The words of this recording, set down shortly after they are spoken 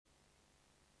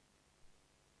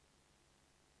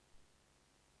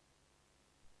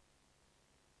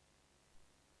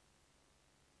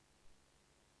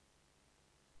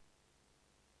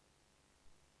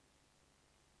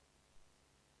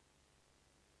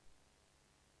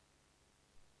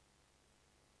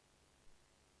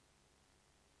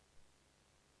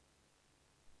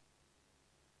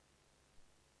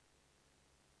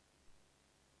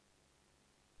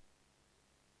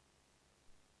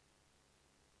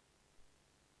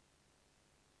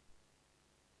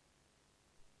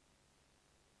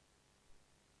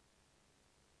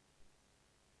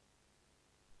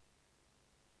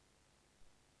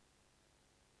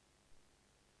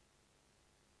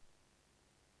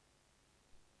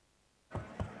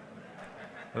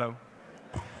Hello.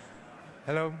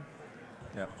 Hello.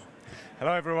 Yeah.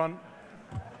 Hello, everyone.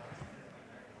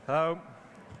 Hello.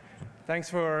 Thanks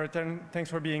for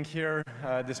being here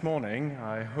this morning.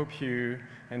 I hope you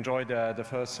enjoyed the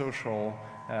first social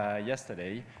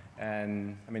yesterday.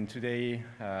 And I mean, today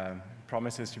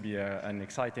promises to be an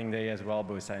exciting day as well,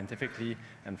 both scientifically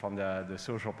and from the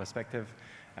social perspective.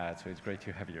 So it's great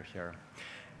to have you here.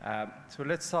 So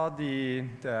let's start the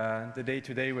day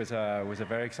today with a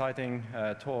very exciting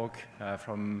talk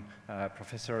from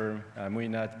Professor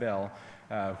MIDL,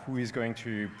 who is going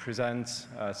to present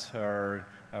us her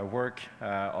work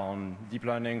on deep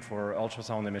learning for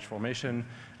ultrasound image formation,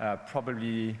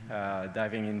 probably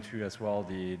diving into as well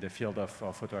the field of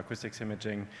photoacoustics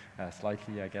imaging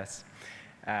slightly, I guess.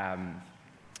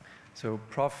 So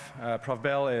Prof.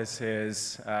 Bell is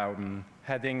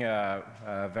heading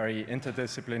a very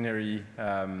interdisciplinary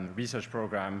research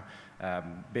program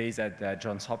based at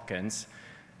Johns Hopkins.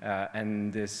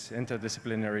 And this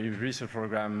interdisciplinary research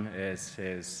program is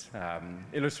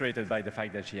illustrated by the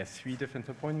fact that she has 3 different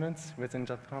appointments within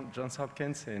Johns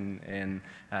Hopkins in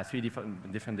 3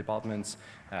 different departments,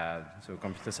 so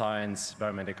computer science,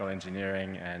 biomedical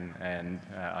engineering, and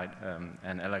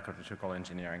electrical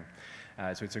engineering.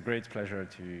 So it's a great pleasure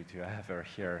to have her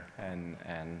here and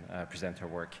present her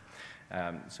work.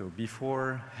 So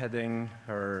before heading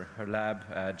her lab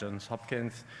at Johns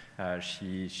Hopkins,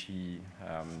 she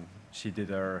did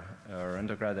her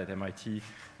undergrad at MIT,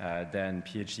 then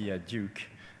PhD at Duke,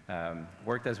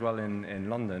 worked as well in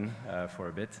London for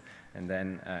a bit, and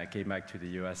then came back to the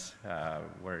US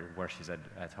where she's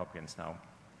at Hopkins now.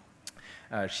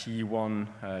 She won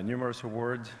numerous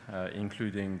awards,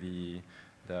 including the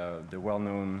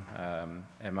well-known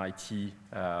MIT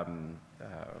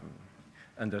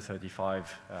Under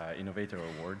 35 Innovator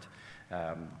Award.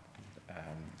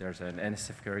 There's an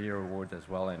NSF Career Award as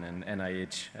well, and an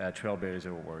NIH Trailblazers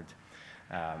Award.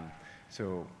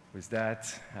 So with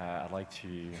that, I'd like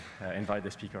to invite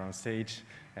the speaker on stage,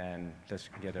 and let's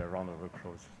get a round of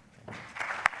applause.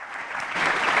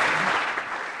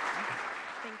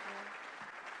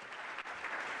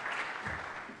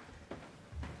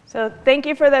 So thank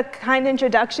you for the kind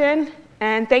introduction,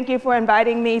 and thank you for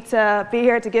inviting me to be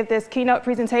here to give this keynote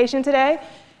presentation today.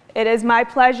 It is my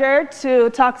pleasure to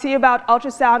talk to you about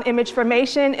ultrasound image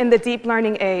formation in the deep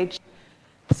learning age.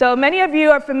 So many of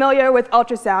you are familiar with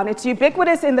ultrasound. It's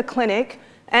ubiquitous in the clinic,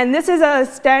 and this is a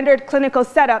standard clinical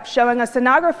setup showing a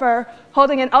sonographer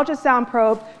holding an ultrasound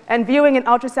probe and viewing an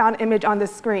ultrasound image on the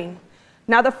screen.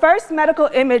 Now, the first medical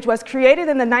image was created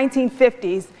in the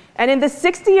 1950s, and in the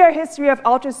 60-year history of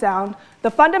ultrasound, the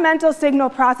fundamental signal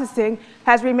processing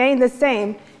has remained the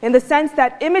same in the sense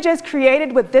that images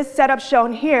created with this setup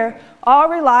shown here all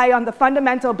rely on the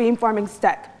fundamental beamforming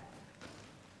stack.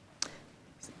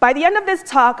 By the end of this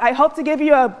talk, I hope to give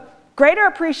you a greater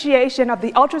appreciation of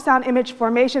the ultrasound image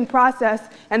formation process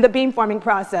and the beamforming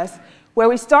process, where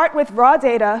we start with raw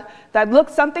data that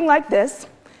looks something like this,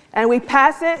 and we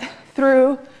pass it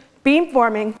through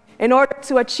beamforming in order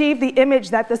to achieve the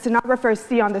image that the sonographers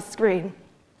see on the screen.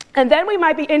 And then we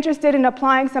might be interested in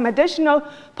applying some additional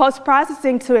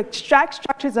post-processing to extract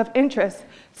structures of interest,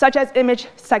 such as image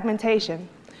segmentation.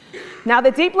 Now, the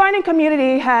deep learning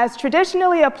community has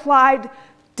traditionally applied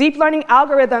deep learning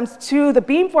algorithms to the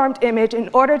beamformed image in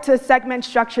order to segment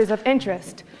structures of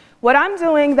interest. What I'm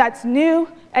doing that's new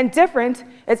and different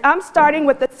is I'm starting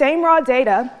with the same raw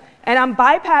data, and I'm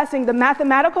bypassing the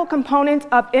mathematical component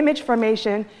of image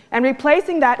formation and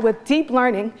replacing that with deep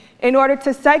learning in order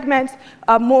to segment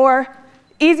a more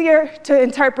easier to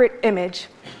interpret image.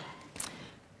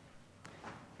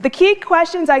 The key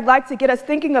questions I'd like to get us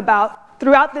thinking about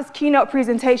throughout this keynote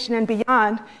presentation and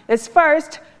beyond is,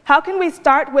 first, how can we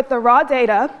start with the raw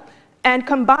data and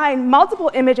combine multiple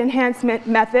image enhancement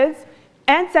methods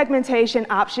and segmentation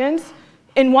options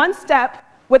in one step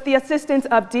with the assistance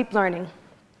of deep learning?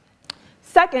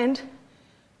 Second,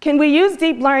 can we use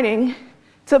deep learning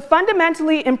to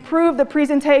fundamentally improve the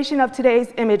presentation of today's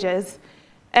images?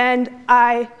 And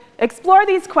I explore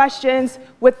these questions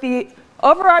with the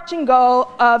overarching goal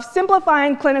of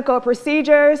simplifying clinical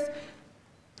procedures,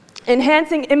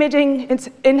 enhancing image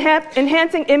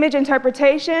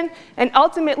interpretation, and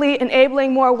ultimately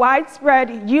enabling more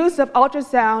widespread use of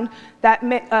ultrasound that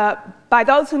by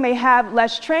those who may have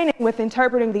less training with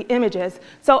interpreting the images.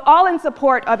 So all in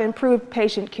support of improved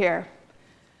patient care.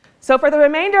 So for the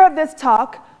remainder of this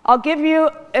talk, I'll give you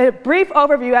a brief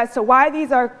overview as to why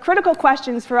these are critical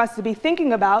questions for us to be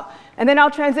thinking about, and then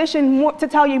I'll transition to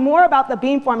tell you more about the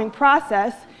beamforming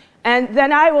process, And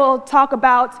then I will talk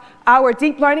about our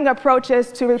deep learning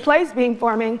approaches to replace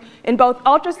beamforming in both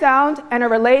ultrasound and a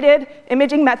related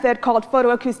imaging method called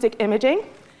photoacoustic imaging.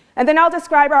 And then I'll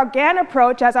describe our GAN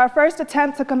approach as our first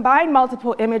attempt to combine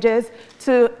multiple images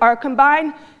or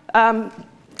combine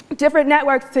different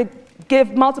networks to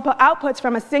give multiple outputs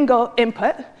from a single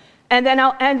input. And then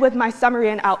I'll end with my summary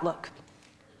and outlook.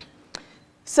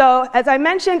 So as I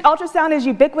mentioned, ultrasound is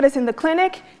ubiquitous in the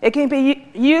clinic. It can be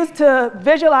used to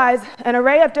visualize an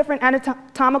array of different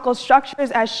anatomical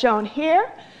structures as shown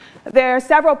here. There are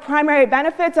several primary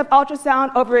benefits of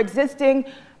ultrasound over existing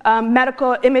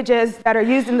medical images that are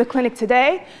used in the clinic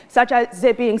today, such as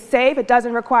it being safe. It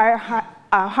doesn't require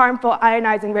harmful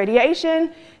ionizing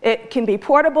radiation. It can be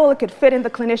portable. It could fit in the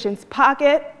clinician's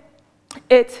pocket.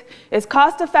 It is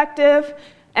cost-effective,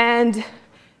 and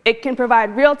it can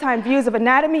provide real-time views of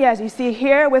anatomy, as you see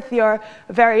here with your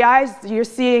very eyes. You're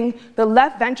seeing the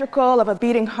left ventricle of a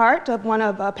beating heart of one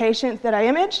of the patients that I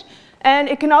imaged. And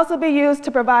it can also be used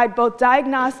to provide both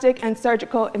diagnostic and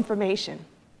surgical information.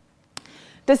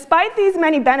 Despite these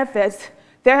many benefits,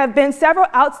 there have been several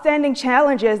outstanding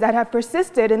challenges that have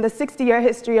persisted in the 60-year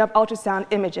history of ultrasound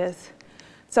images.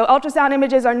 So ultrasound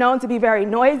images are known to be very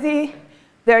noisy.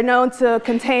 They're known to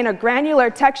contain a granular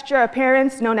texture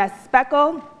appearance known as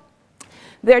speckle.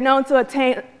 They're known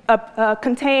to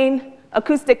contain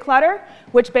acoustic clutter,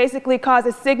 which basically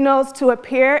causes signals to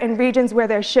appear in regions where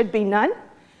there should be none.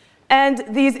 And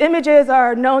these images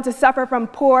are known to suffer from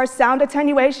poor sound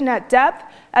attenuation at depth,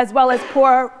 as well as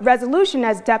poor resolution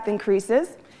as depth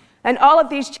increases. And all of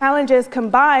these challenges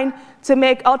combine to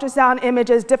make ultrasound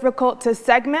images difficult to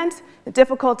segment,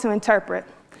 difficult to interpret.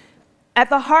 At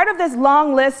the heart of this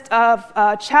long list of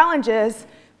challenges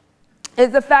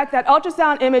is the fact that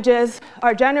ultrasound images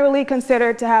are generally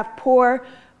considered to have poor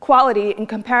quality in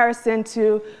comparison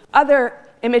to other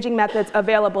imaging methods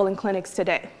available in clinics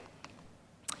today.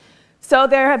 So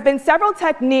there have been several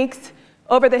techniques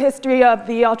over the history of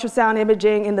the ultrasound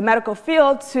imaging in the medical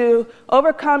field to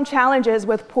overcome challenges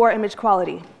with poor image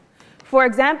quality. For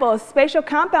example, spatial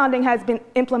compounding has been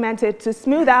implemented to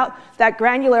smooth out that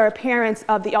granular appearance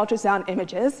of the ultrasound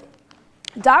images.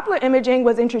 Doppler imaging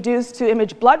was introduced to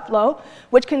image blood flow,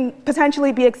 which can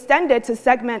potentially be extended to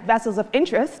segment vessels of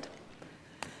interest.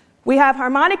 We have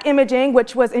harmonic imaging,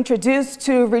 which was introduced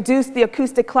to reduce the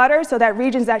acoustic clutter so that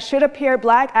regions that should appear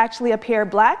black actually appear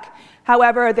black.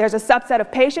 However, there's a subset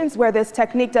of patients where this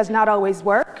technique does not always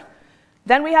work.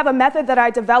 Then we have a method that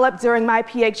I developed during my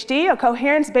PhD, a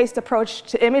coherence-based approach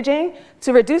to imaging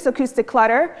to reduce acoustic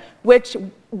clutter, which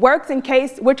works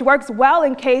well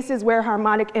in cases where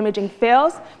harmonic imaging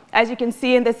fails. As you can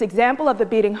see in this example of the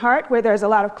beating heart, where there's a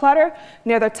lot of clutter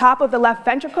near the top of the left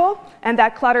ventricle, and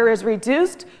that clutter is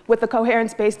reduced with the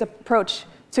coherence-based approach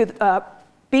to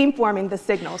beamforming the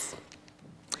signals.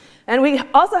 And we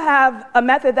also have a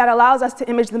method that allows us to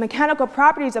image the mechanical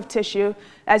properties of tissue,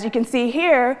 as you can see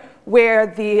here, where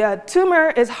the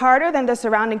tumor is harder than the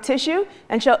surrounding tissue,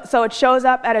 and so it shows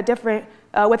up at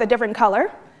with a different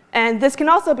color. And this can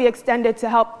also be extended to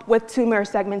help with tumor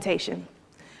segmentation.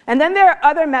 And then there are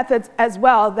other methods as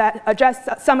well that address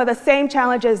some of the same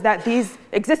challenges that these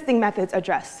existing methods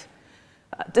address.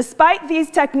 Despite these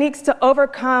techniques to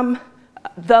overcome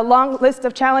the long list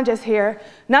of challenges here,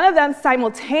 none of them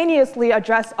simultaneously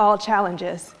address all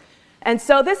challenges. And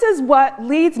so this is what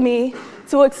leads me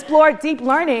to explore deep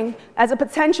learning as a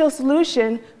potential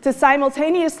solution to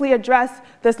simultaneously address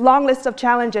this long list of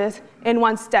challenges in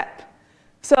one step.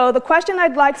 So the question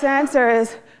I'd like to answer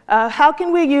is, how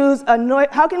can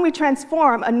we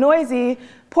transform a noisy,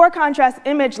 poor contrast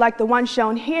image like the one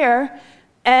shown here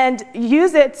and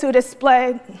use it to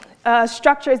display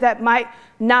structures that might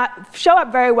not show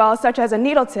up very well, such as a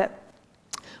needle tip?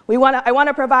 I want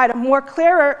to provide a more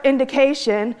clearer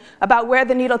indication about where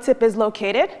the needle tip is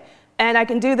located. And I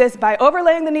can do this by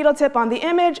overlaying the needle tip on the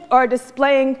image or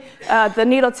displaying the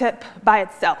needle tip by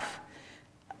itself.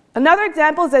 Another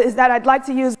example is that I'd like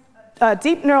to use a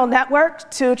deep neural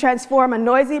network to transform a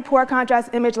noisy, poor contrast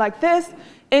image like this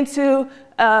into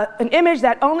an image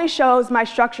that only shows my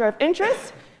structure of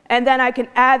interest. And then I can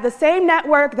add the same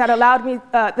network that allowed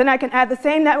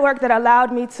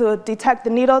me to detect the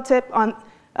needle tip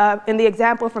in the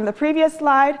example from the previous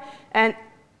slide. And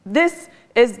this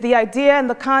is the idea and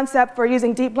the concept for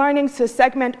using deep learning to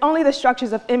segment only the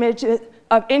structures of images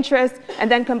of interest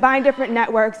and then combine different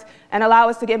networks and allow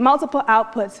us to get multiple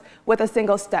outputs with a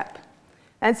single step.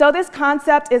 And so this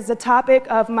concept is the topic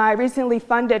of my recently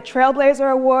funded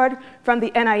Trailblazer Award from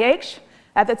the NIH.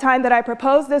 At the time that I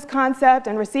proposed this concept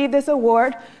and received this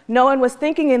award, no one was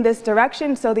thinking in this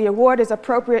direction, so the award is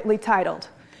appropriately titled.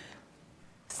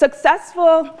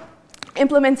 Successful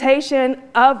implementation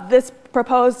of this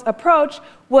proposed approach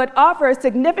would offer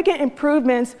significant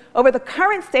improvements over the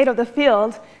current state of the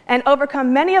field and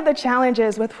overcome many of the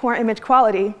challenges with poor image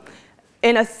quality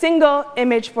in a single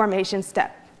image formation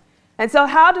step. And so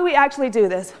how do we actually do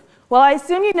this? Well, I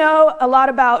assume you know a lot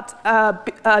about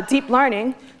deep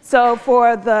learning. So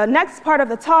for the next part of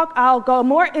the talk, I'll go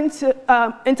more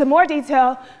into more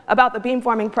detail about the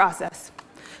beamforming process.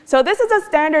 So this is a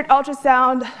standard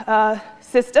ultrasound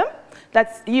system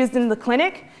that's used in the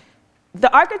clinic.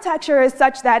 The architecture is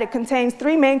such that it contains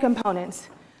three main components.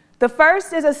 The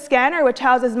first is a scanner, which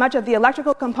houses much of the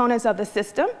electrical components of the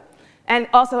system and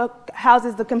also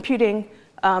houses the computing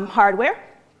hardware.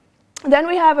 Then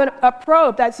we have a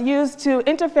probe that's used to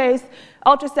interface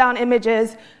ultrasound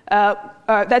images,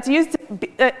 that's used to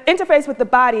interface with the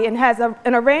body and has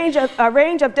a range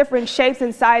of different shapes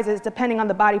and sizes depending on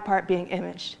the body part being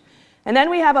imaged. And then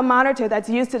we have a monitor that's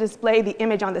used to display the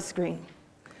image on the screen.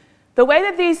 The way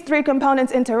that these three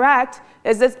components interact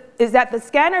is that the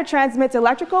scanner transmits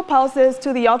electrical pulses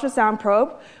to the ultrasound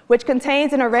probe, which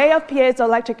contains an array of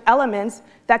piezoelectric elements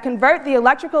that convert the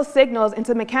electrical signals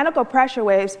into mechanical pressure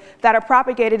waves that are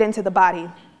propagated into the body.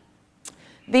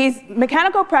 These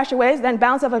mechanical pressure waves then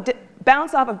bounce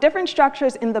off of different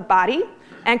structures in the body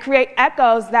and create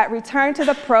echoes that return to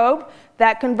the probe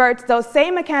that converts those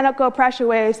same mechanical pressure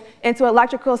waves into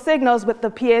electrical signals with the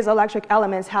piezoelectric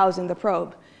elements housed in the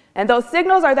probe. And those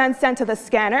signals are then sent to the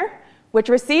scanner, which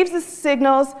receives the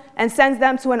signals and sends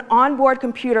them to an onboard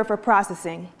computer for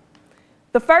processing.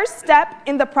 The first step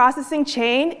in the processing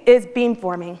chain is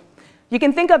beamforming. You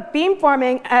can think of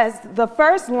beamforming as the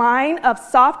first line of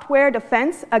software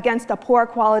defense against a poor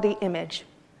quality image.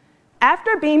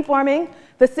 After beamforming,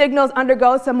 the signals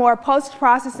undergo some more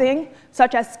post-processing,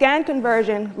 such as scan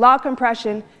conversion, log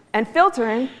compression, and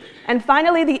filtering, and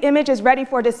finally the image is ready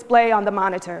for display on the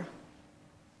monitor.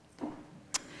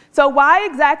 So why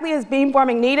exactly is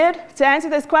beamforming needed? To answer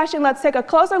this question, let's take a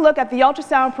closer look at the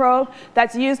ultrasound probe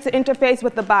that's used to interface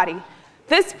with the body.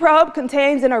 This probe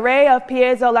contains an array of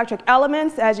piezoelectric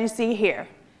elements, as you see here.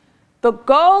 The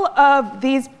goal of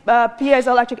these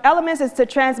piezoelectric elements is to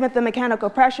transmit the mechanical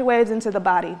pressure waves into the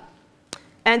body.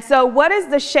 And so what is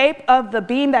the shape of the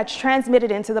beam that's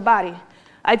transmitted into the body?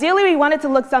 Ideally, we want it to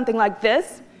look something like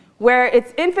this, where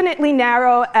it's infinitely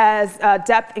narrow as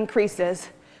depth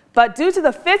increases. But due to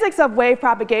the physics of wave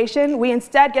propagation, we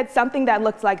instead get something that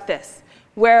looks like this,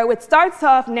 where it starts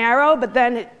off narrow, but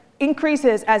then it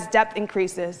increases as depth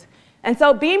increases. And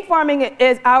so beamforming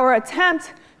is our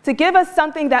attempt to give us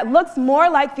something that looks more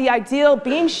like the ideal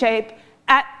beam shape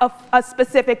at a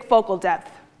specific focal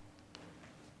depth.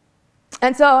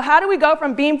 And so how do we go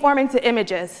from beamforming to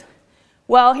images?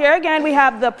 Well, here again, we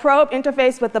have the probe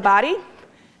interface with the body.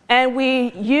 And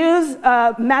we use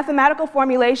a mathematical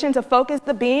formulation to focus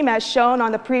the beam, as shown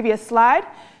on the previous slide.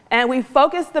 And we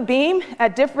focus the beam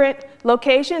at different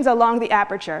locations along the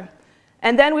aperture.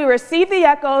 And then we receive the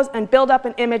echoes and build up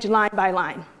an image line by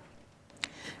line.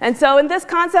 And so in this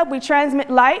concept, we transmit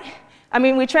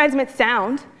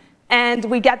sound, and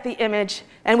we get the image.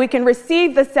 And we can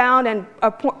receive the sound and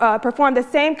perform the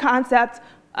same concept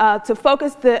to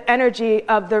focus the energy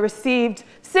of the received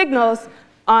signals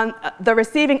on the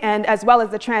receiving end as well as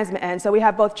the transmit end. So we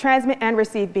have both transmit and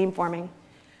receive beamforming.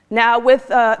 Now with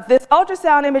this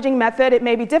ultrasound imaging method, it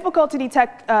may be difficult to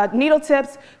detect needle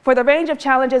tips for the range of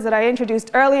challenges that I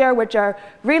introduced earlier, which are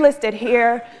relisted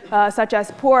here, such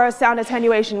as poor sound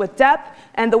attenuation with depth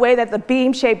and the way that the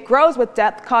beam shape grows with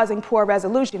depth, causing poor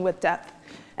resolution with depth.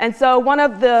 And so one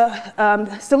of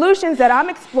the solutions that I'm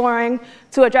exploring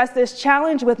to address this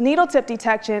challenge with needle tip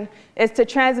detection is to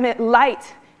transmit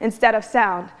light instead of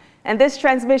sound. And this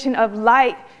transmission of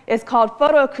light is called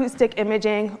photoacoustic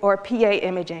imaging, or PA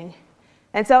imaging.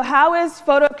 And so how is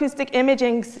photoacoustic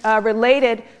imaging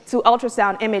related to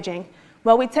ultrasound imaging?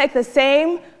 Well, we take the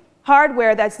same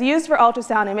hardware that's used for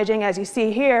ultrasound imaging, as you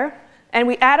see here, and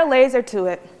we add a laser to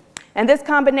it. And this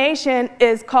combination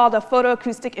is called a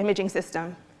photoacoustic imaging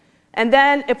system. And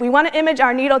then if we want to image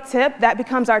our needle tip, that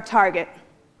becomes our target.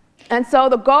 And so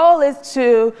the goal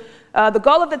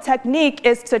of the technique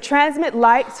is to transmit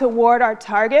light toward our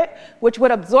target, which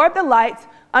would absorb the light,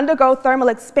 undergo thermal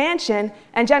expansion,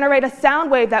 and generate a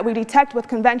sound wave that we detect with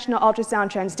conventional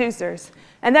ultrasound transducers.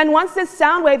 And then once this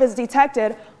sound wave is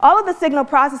detected, all of the signal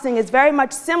processing is very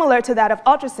much similar to that of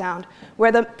ultrasound,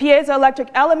 where the piezoelectric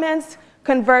elements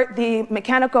convert the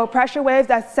mechanical pressure waves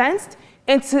that's sensed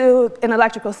into an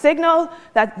electrical signal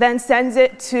that then sends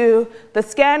it to the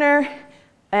scanner,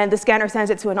 and the scanner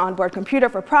sends it to an onboard computer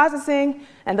for processing.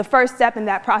 And the first step in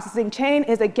that processing chain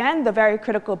is, again, the very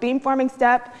critical beamforming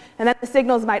step. And then the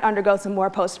signals might undergo some more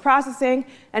post-processing.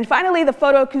 And finally, the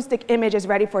photoacoustic image is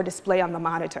ready for display on the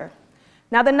monitor.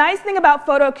 Now, the nice thing about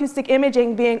photoacoustic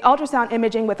imaging being ultrasound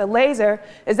imaging with a laser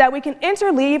is that we can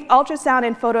interleave ultrasound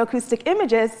and photoacoustic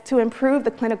images to improve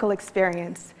the clinical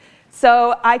experience.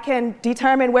 So I can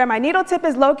determine where my needle tip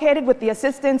is located with the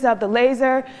assistance of the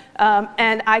laser,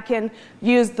 and I can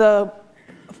use the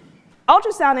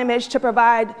ultrasound image to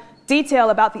provide detail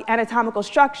about the anatomical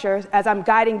structures as I'm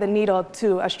guiding the needle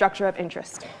to a structure of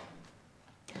interest.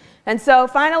 And so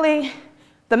finally,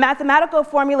 the mathematical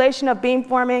formulation of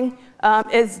beamforming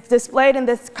is displayed in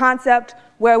this concept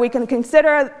where we can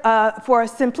consider, for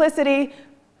simplicity,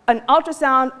 an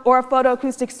ultrasound or a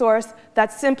photoacoustic source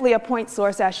that's simply a point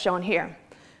source as shown here.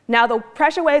 Now, the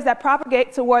pressure waves that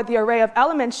propagate toward the array of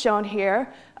elements shown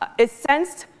here is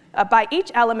sensed by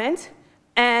each element,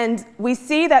 and we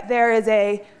see that there is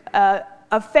a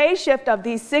phase shift of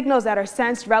these signals that are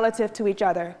sensed relative to each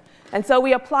other. And so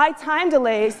we apply time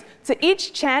delays to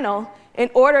each channel in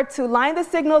order to line the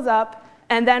signals up,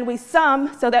 and then we sum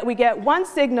so that we get one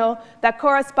signal that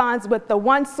corresponds with the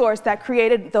one source that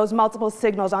created those multiple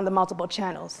signals on the multiple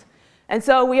channels. And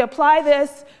so we apply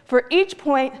this for each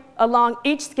point along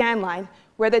each scan line,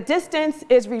 where the distance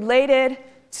is related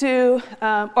to,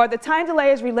 or the time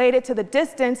delay is related to the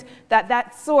distance that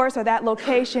that source or that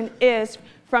location is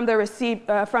from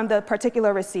the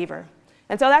particular receiver.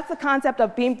 And so that's the concept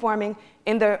of beamforming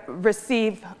in the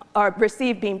receive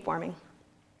beamforming.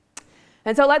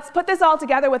 And so let's put this all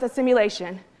together with a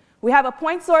simulation. We have a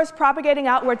point source propagating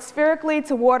outward spherically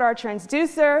toward our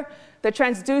transducer. The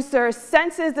transducer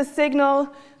senses the signal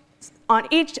on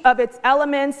each of its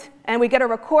elements, and we get a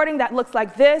recording that looks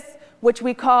like this, which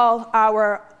we call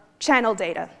our channel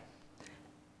data,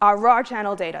 our raw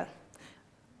channel data.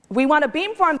 We want to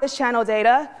beamform this channel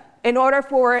data in order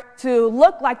for it to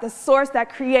look like the source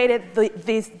that created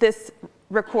this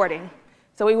recording.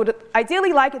 So we would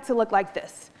ideally like it to look like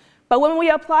this. But when we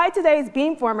apply today's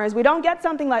beamformers, we don't get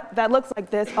something that looks like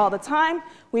this all the time.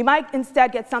 We might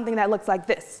instead get something that looks like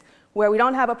this, where we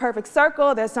don't have a perfect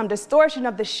circle, there's some distortion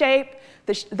of the shape,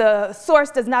 the source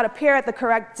does not appear at the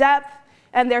correct depth,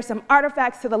 and there's some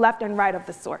artifacts to the left and right of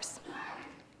the source.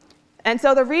 And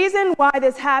so the reason why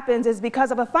this happens is because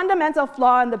of a fundamental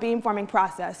flaw in the beamforming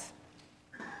process.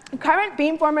 Current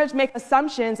beamformers make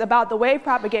assumptions about the wave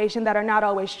propagation that are not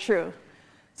always true.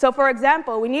 So for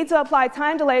example, we need to apply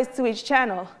time delays to each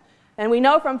channel. And we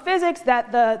know from physics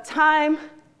that the time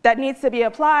that needs to be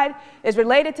applied is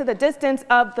related to the distance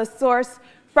of the source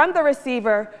from the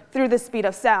receiver through the speed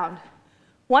of sound.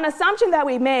 One assumption that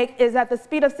we make is that the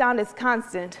speed of sound is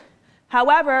constant.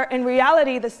 However, in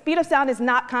reality, the speed of sound is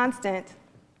not constant.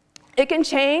 It can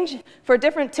change for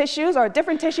different tissues, or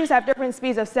different tissues have different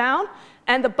speeds of sound,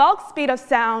 and the bulk speed of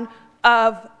sound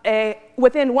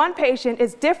within one patient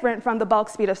is different from the bulk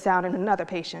speed of sound in another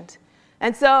patient.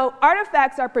 And so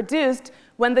artifacts are produced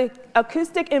when the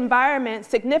acoustic environment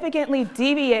significantly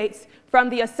deviates from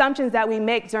the assumptions that we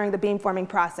make during the beamforming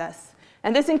process.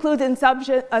 And this includes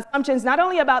assumptions not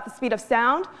only about the speed of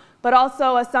sound, but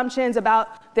also assumptions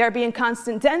about there being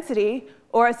constant density,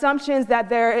 or assumptions that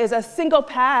there is a single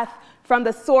path from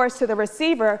the source to the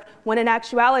receiver, when in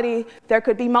actuality, there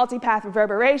could be multipath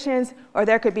reverberations, or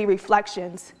there could be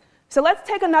reflections. So let's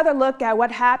take another look at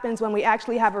what happens when we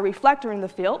actually have a reflector in the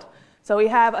field. So we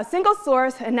have a single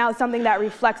source, and now something that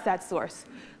reflects that source.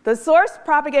 The source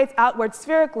propagates outward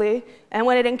spherically, and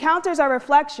when it encounters our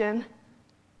reflection,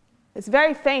 it's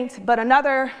very faint, but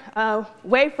another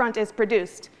wavefront is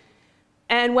produced.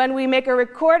 And when we make a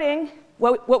recording,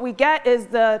 what we get is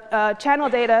the channel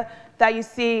data that you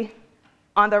see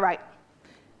on the right.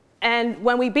 And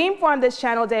when we beamform this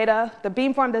channel data,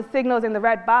 beamform the signals in the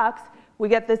red box, we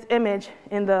get this image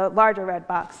in the larger red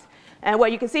box. And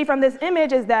what you can see from this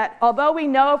image is that although we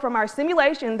know from our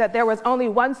simulation that there was only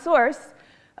one source,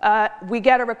 we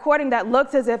get a recording that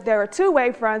looks as if there are two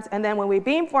wavefronts, and then when we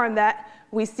beamform that,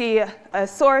 we see a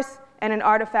source and an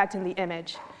artifact in the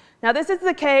image. Now, this is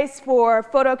the case for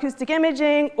photoacoustic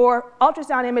imaging or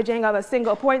ultrasound imaging of a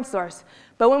single point source.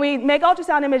 But when we make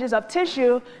ultrasound images of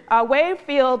tissue, our wave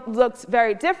field looks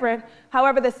very different.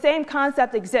 However, the same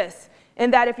concept exists, in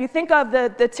that if you think of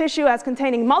the tissue as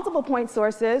containing multiple point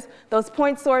sources, those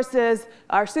point sources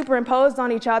are superimposed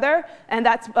on each other, and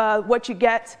that's what you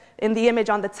get in the image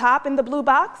on the top in the blue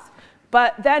box.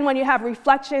 But then when you have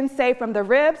reflections, say, from the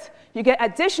ribs, you get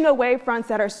additional wavefronts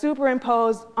that are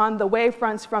superimposed on the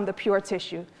wavefronts from the pure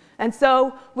tissue. And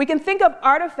so we can think of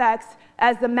artifacts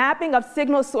as the mapping of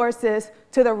signal sources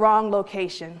to the wrong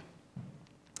location.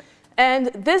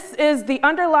 And this is the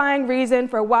underlying reason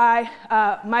for why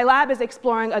my lab is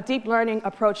exploring a deep learning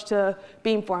approach to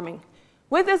beamforming.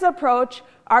 With this approach,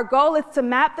 our goal is to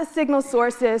map the signal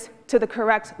sources to the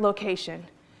correct location.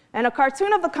 And a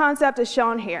cartoon of the concept is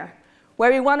shown here,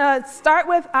 where we want to start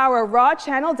with our raw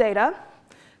channel data,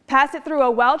 pass it through a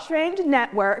well-trained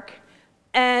network,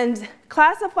 and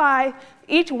classify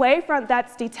each wavefront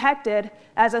that's detected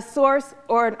as a source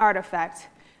or an artifact.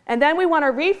 And then we want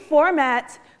to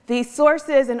reformat the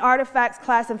sources and artifacts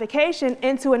classification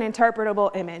into an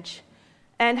interpretable image.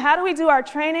 And how do we do our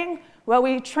training? Well,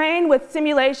 we train with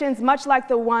simulations much like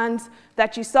the ones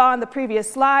that you saw in the previous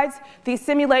slides. These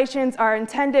simulations are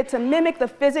intended to mimic the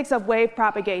physics of wave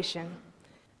propagation.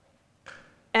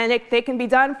 And they can be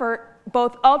done for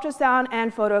both ultrasound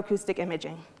and photoacoustic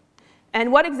imaging.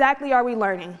 And what exactly are we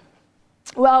learning?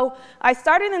 Well, I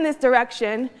started in this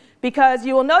direction because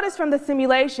you will notice from the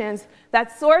simulations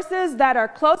that sources that are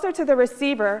closer to the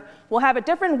receiver will have a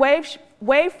different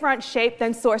wavefront shape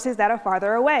than sources that are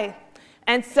farther away.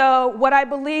 And so what I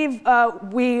believe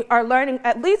we are learning,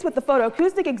 at least with the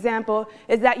photoacoustic example,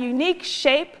 is that unique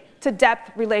shape to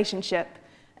depth relationship.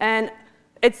 And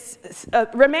it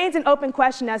remains an open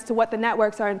question as to what the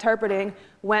networks are interpreting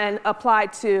when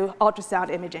applied to ultrasound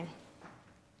imaging.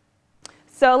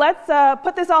 So let's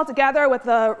put this all together with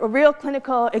a real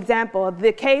clinical example,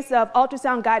 the case of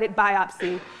ultrasound-guided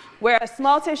biopsy, where a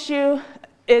small tissue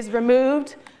is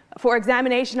removed for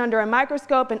examination under a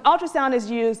microscope, and ultrasound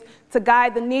is used to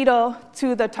guide the needle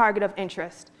to the target of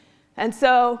interest. And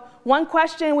so one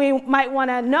question we might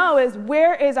want to know is,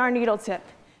 where is our needle tip?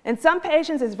 In some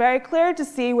patients, it's very clear to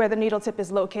see where the needle tip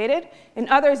is located. In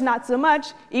others, not so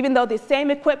much, even though the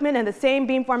same equipment and the same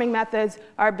beamforming methods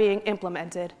are being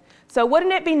implemented. So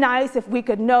wouldn't it be nice if we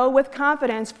could know with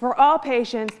confidence for all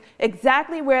patients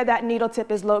exactly where that needle tip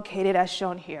is located, as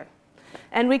shown here?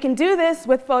 And we can do this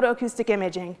with photoacoustic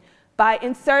imaging by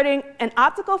inserting an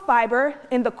optical fiber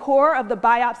in the core of the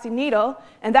biopsy needle,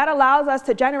 and that allows us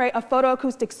to generate a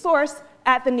photoacoustic source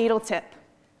at the needle tip.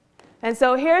 And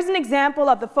so here's an example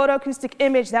of the photoacoustic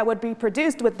image that would be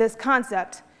produced with this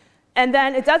concept. And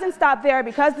then it doesn't stop there.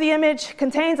 Because the image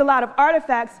contains a lot of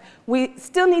artifacts, we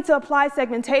still need to apply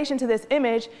segmentation to this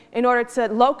image in order to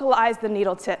localize the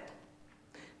needle tip.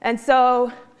 And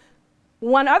so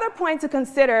one other point to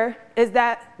consider is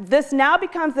that this now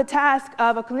becomes the task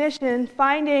of a clinician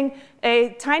finding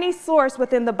a tiny source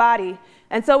within the body.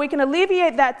 And so we can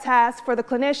alleviate that task for the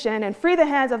clinician and free the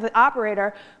hands of the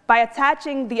operator by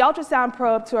attaching the ultrasound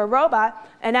probe to a robot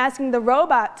and asking the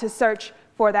robot to search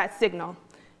for that signal.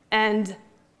 And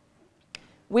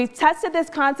we've tested this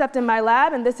concept in my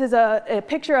lab, and this is a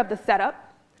picture of the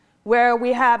setup, where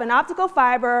we have an optical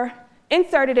fiber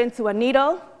inserted into a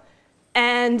needle,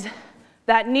 and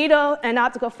that needle and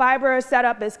optical fiber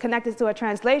setup is connected to a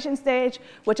translation stage,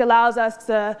 which allows us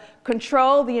to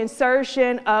control the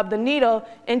insertion of the needle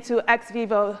into ex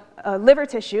vivo liver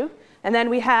tissue. And then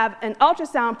we have an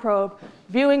ultrasound probe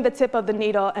viewing the tip of the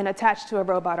needle and attached to a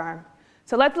robot arm.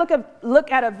 So let's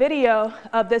look at a video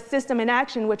of this system in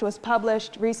action, which was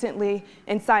published recently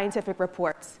in Scientific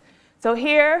Reports. So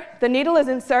here, the needle is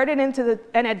inserted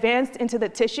and advanced into the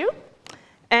tissue.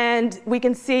 And we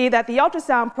can see that the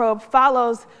ultrasound probe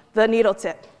follows the needle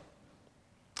tip.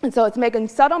 And so it's making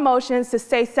subtle motions to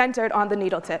stay centered on the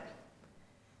needle tip.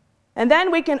 And then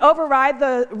we can override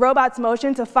the robot's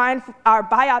motion to find our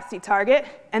biopsy target,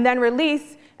 and then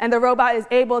release, and the robot is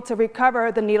able to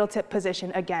recover the needle tip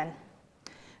position again.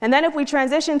 And then if we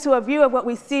transition to a view of what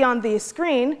we see on the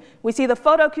screen, we see the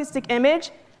photoacoustic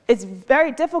image. It's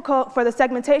very difficult for the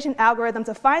segmentation algorithm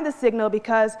to find the signal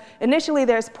because initially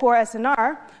there's poor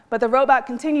SNR, but the robot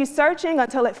continues searching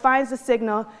until it finds the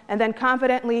signal and then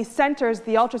confidently centers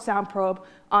the ultrasound probe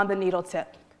on the needle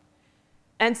tip.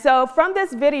 And so from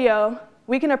this video,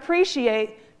 we can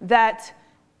appreciate that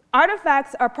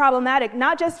artifacts are problematic,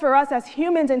 not just for us as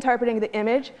humans interpreting the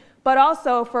image, but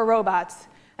also for robots.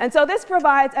 And so this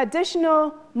provides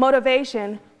additional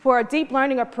motivation for a deep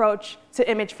learning approach to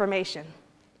image formation.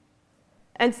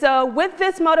 And so with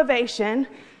this motivation,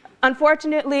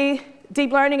 unfortunately,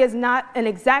 deep learning is not an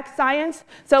exact science,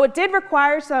 so it did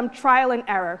require some trial and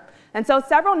error. And so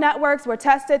several networks were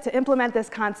tested to implement this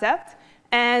concept.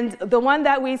 And the one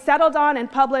that we settled on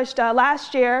and published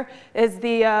last year is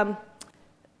the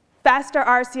Faster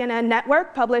RCNN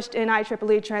network, published in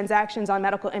IEEE Transactions on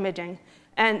Medical Imaging.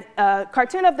 And a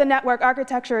cartoon of the network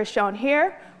architecture is shown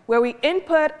here, where we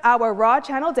input our raw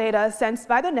channel data sensed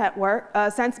by the network,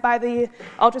 sensed by the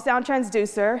ultrasound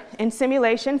transducer in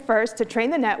simulation first to train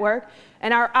the network.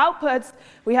 And our outputs,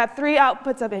 we have 3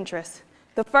 outputs of interest.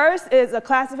 The first is a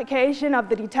classification of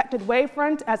the detected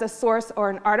wavefront as a source or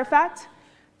an artifact.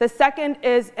 The second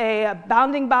is a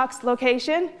bounding box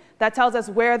location that tells us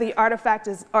where the artifact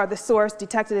is, or the source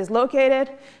detected is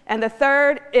located. And the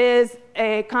third is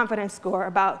a confidence score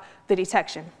about the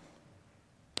detection.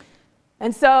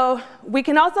 And so we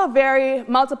can also vary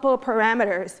multiple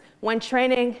parameters when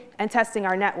training and testing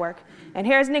our network. And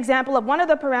here's an example of one of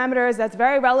the parameters that's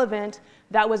very relevant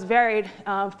that was varied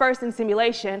first in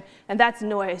simulation, and that's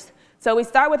noise. So we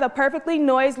start with a perfectly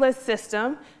noiseless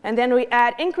system, and then we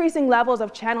add increasing levels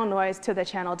of channel noise to the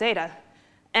channel data.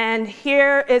 And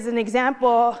here is an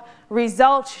example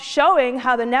result showing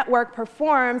how the network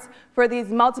performs for these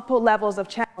multiple levels of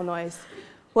channel noise.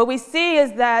 What we see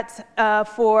is that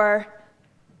for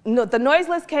the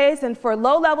noiseless case and for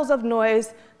low levels of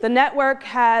noise, the network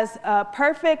has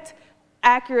perfect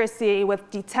accuracy with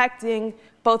detecting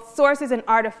both sources and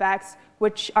artifacts,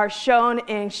 which are shown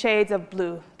in shades of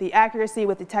blue. The accuracy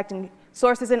with detecting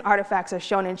sources and artifacts are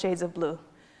shown in shades of blue.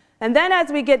 And then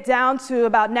as we get down to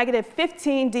about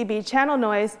 -15 dB channel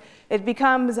noise, it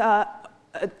becomes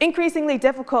increasingly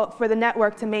difficult for the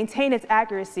network to maintain its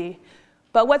accuracy.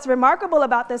 But what's remarkable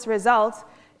about this result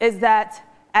is that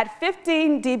at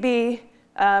 15 dB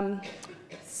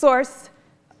source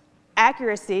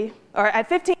accuracy, or at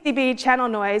 15 dB channel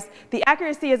noise, the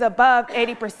accuracy is above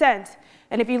 80%.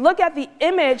 And if you look at the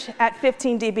image at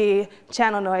 15 dB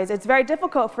channel noise, it's very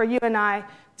difficult for you and I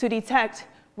to detect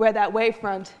where that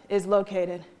wavefront is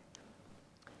located.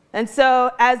 And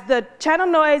so as the channel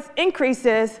noise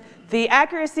increases, the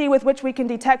accuracy with which we can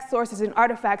detect sources and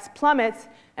artifacts plummets,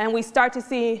 and we start to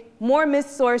see more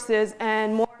missed sources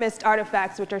and more missed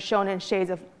artifacts, which are shown in shades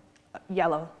of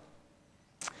yellow.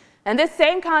 And this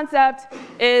same concept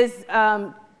is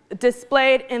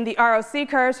displayed in the ROC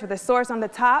curves for the source on the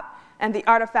top and the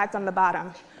artifact on the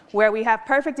bottom, where we have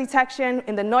perfect detection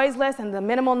in the noiseless and the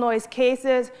minimal noise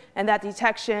cases, and that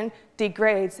detection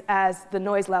degrades as the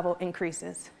noise level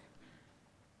increases.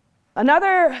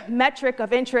 Another metric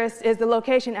of interest is the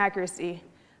location accuracy.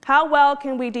 How well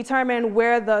can we determine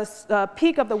where the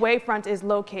peak of the wavefront is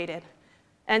located?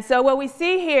 And so what we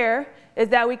see here is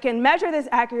that we can measure this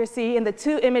accuracy in the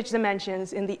two image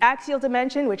dimensions, in the axial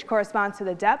dimension, which corresponds to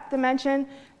the depth dimension,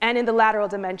 and in the lateral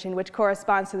dimension, which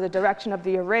corresponds to the direction of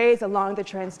the arrays along the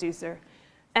transducer.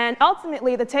 And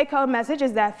ultimately, the take-home message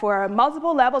is that for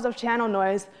multiple levels of channel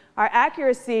noise, our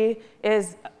accuracy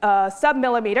is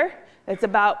sub-millimeter. It's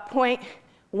about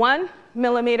 0.1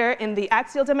 millimeter in the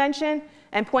axial dimension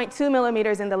and 0.2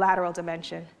 millimeters in the lateral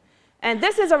dimension. And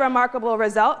this is a remarkable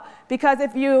result because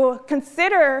if you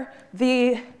consider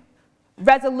the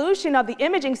resolution of the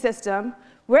imaging system,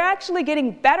 we're actually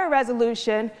getting better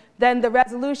resolution than the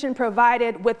resolution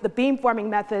provided with the beamforming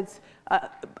methods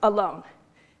alone.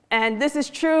 And this is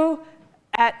true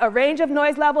at a range of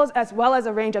noise levels as well as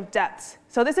a range of depths.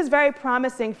 So this is very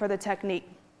promising for the technique.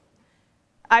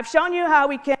 I've shown you how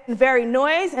we can vary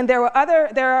noise, and there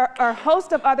are a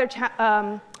host of other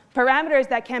parameters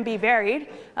that can be varied,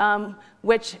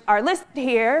 which are listed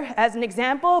here as an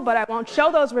example, but I won't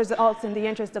show those results in the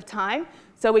interest of time.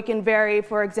 So we can vary,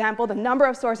 for example, the number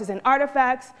of sources and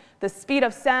artifacts, the speed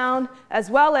of sound, as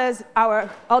well as our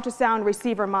ultrasound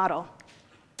receiver model.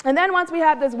 And then once we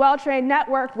have this well-trained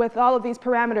network with all of these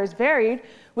parameters varied,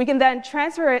 we can then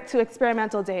transfer it to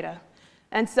experimental data.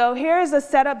 And so here's a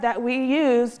setup that we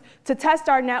use to test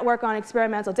our network on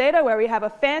experimental data, where we have a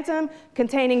phantom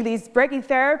containing these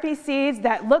brachytherapy seeds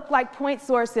that look like point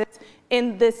sources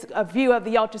in this view of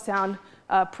the ultrasound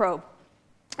probe.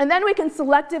 And then we can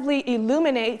selectively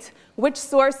illuminate which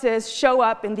sources show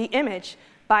up in the image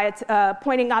by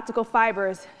pointing optical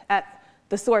fibers at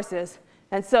the sources.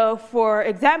 And so, for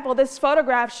example, this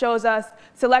photograph shows us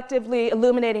selectively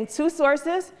illuminating two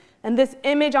sources. And this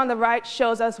image on the right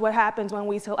shows us what happens when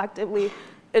we selectively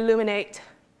illuminate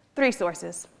three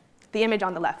sources, the image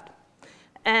on the left.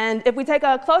 And if we take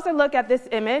a closer look at this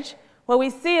image, what we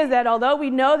see is that although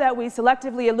we know that we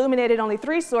selectively illuminated only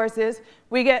three sources,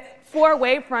 we get 4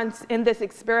 wavefronts in this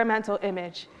experimental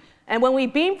image. And when we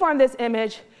beamform this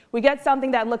image, we get something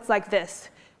that looks like this,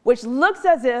 which looks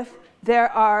as if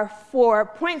there are 4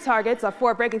 point targets, or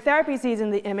 4 brachytherapy seeds in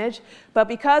the image, but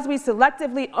because we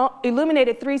selectively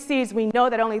illuminated 3 seeds, we know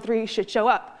that only 3 should show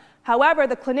up. However,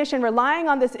 the clinician relying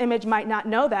on this image might not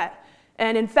know that.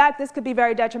 And in fact, this could be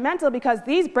very detrimental because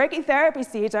these brachytherapy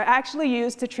seeds are actually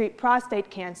used to treat prostate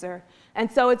cancer.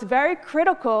 And so it's very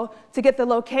critical to get the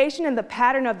location and the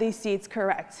pattern of these seeds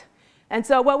correct. And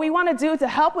so what we want to do to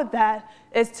help with that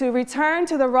is to return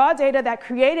to the raw data that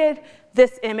created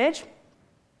this image,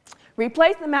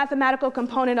 replace the mathematical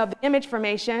component of the image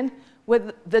formation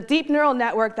with the deep neural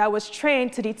network that was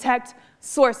trained to detect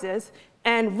sources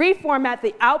and reformat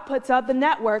the outputs of the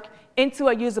network into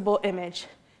a usable image.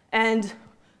 And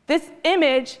this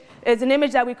image is an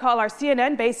image that we call our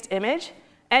CNN-based image,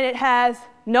 and it has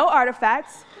no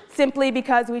artifacts, simply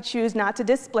because we choose not to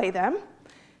display them.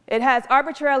 It has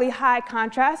arbitrarily high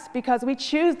contrast because we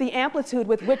choose the amplitude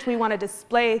with which we want to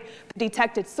display the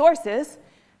detected sources.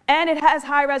 And it has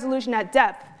high resolution at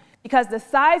depth because the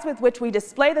size with which we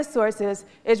display the sources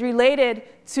is related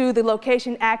to the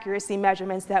location accuracy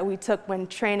measurements that we took when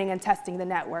training and testing the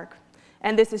network.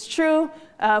 And this is true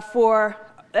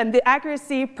and the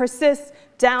accuracy persists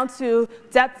down to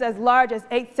depths as large as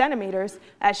 8 centimeters,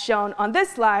 as shown on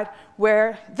this slide,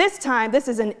 where this time, this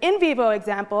is an in vivo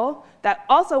example that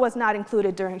also was not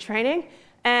included during training.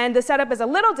 And the setup is a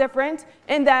little different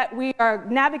in that we are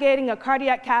navigating a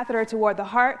cardiac catheter toward the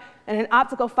heart, and an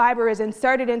optical fiber is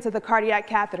inserted into the cardiac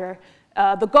catheter.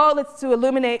 The goal is to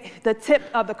illuminate the tip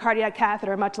of the cardiac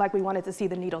catheter, much like we wanted to see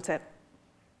the needle tip.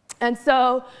 And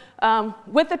so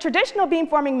with the traditional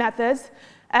beamforming methods,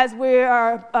 as we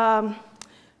are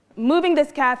moving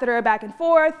this catheter back and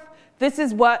forth, this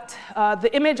is what the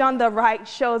image on the right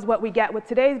shows what we get with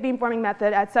today's beamforming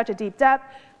method at such a deep depth.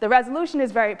 The resolution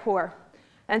is very poor.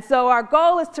 And so our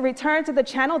goal is to return to the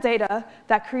channel data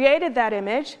that created that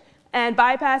image and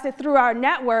bypass it through our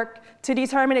network to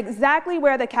determine exactly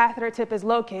where the catheter tip is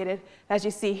located, as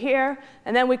you see here.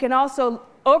 And then we can also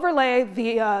overlay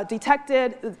the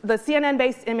the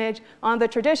CNN-based image on the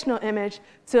traditional image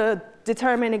to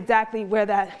determine exactly where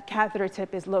that catheter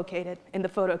tip is located in the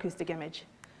photoacoustic image.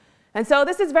 And so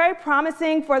this is very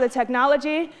promising for the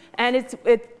technology, and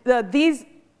these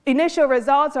initial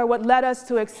results are what led us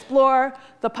to explore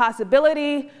the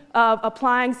possibility of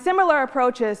applying similar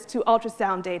approaches to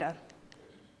ultrasound data.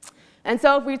 And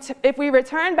so if we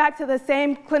return back to the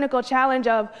same clinical challenge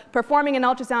of performing an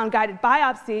ultrasound-guided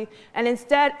biopsy and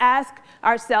instead ask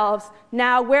ourselves,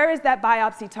 now where is that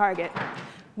biopsy target?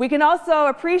 We can also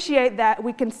appreciate that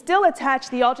we can still attach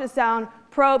the ultrasound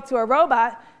probe to a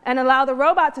robot and allow the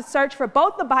robot to search for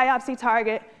both the biopsy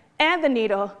target and the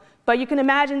needle, but you can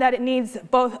imagine that it needs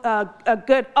both a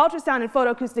good ultrasound and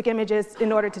photoacoustic images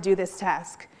in order to do this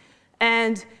task.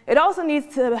 And it also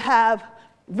needs to have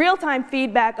real-time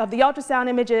feedback of the ultrasound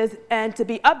images, and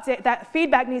that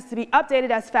feedback needs to be updated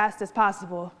as fast as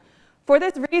possible. For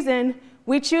this reason,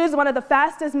 we choose one of the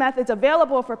fastest methods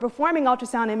available for performing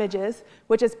ultrasound images,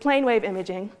 which is plane wave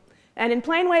imaging. And in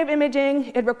plane wave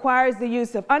imaging, it requires the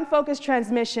use of unfocused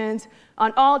transmissions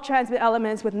on all transmit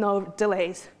elements with no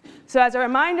delays. So as a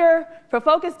reminder, for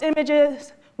focused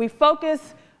images, we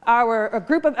focus a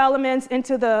group of elements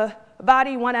into the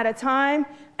body one at a time,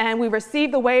 and we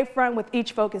receive the wavefront with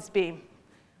each focused beam.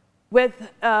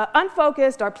 With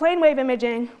unfocused or plane wave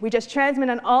imaging, we just transmit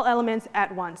on all elements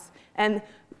at once. And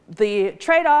the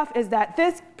trade-off is that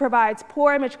this provides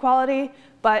poor image quality,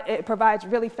 but it provides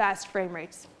really fast frame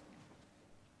rates.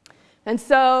 And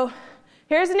so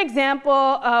here's an example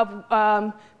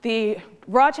of the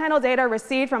raw channel data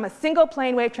received from a single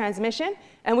plane wave transmission.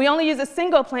 And we only use a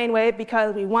single plane wave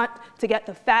because we want to get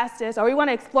the fastest, or we want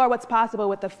to explore what's possible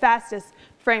with the fastest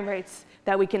frame rates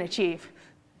that we can achieve.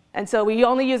 And so we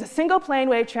only use a single plane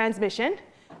wave transmission.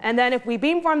 And then if we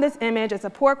beamform this image, it's a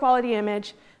poor quality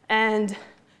image. And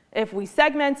if we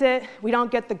segment it, we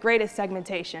don't get the greatest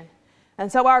segmentation.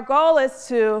 And so our goal is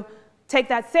to take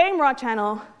that same raw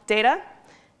channel data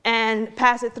and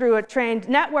pass it through a trained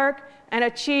network and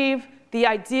achieve the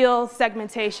ideal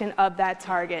segmentation of that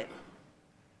target.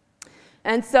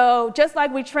 And so just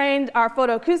like we trained our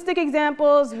photoacoustic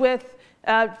examples with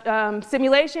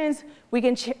simulations, we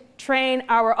can train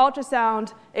our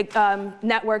ultrasound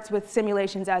networks with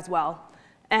simulations as well.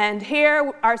 And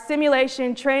here, our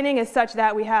simulation training is such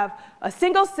that we have a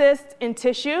single cyst in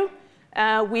tissue.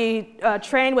 We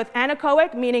train with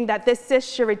anechoic, meaning that this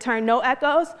cyst should return no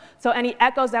echoes. So any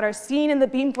echoes that are seen in the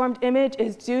beamformed image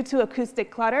is due to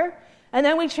acoustic clutter. And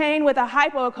then we train with a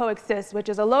hypoechoic cyst, which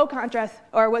is a low contrast,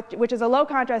 which is a low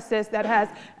contrast cyst that has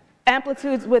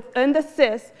amplitudes within the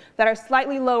cyst that are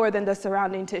slightly lower than the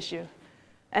surrounding tissue.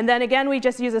 And then again, we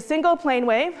just use a single plane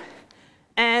wave,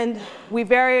 and we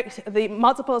vary the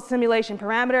multiple simulation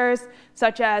parameters,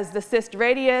 such as the cyst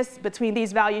radius between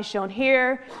these values shown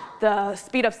here, the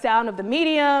speed of sound of the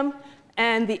medium,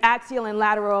 and the axial and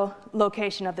lateral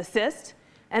location of the cyst.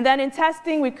 And then in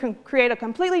testing, we can create a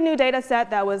completely new data set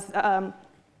that was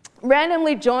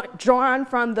randomly drawn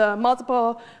from the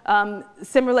multiple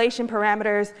simulation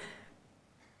parameters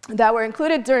that were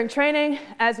included during training,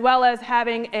 as well as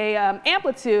having an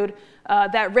amplitude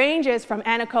that ranges from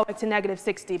anechoic to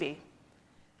 -6 dB.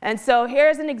 And so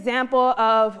here's an example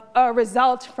of a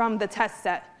result from the test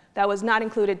set that was not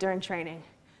included during training.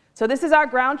 So this is our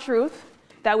ground truth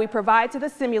that we provide to the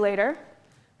simulator,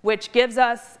 which gives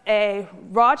us a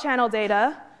raw channel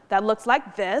data that looks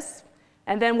like this.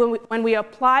 And then when we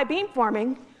apply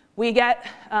beamforming, we get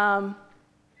an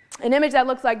image that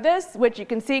looks like this, which you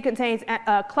can see contains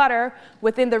clutter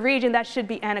within the region that should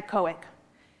be anechoic.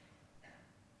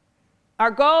 Our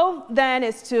goal then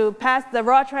is to pass the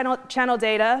raw channel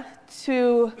data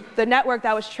to the network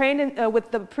that was trained with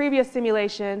the previous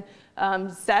simulation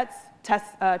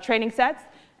training sets,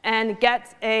 and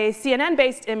get a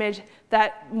CNN-based image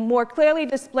that more clearly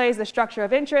displays the structure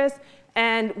of interest.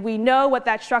 And we know what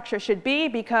that structure should be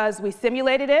because we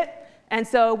simulated it. And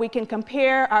so we can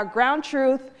compare our ground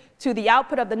truth to the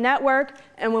output of the network.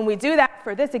 And when we do that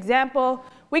for this example,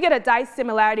 we get a dice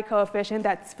similarity coefficient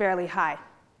that's fairly high.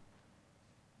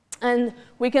 And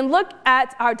we can look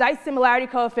at our dice similarity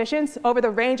coefficients over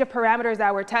the range of parameters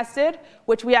that were tested,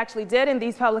 which we actually did in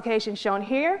these publications shown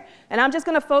here. And I'm just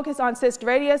going to focus on cyst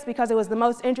radius because it was the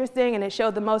most interesting and it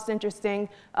showed the most interesting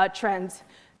trends.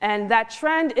 And that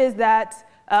trend is that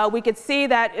we could see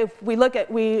that if we look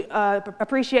at, we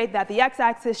appreciate that the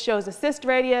x-axis shows the cyst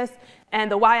radius and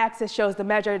the y-axis shows the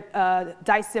measured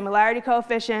dice similarity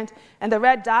coefficient, and the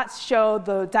red dots show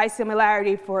the dice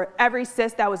similarity for every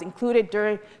cyst that was included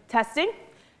during testing,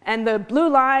 and the blue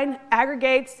line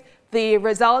aggregates the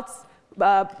results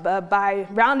by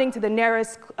rounding to the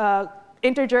nearest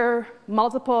integer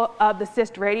multiple of the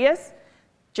cyst radius,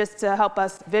 just to help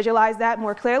us visualize that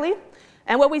more clearly.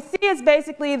 And what we see is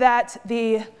basically that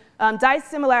the dice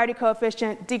similarity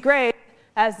coefficient degrades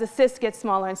as the cysts get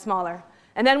smaller and smaller.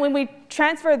 And then when we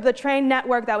transfer the trained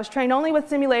network that was trained only with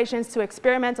simulations to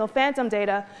experimental phantom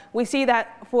data, we see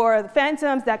that for the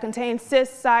phantoms that contain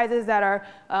cyst sizes that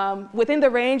are within the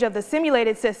range of the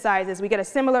simulated cyst sizes, we get a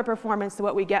similar performance to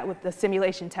what we get with the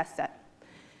simulation test set.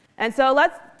 And so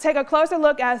let's take a closer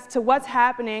look as to what's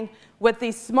happening with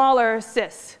these smaller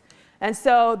cysts. And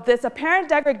so this apparent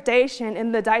degradation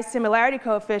in the dice similarity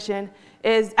coefficient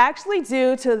is actually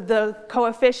due to the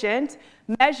coefficient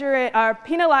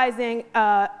penalizing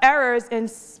errors in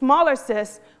smaller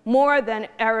cysts more than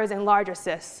errors in larger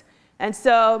cysts. And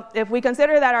so if we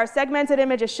consider that our segmented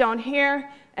image is shown here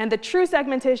and the true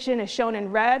segmentation is shown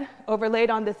in red overlaid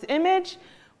on this image,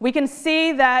 we can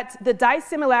see that the dice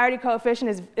similarity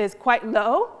coefficient is quite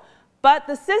low, but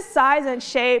the cyst size and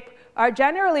shape are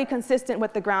generally consistent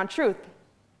with the ground truth.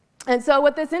 And so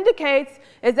what this indicates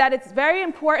is that it's very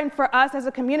important for us as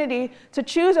a community to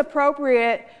choose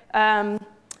appropriate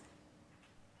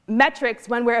metrics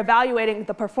when we're evaluating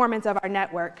the performance of our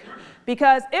network.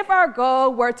 Because if our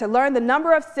goal were to learn the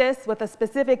number of cysts with a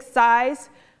specific size,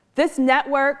 this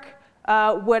network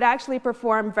would actually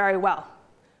perform very well.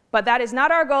 But that is not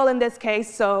our goal in this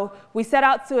case, so we set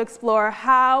out to explore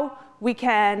how we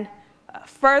can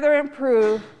further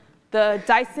improve the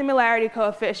dice similarity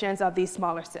coefficients of these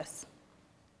smaller cysts.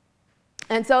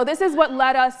 And so this is what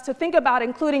led us to think about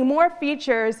including more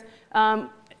features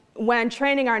when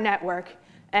training our network.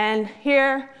 And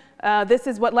here, this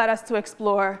is what led us to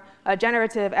explore a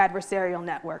generative adversarial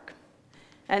network.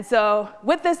 And so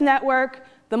with this network,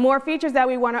 the more features that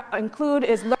we want to include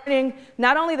is learning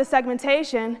not only the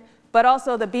segmentation, but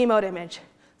also the B-mode image.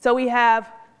 So we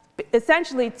have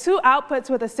essentially two outputs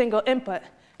with a single input.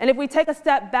 And if we take a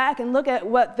step back and look at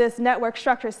what this network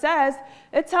structure says,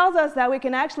 it tells us that we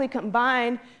can actually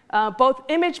combine both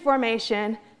image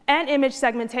formation and image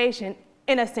segmentation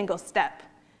in a single step.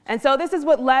 And so this is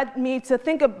what led me to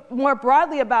think more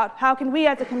broadly about how can we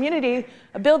as a community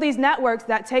build these networks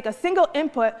that take a single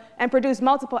input and produce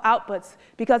multiple outputs,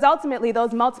 because ultimately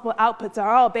those multiple outputs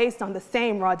are all based on the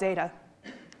same raw data.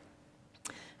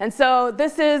 And so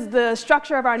this is the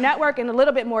structure of our network in a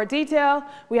little bit more detail.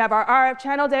 We have our RF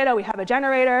channel data. We have a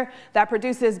generator that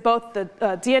produces both the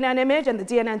DNN image and the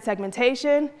DNN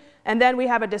segmentation. And then we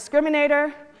have a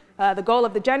discriminator. The goal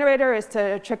of the generator is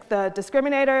to trick the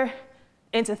discriminator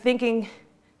into thinking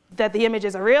that the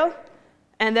images are real.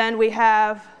 And then we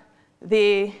have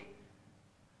the,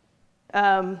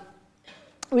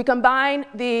 we combine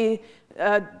the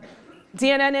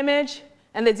DNN image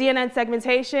and the DNN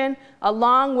segmentation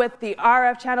along with the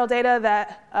RF channel data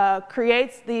that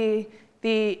creates the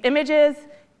images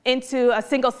into a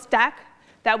single stack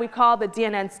that we call the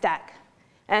DNN stack.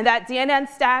 And that DNN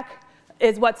stack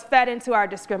is what's fed into our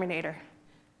discriminator.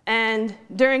 And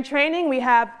during training, we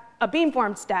have a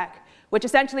beamformed stack, which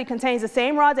essentially contains the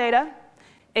same raw data.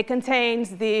 It contains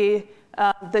the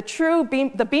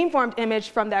beamformed image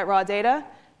from that raw data,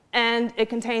 and it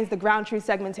contains the ground truth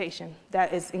segmentation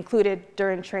that is included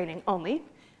during training only.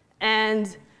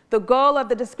 And The goal of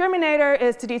the discriminator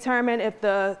is to determine if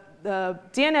the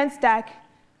DNN stack,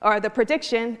 or the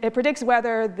prediction, it predicts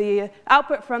whether the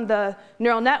output from the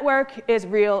neural network is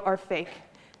real or fake.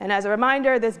 And as a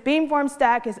reminder, this beamform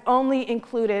stack is only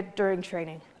included during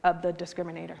training of the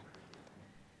discriminator.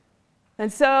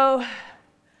 And so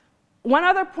one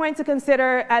other point to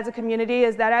consider as a community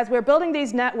is that as we're building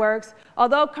these networks,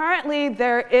 although currently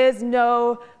there's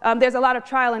a lot of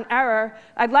trial and error,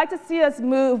 I'd like to see us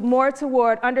move more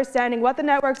toward understanding what the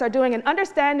networks are doing and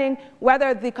understanding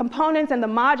whether the components and the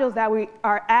modules that we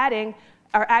are adding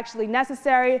are actually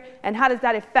necessary, and how does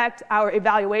that affect our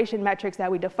evaluation metrics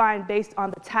that we define based on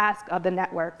the task of the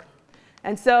network.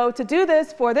 And so to do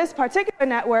this for this particular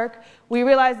network, we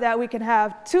realized that we can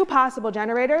have two possible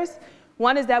generators.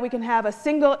 One is that we can have a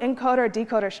single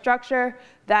encoder-decoder structure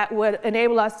that would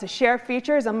enable us to share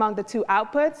features among the two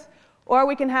outputs. Or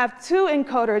we can have two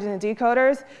encoders and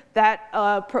decoders that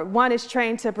one is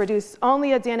trained to produce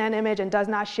only a DNN image and does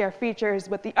not share features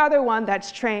with the other one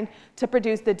that's trained to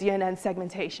produce the DNN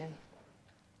segmentation.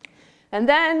 And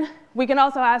then we can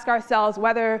also ask ourselves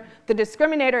whether the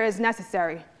discriminator is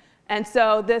necessary. And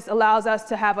so this allows us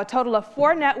to have a total of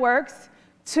 4 networks,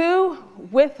 2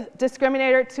 with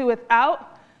discriminator, 2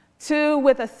 without, 2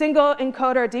 with a single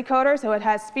encoder decoder, so it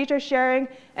has feature sharing,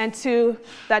 and 2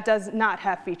 that does not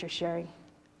have feature sharing.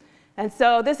 And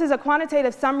so this is a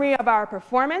quantitative summary of our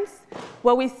performance.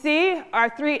 What we see are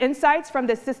 3 insights from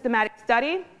this systematic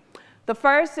study. The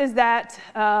first is that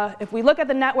if we look at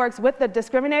the networks with the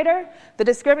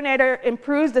discriminator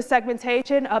improves the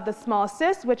segmentation of the small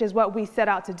cis, which is what we set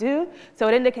out to do. So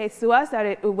it indicates to us that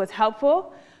it was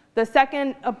helpful. The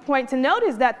second point to note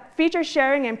is that feature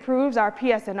sharing improves our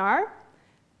PSNR.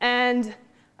 And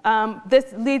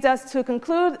this leads us to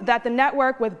conclude that the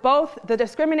network with both the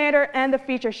discriminator and the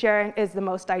feature sharing is the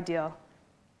most ideal.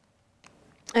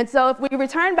 And so if we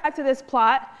return back to this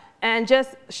plot and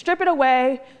just strip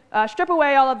away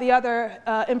all of the other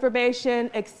information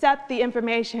except the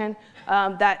information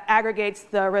that aggregates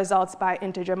the results by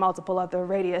integer multiple of the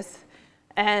radius.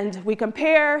 And we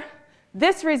compare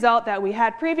this result that we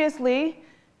had previously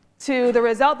to the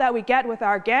result that we get with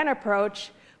our GAN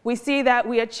approach, we see that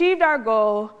we achieved our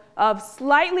goal of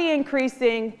slightly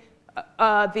increasing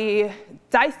the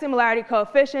dice similarity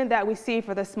coefficient that we see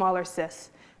for the smaller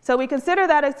cis. So we consider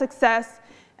that a success,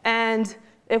 and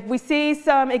if we see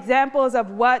some examples of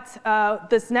what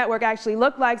this network actually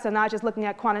looked like, so not just looking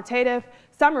at quantitative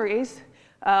summaries,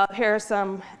 here are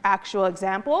some actual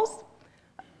examples.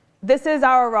 This is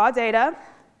our raw data.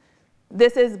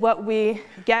 This is what we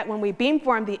get when we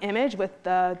beamform the image with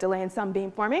the delay and sum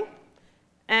beamforming.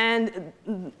 And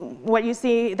what you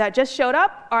see that just showed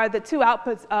up are the 2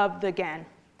 outputs of the GAN.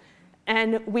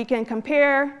 And we can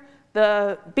compare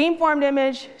the beamformed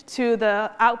image to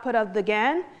the output of the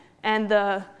GAN, and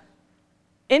the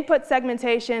input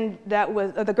segmentation that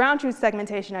was, or the ground truth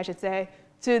segmentation, I should say,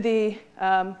 to the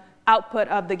output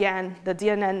of the GAN, the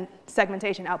DNN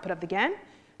segmentation output of the GAN.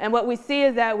 And what we see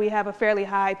is that we have a fairly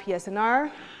high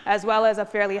PSNR, as well as a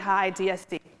fairly high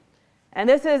DSC. And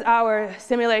this is our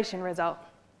simulation result.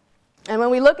 And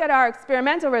when we look at our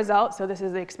experimental result, so this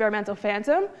is the experimental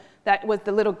phantom, that was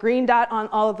the little green dot on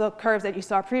all of the curves that you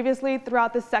saw previously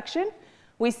throughout this section,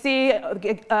 we see,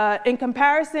 in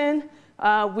comparison,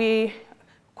 we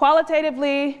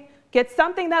qualitatively get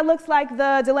something that looks like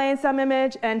the delay and sum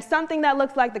image and something that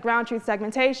looks like the ground truth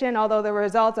segmentation, although the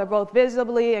results are both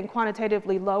visibly and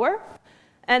quantitatively lower.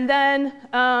 And then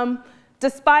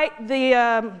despite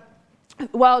the,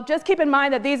 well, just keep in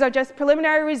mind that these are just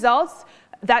preliminary results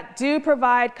that do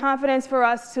provide confidence for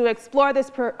us to explore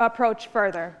this approach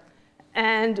further.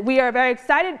 And we are very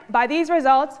excited by these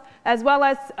results, as well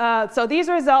as, so these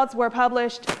results were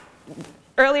published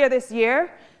earlier this year.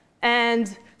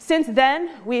 And since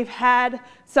then, we've had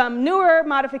some newer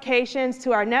modifications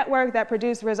to our network that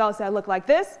produce results that look like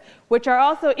this, which are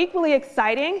also equally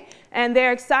exciting. And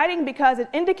they're exciting because it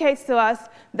indicates to us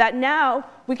that now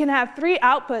we can have 3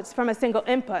 outputs from a single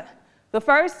input. The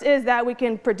first is that we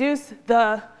can produce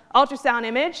the ultrasound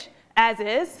image as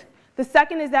is. The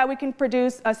second is that we can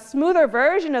produce a smoother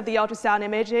version of the ultrasound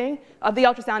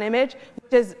image,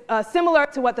 which is similar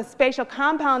to what the spatial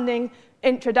compounding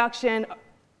introduction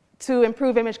to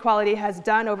improve image quality has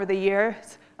done over the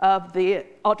years of the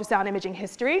ultrasound imaging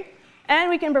history. And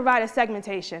we can provide a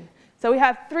segmentation. So we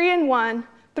have 3 in 1,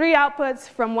 3 outputs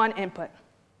from 1 input.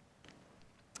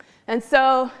 And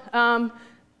so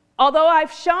although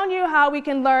I've shown you how we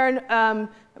can learn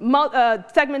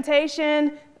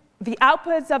segmentation, the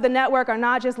outputs of the network are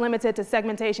not just limited to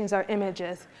segmentations or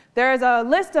images. There is a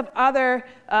list of other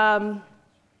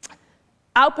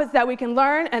outputs that we can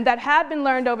learn and that have been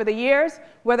learned over the years,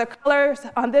 where the colors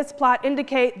on this plot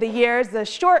indicate the years, the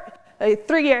short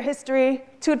 3-year history,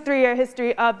 2 to 3 year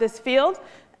history of this field.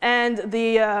 And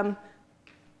the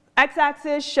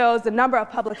x-axis shows the number of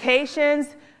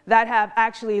publications that have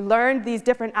actually learned these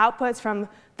different outputs from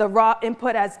the raw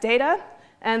input as data.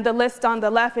 And the list on the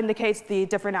left indicates the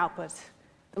different outputs.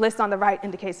 The list on the right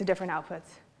indicates the different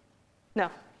outputs. No,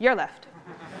 your left.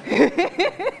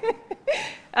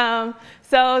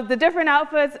 So the different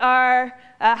outputs are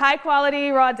high quality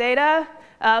raw data,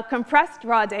 compressed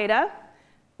raw data.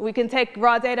 We can take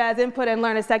raw data as input and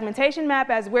learn a segmentation map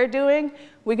as we're doing.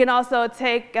 We can also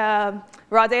take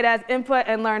raw data as input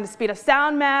and learn the speed of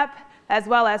sound map, as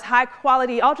well as high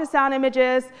quality ultrasound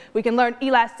images. We can learn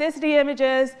elasticity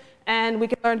images, and we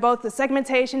can learn both the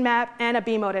segmentation map and a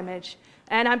B-mode image.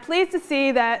 And I'm pleased to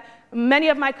see that many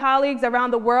of my colleagues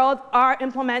around the world are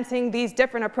implementing these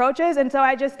different approaches, and so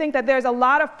I just think that there's a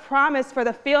lot of promise for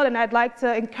the field, and I'd like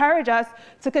to encourage us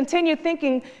to continue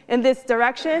thinking in this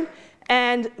direction.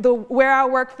 And where our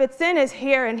work fits in is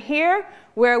here and here,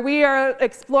 where we are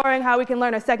exploring how we can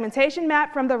learn a segmentation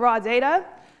map from the raw data.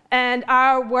 And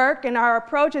our work and our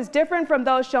approach is different from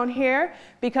those shown here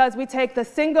because we take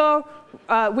the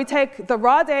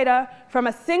raw data from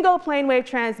a single plane wave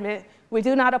transmit. We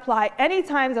do not apply any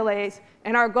time delays,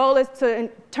 and our goal is to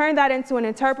turn that into an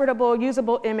interpretable,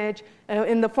 usable image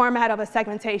in the format of a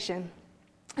segmentation.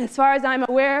 As far as I'm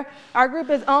aware, our group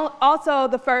is also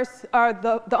the first, or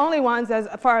the only ones, as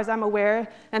far as I'm aware,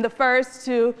 and the first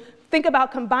to think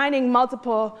about combining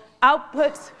multiple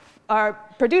outputs, or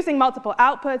producing multiple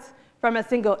outputs from a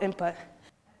single input.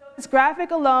 This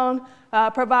graphic alone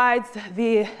provides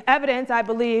the evidence, I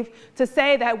believe, to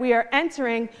say that we are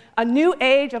entering a new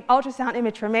age of ultrasound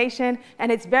image formation,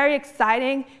 and it's very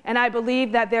exciting, and I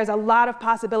believe that there's a lot of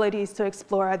possibilities to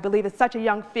explore. I believe it's such a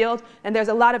young field, and there's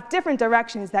a lot of different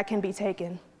directions that can be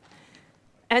taken.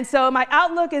 And so my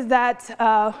outlook is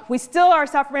that we still are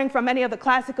suffering from many of the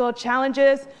classical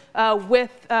challenges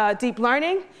with deep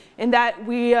learning, in that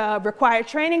we require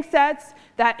training sets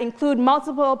that include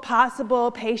multiple possible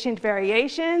patient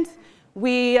variations.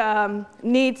 We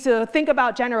need to think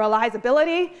about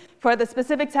generalizability for the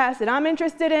specific task that I'm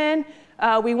interested in.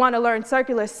 We want to learn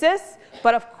circular cysts,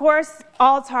 but of course,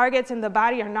 all targets in the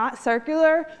body are not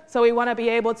circular, so we want to be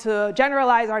able to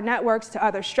generalize our networks to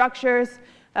other structures.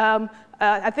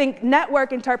 I think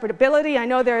network interpretability, I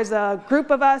know there's a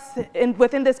group of us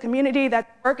within this community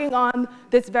that's working on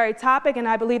this very topic, and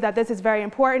I believe that this is very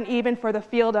important even for the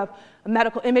field of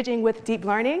medical imaging with deep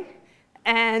learning.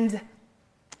 And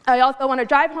I also want to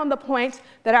drive home the point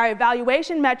that our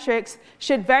evaluation metrics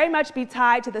should very much be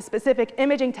tied to the specific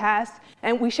imaging task,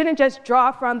 and we shouldn't just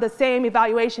draw from the same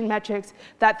evaluation metrics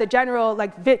that the general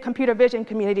computer vision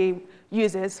community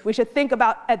uses. We should think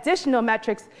about additional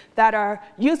metrics that are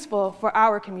useful for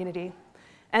our community.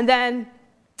 And then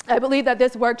I believe that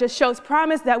this work just shows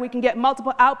promise that we can get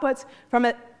multiple outputs from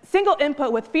a single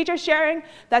input with feature sharing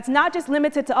that's not just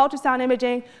limited to ultrasound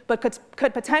imaging, but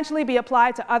could potentially be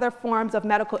applied to other forms of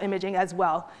medical imaging as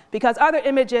well. Because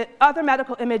other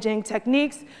medical imaging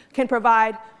techniques can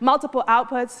provide multiple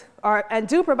outputs, and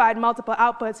do provide multiple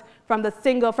outputs from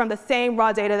the same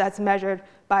raw data that's measured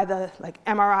by the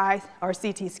MRI or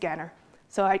CT scanner.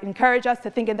 So I encourage us to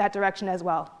think in that direction as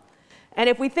well. And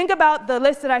if we think about the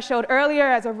list that I showed earlier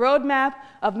as a roadmap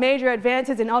of major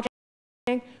advances in ultrasound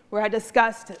imaging, where I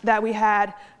discussed that we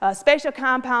had spatial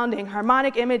compounding,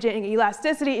 harmonic imaging,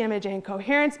 elasticity imaging,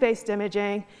 coherence-based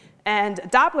imaging, and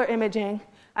Doppler imaging,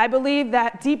 I believe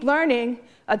that a deep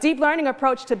learning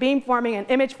approach to beamforming and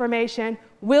image formation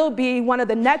will be one of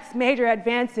the next major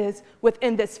advances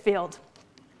within this field.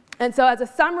 And so as a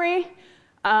summary,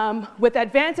 with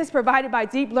advances provided by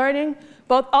deep learning,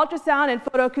 both ultrasound and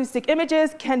photoacoustic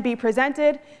images can be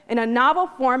presented in a novel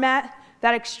format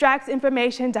that extracts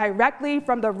information directly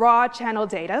from the raw channel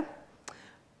data.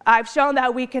 I've shown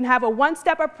that we can have a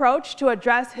one-step approach to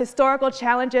address historical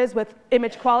challenges with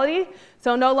image quality.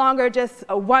 So no longer just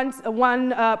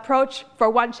one approach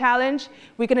for one challenge.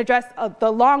 We can address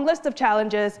the long list of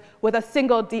challenges with a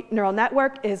single deep neural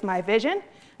network is my vision.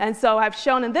 And so I've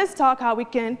shown in this talk how we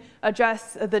can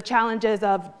address the challenges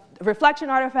of reflection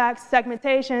artifacts,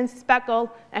 segmentation,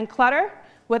 speckle, and clutter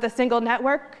with a single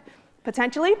network,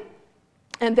 potentially.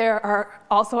 And there are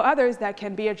also others that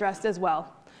can be addressed as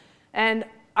well. And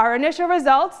our initial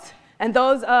results, and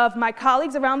those of my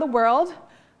colleagues around the world,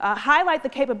 highlight the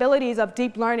capabilities of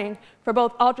deep learning for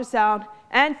both ultrasound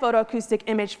and photoacoustic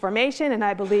image formation, and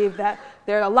I believe that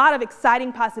there are a lot of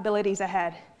exciting possibilities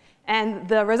ahead. And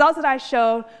the results that I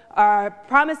showed are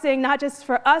promising not just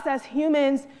for us as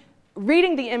humans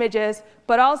reading the images,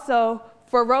 but also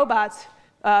for robots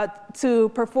to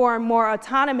perform more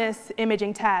autonomous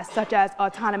imaging tasks, such as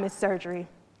autonomous surgery.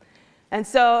 And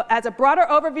so as a broader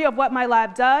overview of what my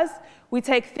lab does, we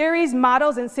take theories,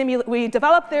 models, and we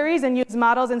develop theories and use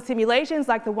models and simulations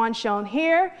like the one shown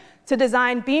here to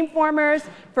design beamformers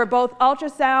for both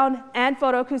ultrasound and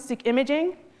photoacoustic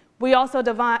imaging. We also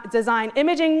design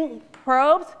imaging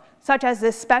probes, such as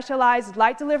this specialized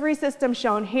light delivery system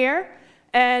shown here.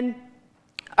 And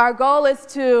our goal is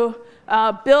to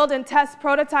build and test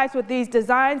prototypes with these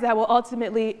designs that will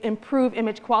ultimately improve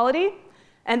image quality.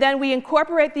 And then we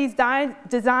incorporate these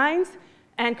designs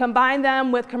and combine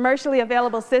them with commercially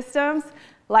available systems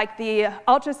like the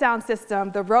ultrasound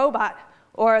system, the robot,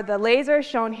 or the laser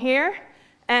shown here.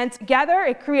 And together,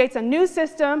 it creates a new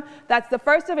system that's the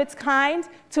first of its kind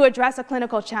to address a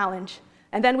clinical challenge.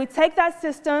 And then we take that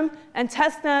system and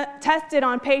test it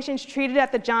on patients treated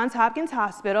at the Johns Hopkins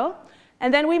Hospital.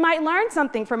 And then we might learn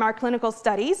something from our clinical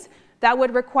studies that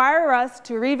would require us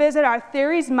to revisit our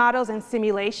theories, models, and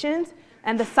simulations,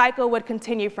 and the cycle would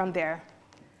continue from there.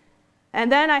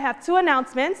 And then I have two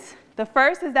announcements. The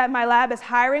first is that my lab is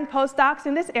hiring postdocs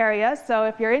in this area, so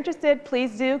if you're interested,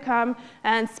 please do come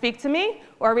and speak to me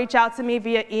or reach out to me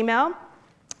via email.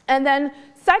 And then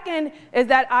second is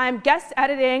that I'm guest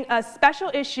editing a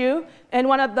special issue in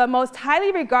one of the most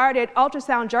highly regarded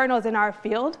ultrasound journals in our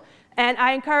field. And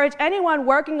I encourage anyone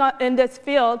working in this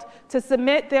field to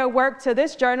submit their work to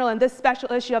this journal and this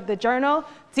special issue of the journal,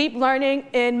 Deep Learning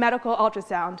in Medical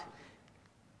Ultrasound.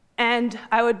 And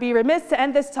I would be remiss to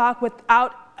end this talk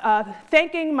without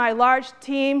thanking my large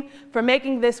team for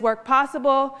making this work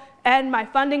possible and my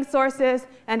funding sources.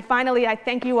 And finally, I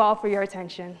thank you all for your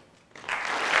attention.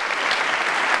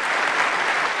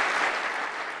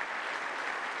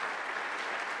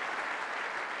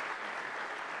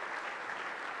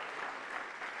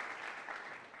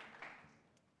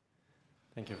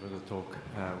 Thank you for the talk.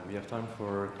 We have time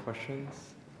for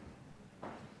questions.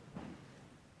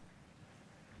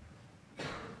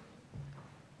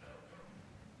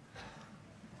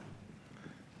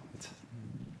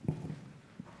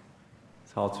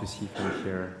 It's hard to see from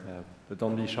here, but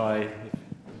don't be shy.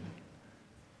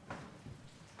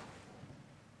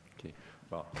 Okay,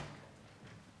 well.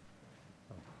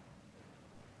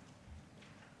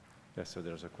 Yes, so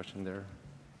there's a question there.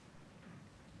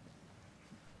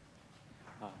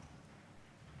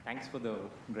 Thanks for the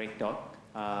great talk.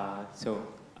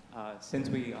 Since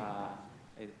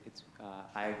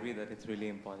I agree that it's really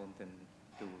important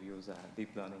to use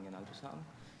deep learning in ultrasound.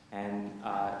 And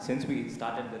since we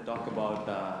started the talk about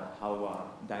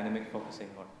how dynamic focusing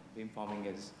or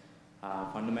beamforming is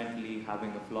fundamentally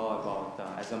having a flaw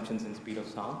about assumptions in speed of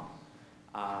sound,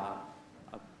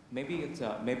 maybe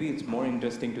it's more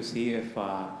interesting to see if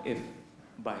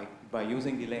by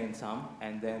using delay in sum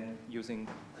and then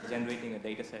generating a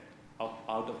data set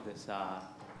out of this,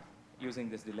 using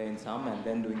this delay in sum and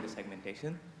then doing the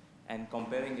segmentation and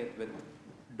comparing it with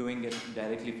doing it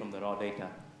directly from the raw data,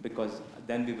 because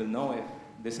then we will know if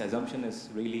this assumption is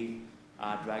really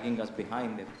dragging us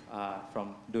behind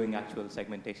from doing actual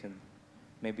segmentation.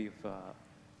 Maybe if you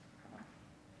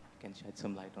can shed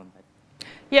some light on that.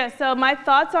 Yeah, so my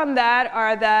thoughts on that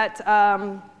are that,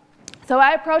 so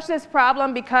I approached this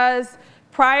problem because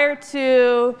prior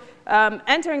to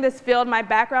entering this field, my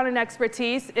background and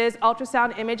expertise is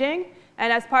ultrasound imaging.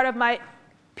 And as part of my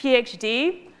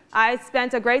PhD, I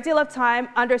spent a great deal of time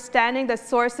understanding the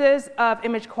sources of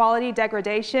image quality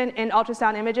degradation in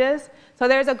ultrasound images. So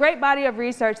there's a great body of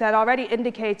research that already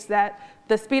indicates that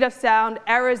the speed of sound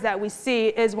errors that we see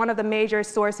is one of the major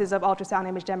sources of ultrasound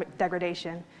image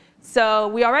degradation. So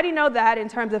we already know that in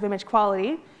terms of image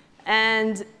quality.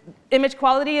 And image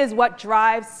quality is what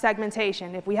drives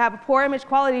segmentation. If we have a poor image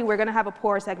quality, we're going to have a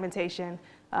poor segmentation.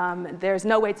 There's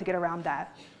no way to get around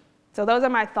that. So those are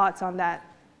my thoughts on that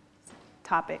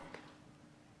topic.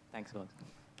 Thanks a lot.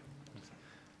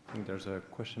 I think there's a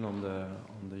question on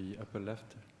the upper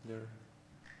left there.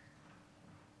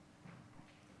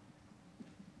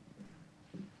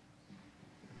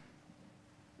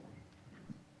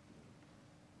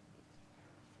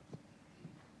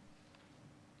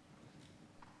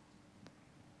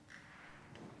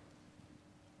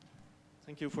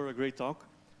 Thank you for a great talk.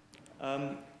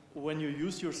 When you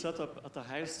use your setup at the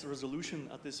highest resolution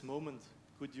at this moment,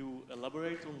 could you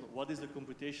elaborate on what is the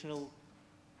computational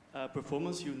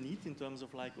performance you need in terms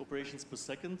of like operations per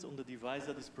second on the device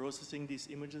that is processing these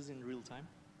images in real time?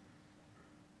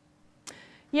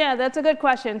 Yeah, that's a good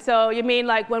question. So you mean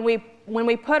like when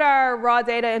we put our raw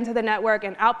data into the network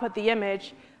and output the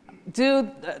image,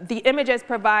 do the images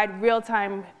provide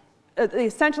real-time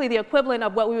essentially the equivalent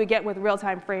of what we would get with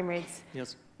real-time frame rates?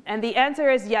 Yes. And the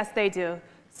answer is yes, they do.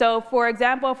 So for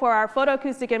example, for our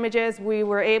photoacoustic images, we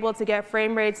were able to get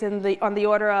frame rates on the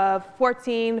order of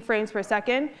 14 frames per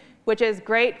second, which is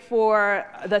great for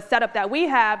the setup that we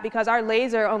have because our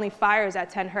laser only fires at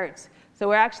 10 hertz. So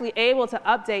we're actually able to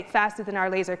update faster than our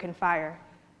laser can fire.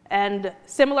 And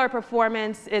similar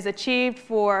performance is achieved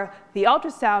for the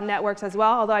ultrasound networks as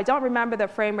well, although I don't remember the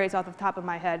frame rates off the top of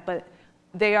my head, but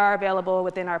they are available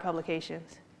within our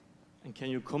publications. And can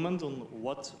you comment on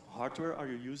what hardware are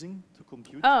you using to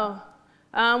compute?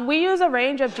 We use a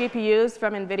range of GPUs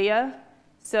from NVIDIA.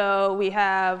 So we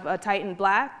have a Titan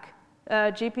Black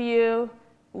GPU.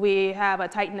 We have a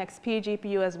Titan XP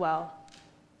GPU as well.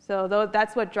 So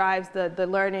that's what drives the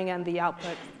learning and the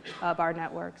output of our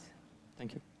networks.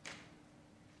 Thank you.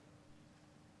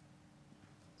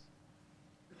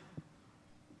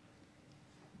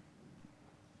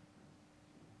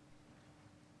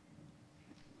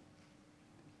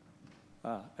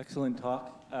 Excellent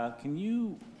talk. Can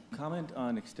you comment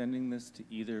on extending this to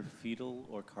either fetal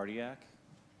or cardiac?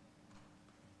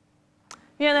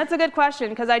 Yeah, that's a good question,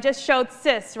 because I just showed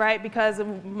cysts, right? Because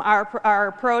our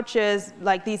approach is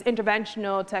like these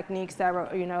interventional techniques that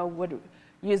would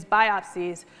use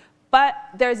biopsies. But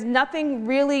there's nothing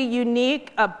really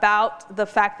unique about the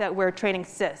fact that we're training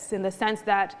cysts, in the sense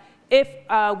that if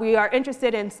we are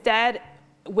interested instead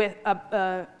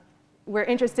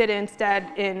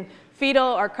in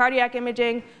fetal or cardiac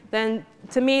imaging, then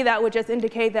to me that would just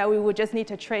indicate that we would just need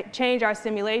to change our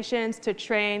simulations to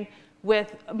train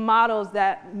with models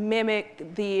that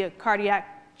mimic the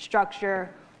cardiac structure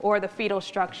or the fetal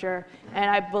structure. And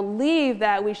I believe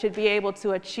that we should be able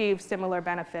to achieve similar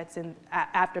benefits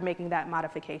after making that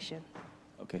modification.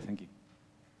 Okay, thank you.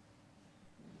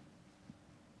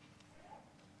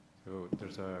 So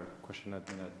there's a question at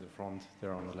the front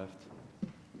there on the left.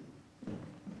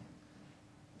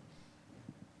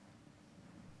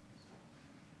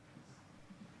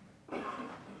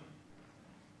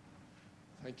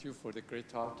 Thank you for the great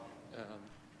talk.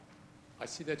 I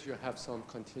see that you have some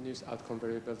continuous outcome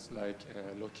variables like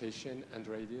location and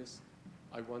radius.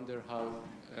 I wonder how,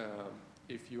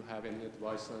 if you have any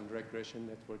advice on regression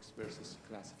networks versus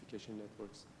classification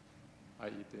networks,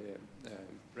 i.e. the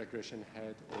regression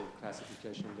head or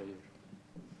classification layer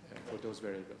for those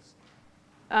variables.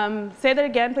 Say that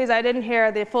again, please. I didn't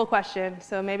hear the full question,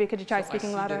 so maybe could you try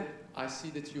speaking louder? I see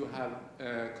that you have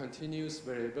continuous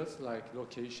variables like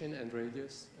location and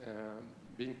radius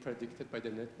being predicted by the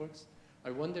networks. I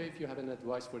wonder if you have an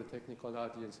advice for the technical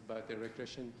audience about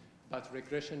regression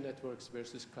networks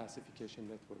versus classification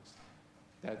networks.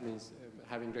 That means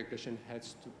having regression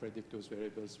heads to predict those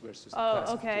variables versus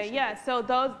classification. Okay, yeah. So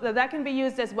that can be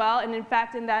used as well. And in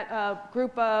fact, in that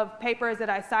group of papers that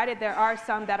I cited, there are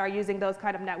some that are using those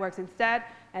kind of networks instead,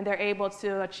 and they're able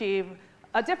to achieve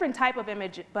a different type of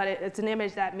image, but it's an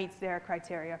image that meets their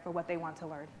criteria for what they want to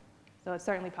learn. So it's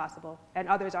certainly possible, and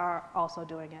others are also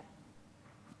doing it.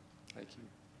 Thank you.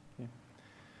 Yeah.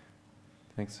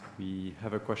 Thanks. We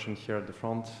have a question here at the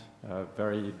front,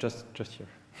 just here.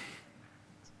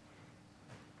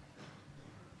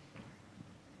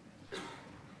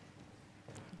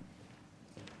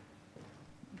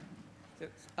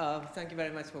 Thank you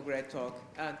very much for a great talk.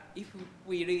 And if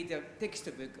we read the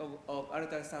textbook of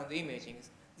ultrasound imaging,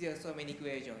 there are so many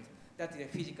equations. That is the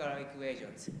physical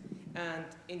equations. And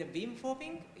in the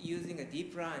beamforming, using a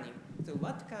deep learning, so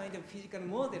what kind of physical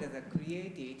models are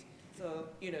created? So,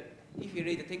 if you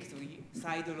read the textbook,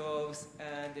 side lobes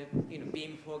and,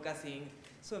 beam focusing,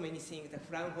 so many things, the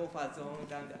Fraunhofer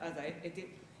zones and other,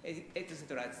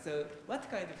 etc. So what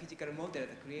kind of physical models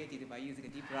are created by using a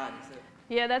deep learning? So,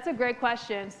 yeah, that's a great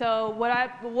question. So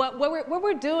what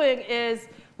we're doing is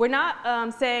we're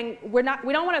not saying we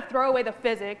don't want to throw away the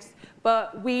physics,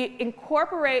 but we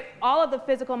incorporate all of the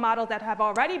physical models that have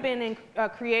already been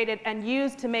created and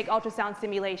used to make ultrasound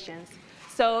simulations.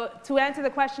 So to answer the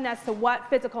question as to what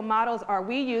physical models are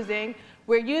we using,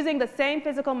 we're using the same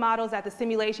physical models that the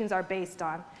simulations are based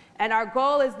on. And our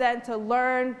goal is then to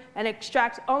learn and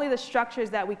extract only the structures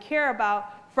that we care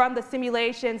about from the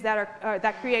simulations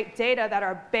that create data that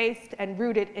are based and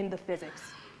rooted in the physics.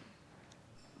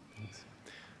 Thanks.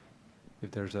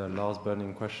 If there's a last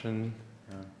burning question,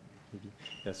 maybe.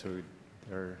 Yeah, so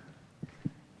there.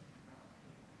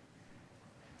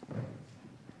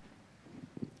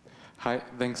 Hi,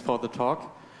 thanks for the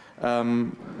talk.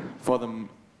 For the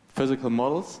physical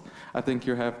models, I think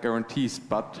you have guarantees,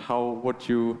 but how would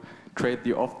you create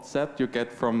the offset you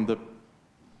get from the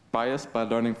bias by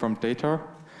learning from data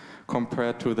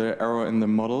compared to the error in the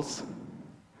models?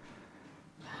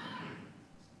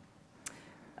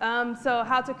 So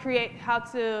how to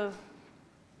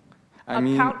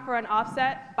account for an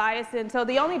offset bias. And so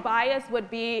the only bias would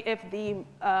be if the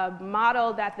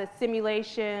model that the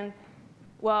simulation,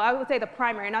 well, I would say the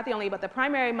primary, not the only, but the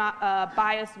primary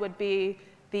bias would be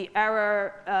the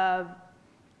error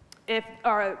if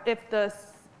the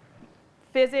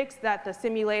physics that the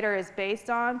simulator is based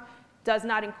on does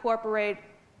not incorporate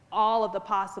all of the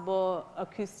possible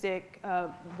acoustic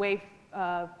wave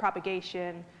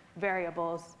propagation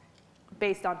variables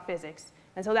based on physics.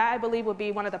 And so that, I believe, would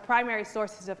be one of the primary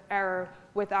sources of error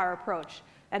with our approach.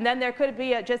 And then there could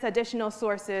be just additional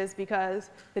sources because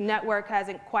the network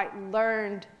hasn't quite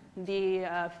learned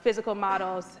the physical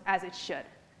models as it should.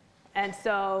 And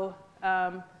so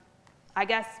I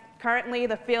guess currently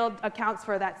the field accounts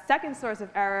for that second source of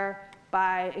error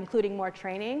by including more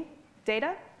training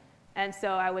data. And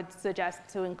so I would suggest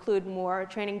to include more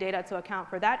training data to account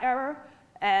for that error.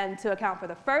 And to account for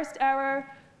the first error,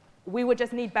 we would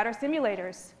just need better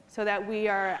simulators so that we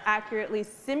are accurately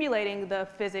simulating the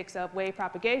physics of wave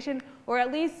propagation, or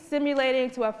at least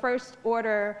simulating to a first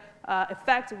order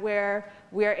effect where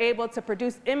we are able to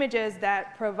produce images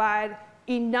that provide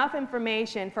enough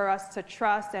information for us to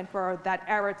trust and for that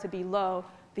error to be low,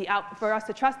 for us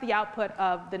to trust the output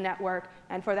of the network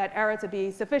and for that error to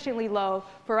be sufficiently low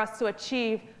for us to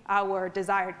achieve our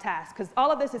desired task. Because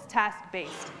all of this is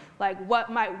task-based. Like what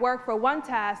might work for one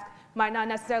task might not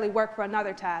necessarily work for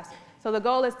another task. So the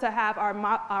goal is to have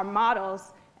our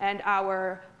models and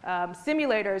our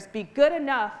simulators be good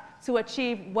enough to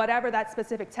achieve whatever that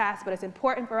specific task, but it's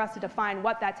important for us to define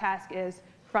what that task is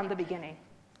from the beginning.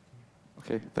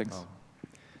 Okay, thanks. Wow.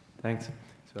 Thanks.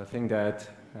 So I think that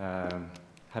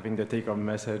having the take-home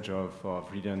message of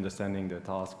really understanding the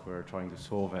task we're trying to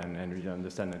solve and really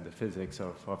understanding the physics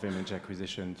of image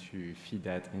acquisition to feed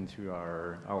that into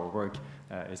our work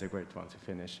is a great one to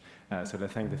finish. So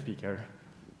let's thank the speaker.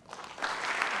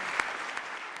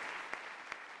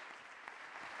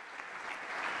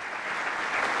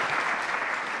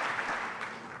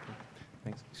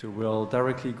 Thanks. So we'll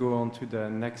directly go on to the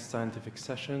next scientific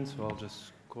session. So I'll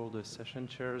just call the session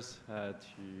chairs to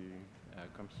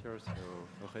come here. So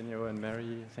Eugenio and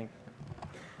Mary, I think.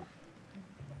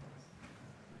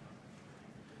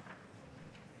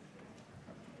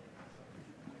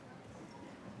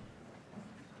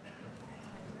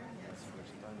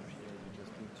 First time here, you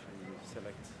just need to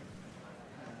select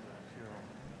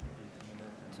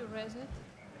here. To raise it.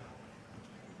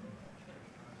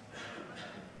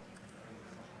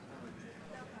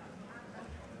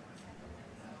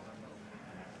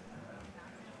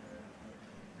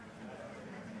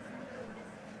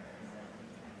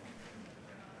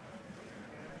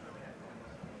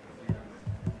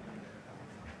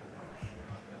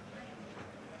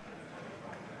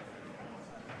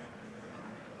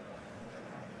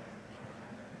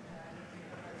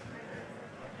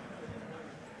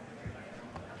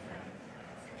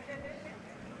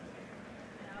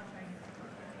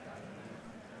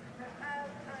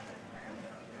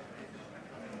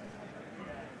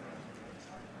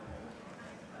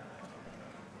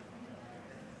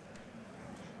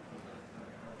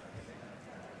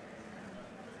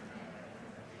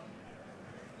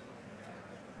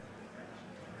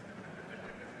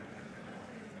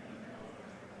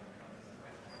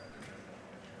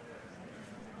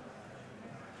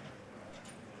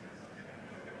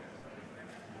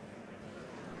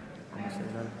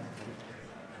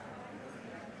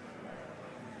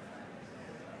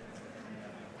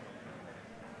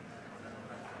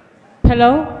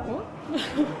 Hello?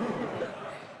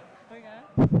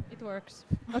 It works.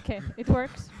 Okay, it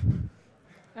works.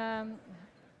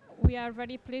 We are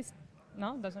very pleased.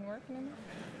 No, doesn't work anymore.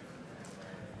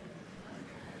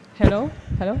 Hello?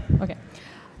 Hello? Okay.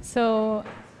 So,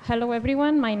 hello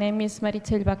everyone. My name is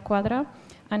Maritxell Quadra,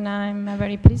 and I'm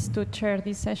very pleased to chair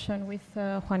this session with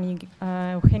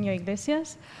Eugenio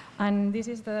Iglesias. And this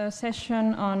is the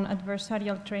session on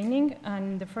adversarial training,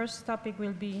 and the first topic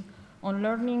will be on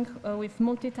learning with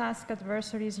multitask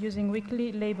adversaries using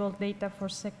weakly labeled data for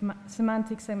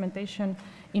semantic segmentation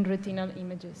in retinal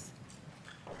images.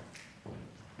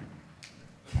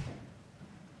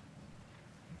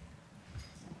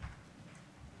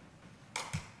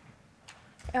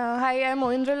 Hi, I'm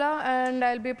Moindrala, and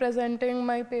I'll be presenting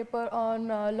my paper on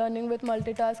learning with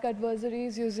multitask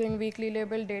adversaries using weakly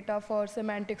labeled data for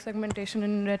semantic segmentation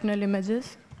in retinal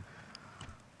images.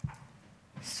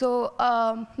 So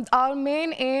our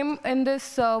main aim in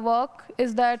this work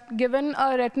is that given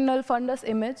a retinal fundus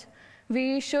image,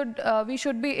 we should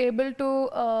be able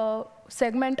to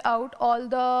segment out all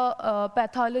the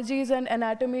pathologies and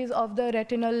anatomies of the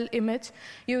retinal image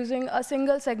using a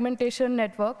single segmentation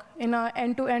network in an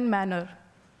end-to-end manner.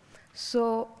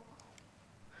 So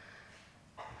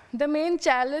the main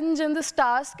challenge in this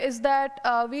task is that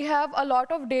we have a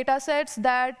lot of data sets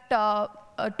that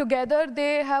together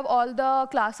they have all the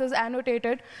classes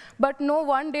annotated, but no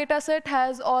one data set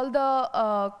has all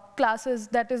the classes,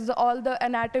 that is all the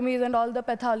anatomies and all the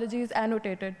pathologies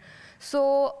annotated.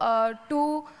 So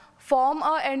to form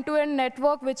an end-to-end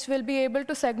network which will be able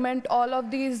to segment all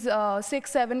of these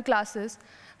 6, 7 classes,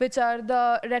 which are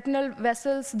the retinal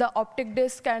vessels, the optic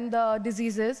disc, and the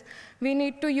diseases, we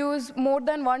need to use more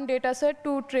than one data set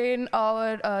to train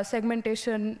our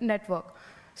segmentation network.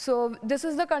 So this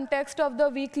is the context of the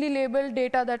weakly labeled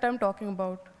data that I'm talking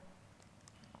about.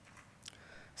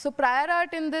 So prior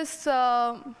art in this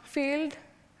field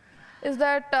is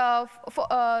that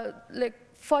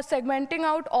for segmenting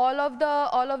out all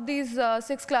of these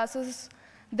 6 classes,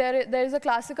 there is a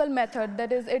classical method.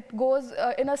 That is, it goes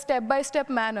in a step-by-step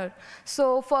manner.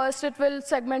 So first, it will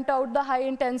segment out the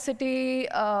high-intensity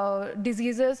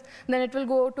diseases. Then it will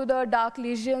go to the dark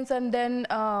lesions, and then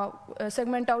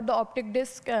segment out the optic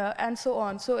disc, and so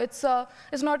on. So it's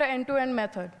not an end-to-end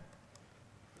method.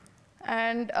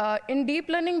 And in deep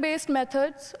learning-based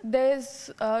methods, there's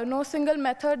no single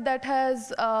method that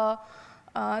has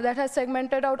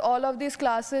segmented out all of these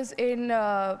classes in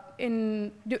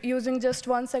using just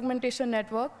one segmentation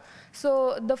network.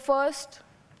 So the first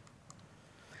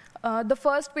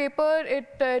paper,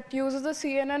 it uses a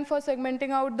CNN for segmenting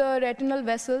out the retinal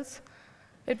vessels.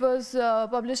 It was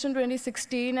published in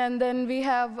 2016, and then we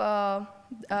have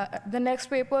the next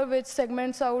paper which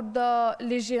segments out the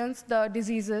lesions, the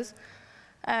diseases.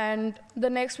 And the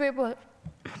next paper,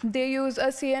 they use a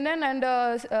CNN and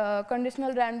a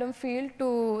conditional random field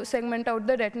to segment out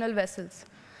the retinal vessels.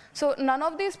 So none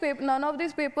of these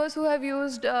papers who have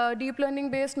used deep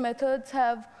learning-based methods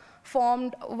have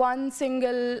formed one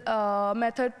single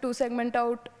method to segment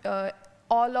out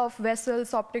all of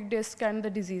vessels, optic disc, and the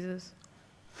diseases.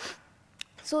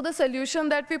 So the solution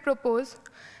that we propose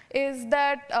is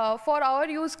that for our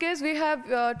use case, we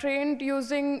have trained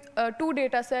using 2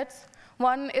 data sets.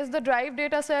 One is the drive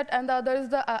data set, and the other is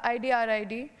the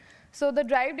IDRID. So the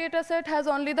drive data set has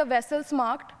only the vessels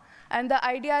marked, and the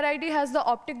IDRID has the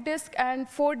optic disc and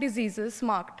 4 diseases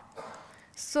marked.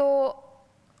 So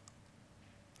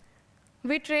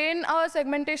we train our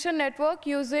segmentation network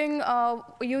using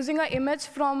an image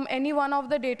from any one of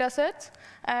the data sets,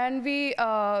 and we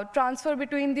transfer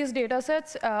between these data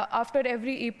sets after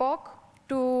every epoch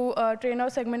to train our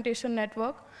segmentation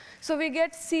network. So we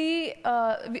get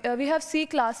we have C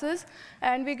classes,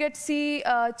 and we get C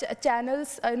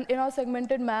channels in our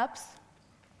segmented maps.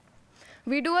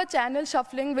 We do a channel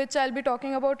shuffling, which I'll be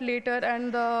talking about later,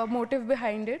 and the motive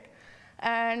behind it.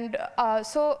 And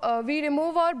we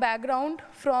remove our background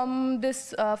from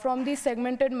these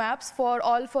segmented maps for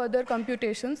all further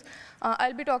computations.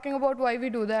 I'll be talking about why we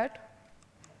do that.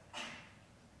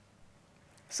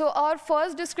 So our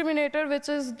first discriminator, which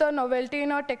is the novelty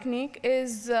in our technique,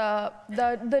 is the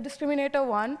discriminator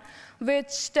 1,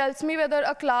 which tells me whether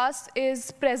a class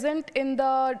is present in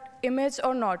the image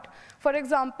or not. For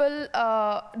example,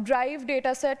 drive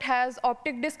dataset has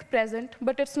optic disc present,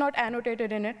 but it's not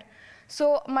annotated in it.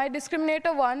 So my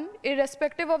discriminator 1,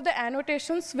 irrespective of the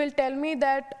annotations, will tell me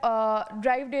that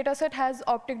drive dataset has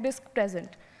optic disc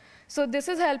present. So this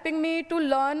is helping me to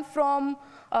learn from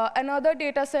another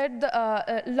dataset,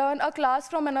 learn a class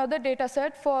from another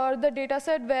dataset for the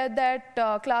dataset where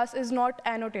that class is not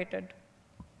annotated.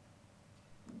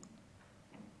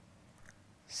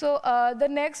 So the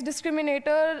next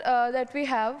discriminator that we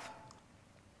have,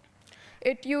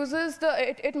 it uses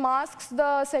it masks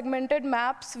the segmented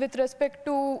maps with respect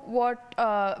to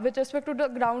the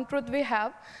ground truth we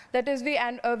have. That is, we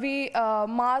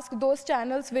mask those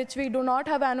channels which we do not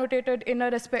have annotated in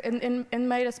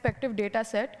my respective data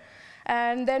set.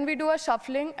 And then we do a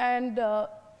shuffling and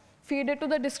feed it to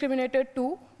the discriminator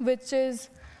 2, which is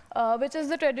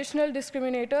the traditional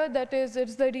discriminator. That is,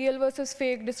 it's the real versus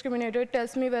fake discriminator. It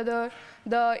tells me whether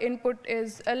the input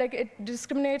is, it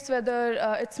discriminates whether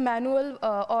it's manual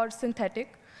or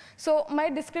synthetic. So my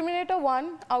discriminator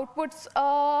 1 outputs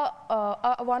a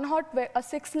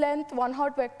 6-length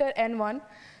one-hot vector N1.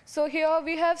 So here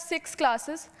we have 6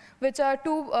 classes, which are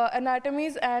 2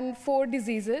 anatomies and 4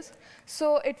 diseases.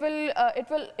 So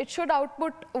it should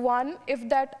output 1 if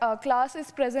that class is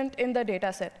present in the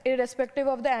data set, irrespective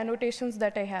of the annotations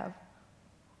that I have.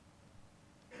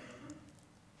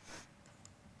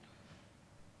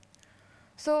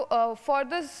 So for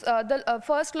this, the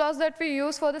first clause that we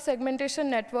use for the segmentation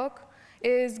network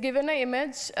is given an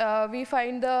image, we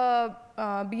find the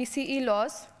BCE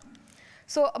loss.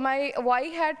 So my y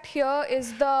hat here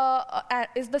is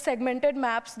the segmented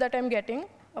maps that I'm getting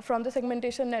from the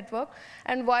segmentation network,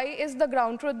 and y is the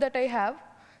ground truth that I have.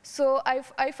 So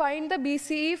I find the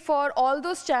BCE for all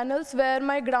those channels where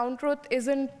my ground truth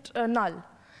isn't null.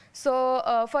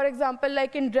 So for example,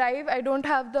 like in drive, I don't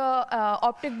have the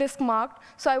optic disk marked,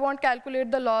 so I won't calculate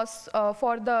the loss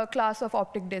for the class of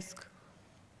optic disk.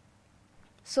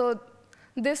 So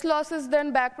this loss is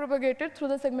then backpropagated through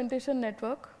the segmentation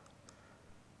network.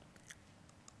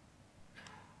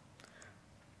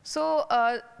 So,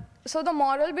 so the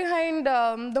moral behind,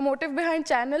 the motive behind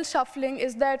channel shuffling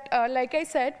is that, like I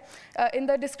said, in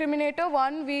the discriminator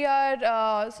one, we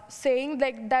are saying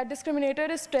like that discriminator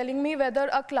is telling me whether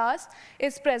a class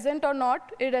is present or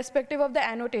not, irrespective of the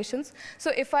annotations.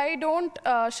 So if I don't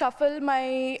shuffle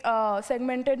my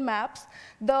segmented maps,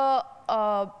 the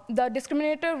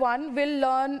discriminator one will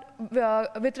learn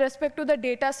with respect to the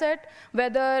data set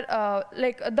whether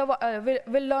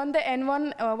will learn the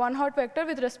n1 one-hot vector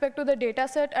with respect to the data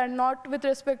set and not with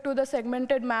respect to the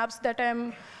segmented maps that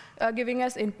I'm giving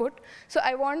as input. So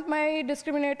I want my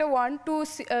discriminator one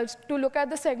to look at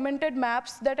the segmented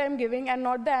maps that I'm giving and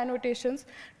not the annotations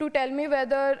to tell me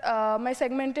whether my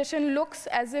segmentation looks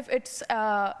as if it's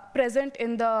present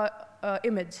in the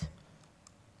image.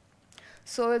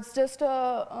 So it's just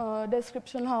a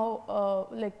description how,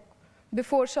 like,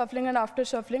 before shuffling and after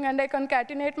shuffling, and I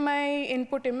concatenate my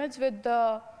input image with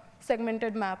the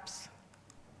segmented maps.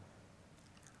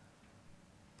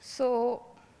 So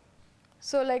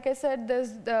like I said,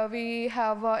 we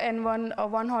have n1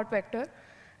 one-hot vector,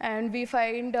 and we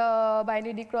find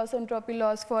binary cross entropy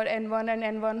loss for n1 and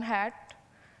n1 hat,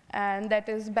 and that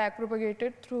is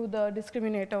backpropagated through the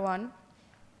discriminator one.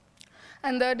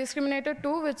 And the discriminator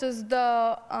 2, which is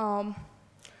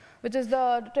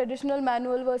the traditional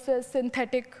manual versus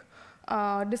synthetic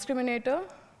discriminator,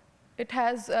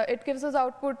 it gives us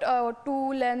output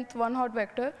 2-length one-hot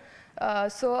vector.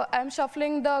 So I'm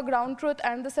shuffling the ground truth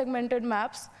and the segmented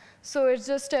maps. So it's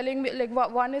just telling me, like,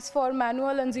 1 is for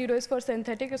manual and 0 is for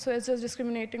synthetic. So it's just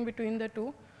discriminating between the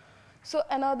two. So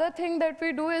another thing that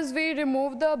we do is we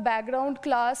remove the background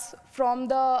class from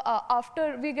the,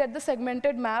 after we get the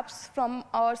segmented maps from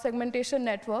our segmentation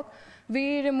network,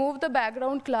 we remove the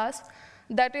background class.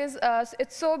 That is,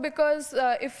 it's so because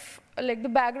if, like, the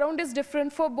background is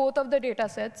different for both of the data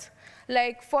sets.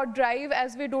 Like for drive,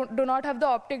 as we do not have the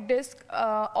optic disk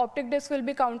will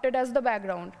be counted as the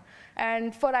background.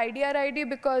 And for IDRID,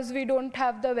 because we don't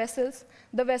have the vessels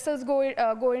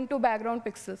go into background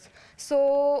pixels.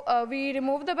 So we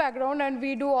remove the background and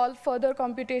we do all further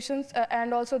computations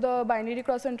and also the binary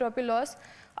cross entropy loss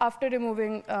after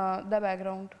removing the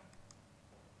background.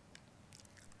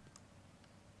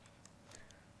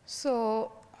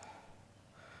 So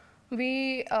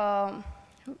we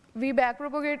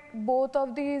backpropagate both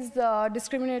of these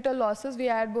discriminator losses. We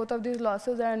add both of these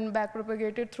losses and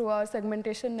backpropagate it through our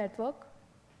segmentation network.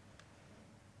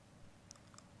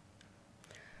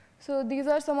 So these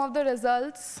are some of the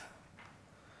results.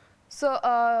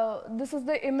 So this is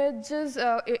the images,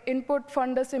 input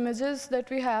fundus images that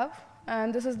we have,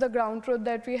 and this is the ground truth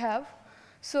that we have.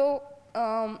 So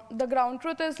the ground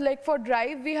truth is, like, for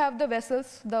drive, we have the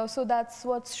vessels, so that's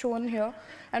what's shown here.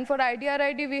 And for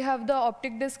IDRID, we have the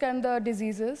optic disk and the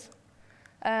diseases.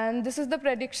 And this is the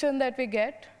prediction that we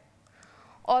get.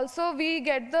 Also, we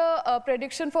get the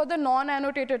prediction for the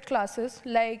non-annotated classes.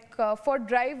 Like for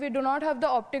drive, we do not have the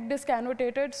optic disk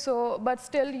annotated, but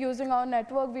still using our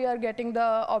network, we are getting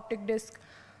the optic disk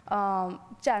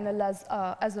channel as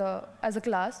a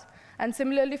class. And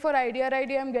similarly, for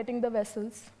IDRID, I'm getting the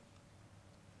vessels.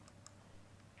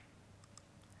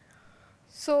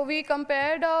 So we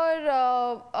compared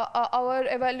our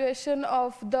evaluation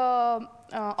of the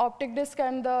optic disk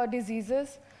and the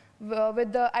diseases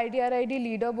with the IDRID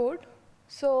leaderboard.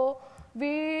 So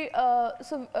we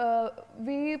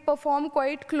perform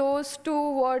quite close to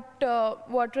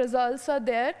what results are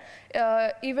there,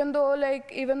 even though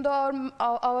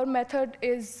our method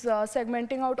is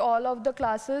segmenting out all of the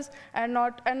classes and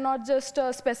not just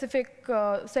a specific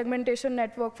segmentation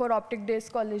network for optic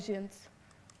disk collisions.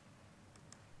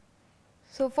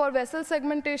 So for vessel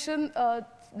segmentation,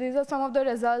 these are some of the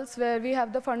results where we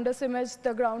have the fundus image,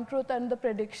 the ground truth, and the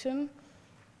prediction.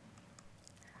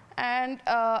 And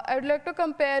I would like to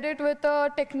compare it with a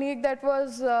technique that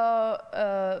was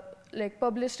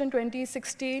published in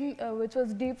 2016, which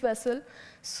was deep vessel.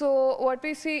 So what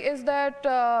we see is that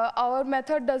our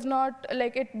method does not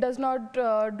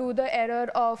do the error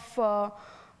of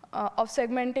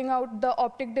segmenting out the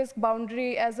optic disk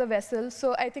boundary as a vessel.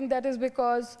 So I think that is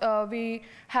because we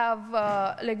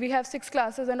have 6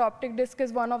 classes, and optic disk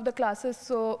is one of the classes.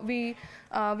 So we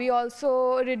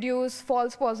also reduce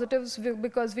false positives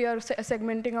because we are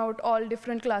segmenting out all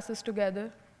different classes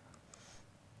together.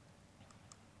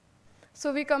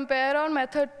 So we compare our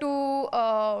method to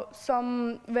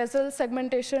some vessel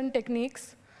segmentation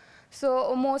techniques.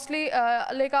 So mostly,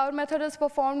 our method has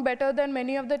performed better than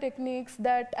many of the techniques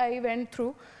that I went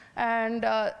through, and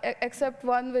except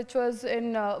one which was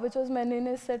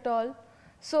Meninis et al.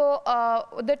 So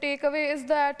the takeaway is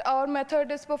that our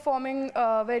method is performing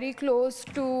very close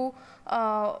to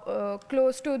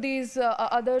these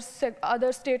other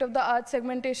state-of-the-art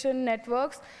segmentation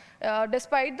networks.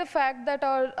 Despite the fact that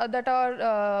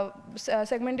our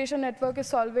segmentation network is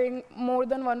solving more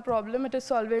than one problem, it is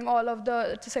solving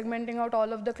segmenting out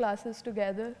all of the classes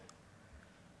together.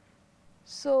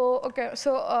 So, okay,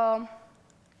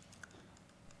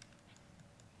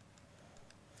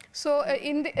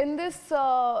 in this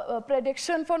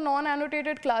prediction for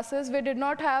non-annotated classes, we did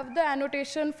not have the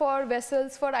annotation for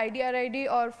vessels for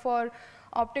IDRID or for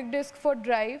optic disk for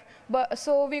drive,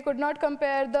 so we could not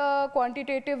compare the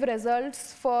quantitative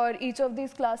results for each of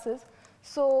these classes.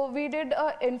 So we did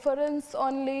an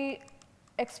inference-only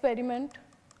experiment.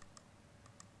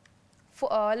 For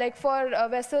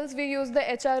vessels, we used the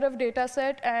HRF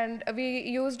dataset, and we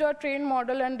used a trained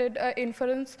model and did an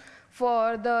inference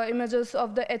for the images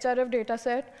of the HRF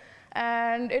dataset,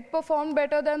 and it performed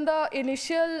better than the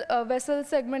initial vessel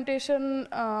segmentation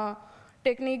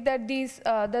technique that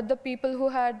the people who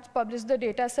had published the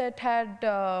data set had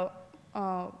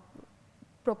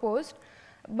proposed.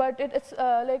 But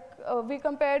we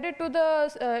compared it to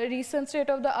the recent state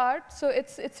of the art, so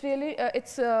it's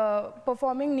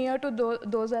performing near to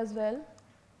those as well.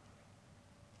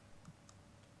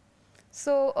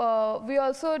 So we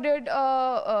also did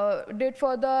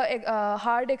for the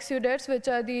hard exudates, which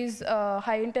are these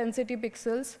high intensity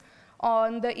pixels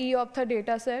on the E-optha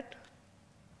data set.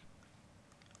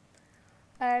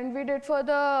 And we did for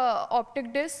the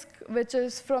optic disk, which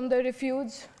is from the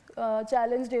refuge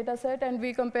challenge data set, and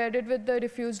we compared it with the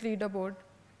refuge leaderboard.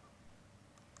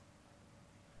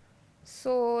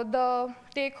 So the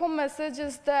take-home message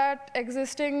is that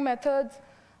existing methods,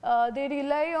 they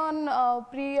rely on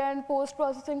pre- and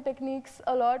post-processing techniques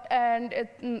a lot, and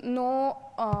no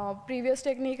previous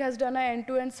technique has done an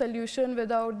end-to-end solution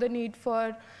without the need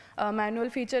for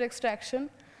manual feature extraction.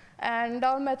 And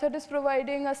our method is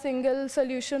providing a single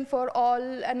solution for all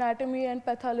anatomy and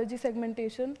pathology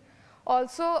segmentation.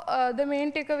 Also, the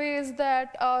main takeaway is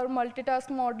that our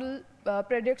multitask model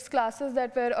predicts classes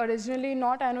that were originally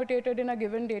not annotated in a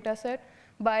given data set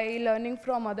by learning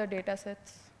from other data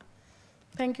sets.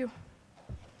 Thank you.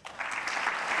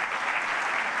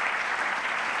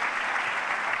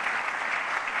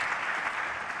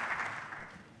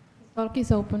 Talk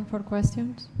is open for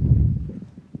questions.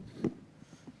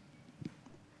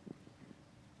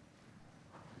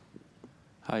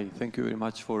 Hi, thank you very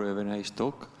much for a very nice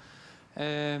talk.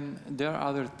 There are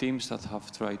other teams that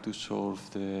have tried to solve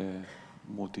the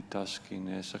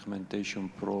multitasking segmentation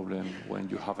problem when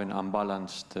you have an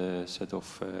unbalanced set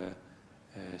of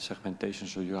segmentation.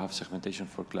 So you have segmentation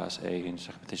for class A and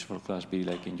segmentation for class B,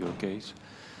 like in your case.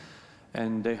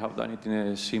 And they have done it in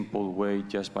a simple way,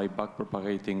 just by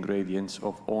backpropagating gradients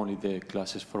of only the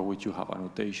classes for which you have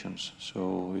annotations.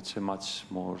 So it's a much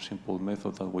more simple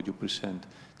method than what you present.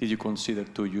 Did you consider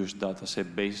to use that as a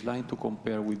baseline to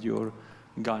compare with your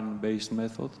GAN-based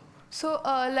method? So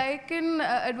like in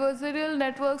adversarial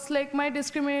networks, like my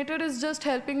discriminator is just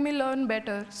helping me learn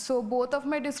better. So both of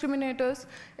my discriminators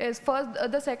is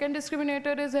the second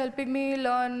discriminator is helping me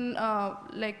learn,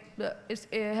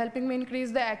 helping me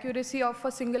increase the accuracy of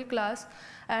a single class,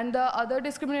 and the other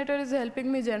discriminator is helping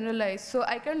me generalize. So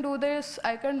I can do this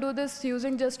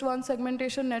using just one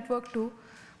segmentation network too,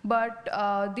 but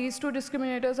these two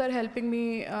discriminators are helping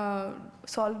me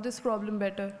solve this problem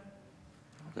better.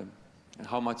 Okay. And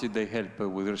how much did they help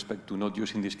with respect to not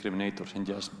using discriminators and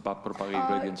just backpropagate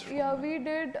gradients? Yeah, we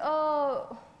did.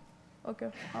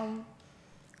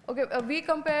 We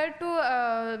compared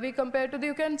to the,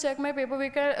 you can check my paper.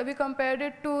 We compared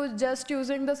it to just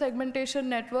using the segmentation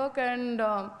network, and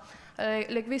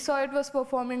we saw it was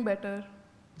performing better.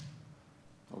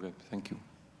 Okay, thank you.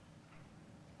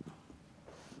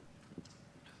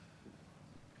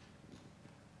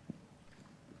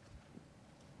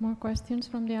 More questions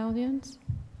from the audience?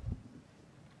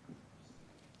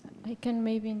 I can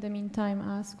maybe in the meantime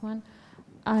ask one.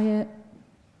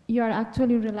 You are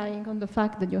actually relying on the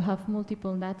fact that you have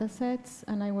multiple data sets,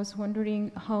 and I was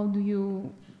wondering, how do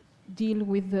you deal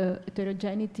with the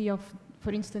heterogeneity of,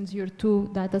 for instance, your two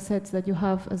data sets that you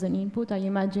have as an input? I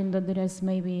imagine that there is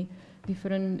maybe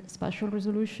different spatial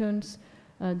resolutions,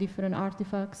 different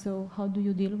artifacts. So how do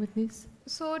you deal with this?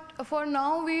 So for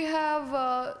now we have,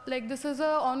 like this is an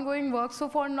ongoing work. So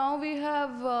for now we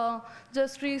have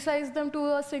just resized them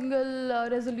to a single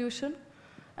resolution.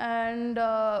 And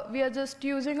we are just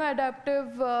using adaptive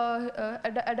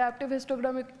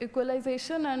histogram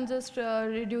equalization and just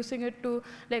reducing it to,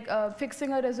 like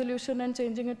fixing a resolution and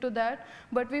changing it to that.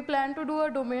 But we plan to do a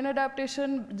domain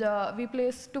adaptation. We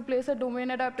place a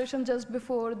domain adaptation just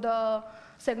before the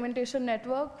segmentation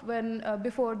network, when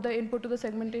before the input to the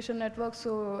segmentation network.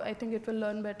 So I think it will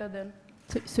learn better then.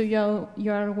 So you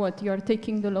are what? You are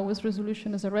taking the lowest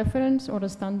resolution as a reference or a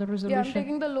standard resolution? Yeah, I'm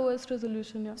taking the lowest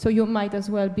resolution, yeah. So you might as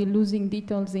well be losing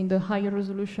details in the higher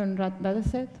resolution data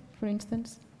set, for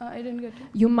instance? I didn't get it.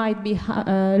 You might be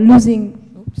losing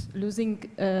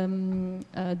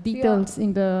details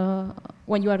in the,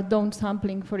 when you are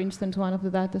downsampling, for instance, one of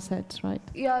the data sets, right?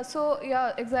 Yeah, so,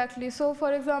 yeah, exactly. So,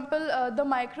 for example, the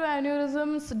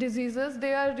microaneurysms diseases,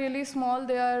 they are really small.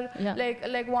 They are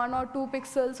like 1 or 2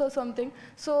 pixels or something.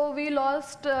 So, we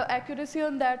lost accuracy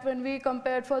on that when we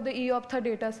compared for the eOptha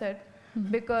data set.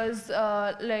 Because,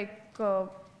 I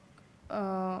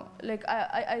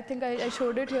think I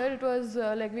showed it here. It was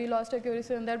like we lost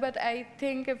accuracy on that. But I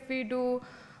think if we do,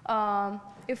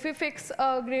 if we fix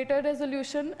a greater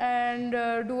resolution and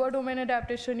do a domain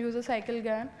adaptation, use a cycle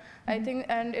GAN, I think,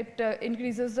 and it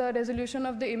increases the resolution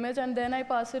of the image, and then I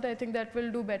pass it, I think that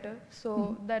will do better.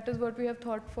 So that is what we have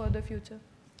thought for the future.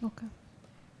 Okay.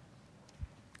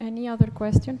 Any other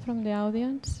question from the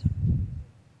audience?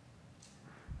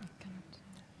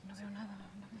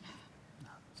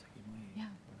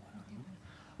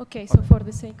 Okay, so for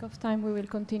the sake of time, we will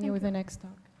continue with the next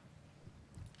talk.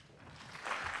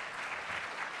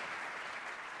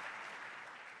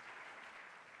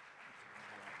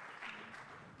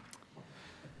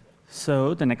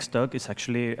 So the next talk is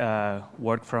actually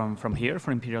work from here,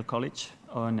 from Imperial College,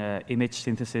 on image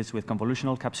synthesis with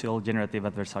convolutional capsule generative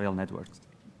adversarial networks.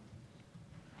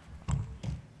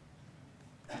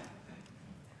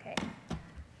 Okay.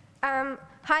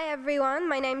 Hi everyone,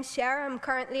 my name is Cher. I'm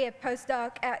currently a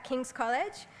postdoc at King's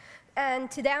College. And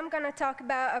today I'm going to talk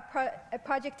about a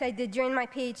project I did during my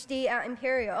PhD at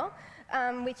Imperial,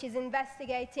 which is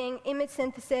investigating image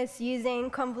synthesis using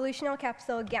convolutional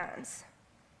capsule GANs.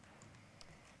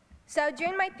 So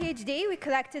during my PhD, we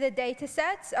collected a data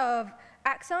set of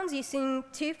axons using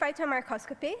 2-photon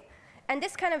microscopy. And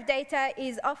this kind of data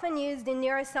is often used in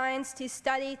neuroscience to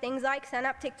study things like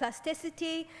synaptic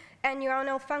plasticity and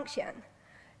neuronal function.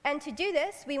 And to do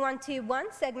this, we want to,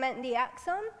 one, segment the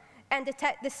axon and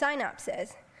detect the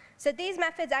synapses. So these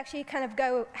methods actually kind of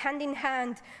go hand in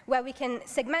hand, where we can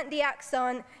segment the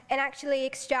axon and actually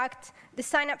extract the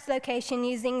synapse location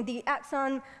using the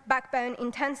axon backbone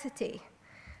intensity.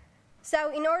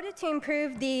 So in order to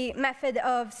improve the method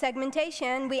of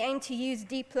segmentation, we aim to use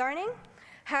deep learning.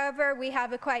 However, we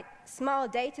have a quite small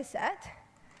data set.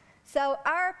 So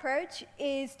our approach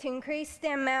is to increase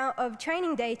the amount of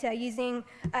training data using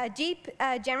deep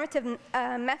generative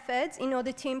methods in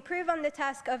order to improve on the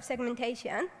task of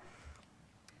segmentation.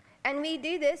 And we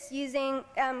do this using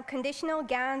conditional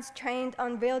GANs trained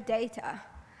on real data.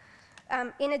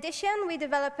 In addition, we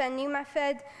develop a new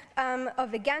method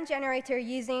of a GAN generator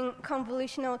using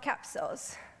convolutional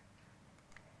capsules.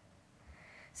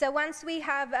 So once we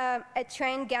have a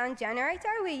trained GAN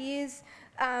generator, we use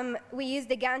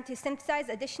the GAN to synthesize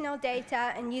additional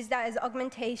data and use that as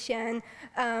augmentation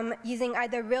using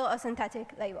either real or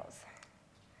synthetic labels.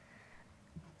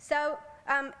 So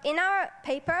in our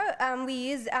paper, we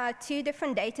use 2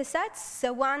 different data sets.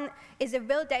 So one is a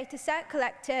real data set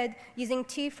collected using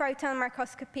 2-photon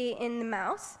microscopy in the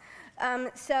mouse.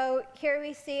 So here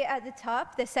we see at the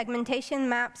top the segmentation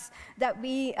maps that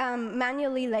we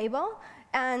manually label.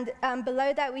 And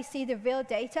below that, we see the real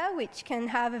data, which can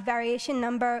have a variation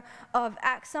number of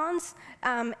axons.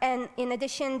 And in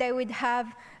addition, they would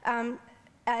have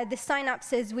the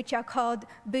synapses, which are called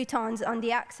boutons on the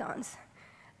axons.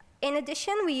 In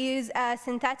addition, we use a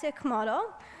synthetic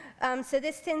model. So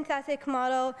this synthetic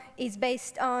model is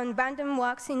based on random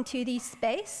walks in 2D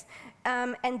space.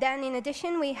 And then in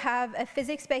addition, we have a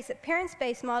physics-based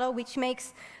appearance-based model, which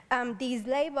makes these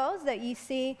labels that you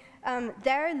see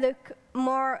there look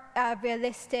more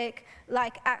realistic,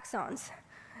 like axons.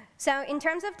 So in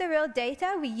terms of the real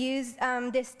data, we use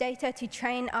this data to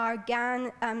train our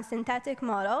GAN synthetic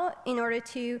model in order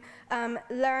to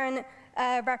learn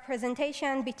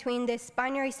representation between this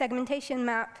binary segmentation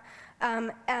map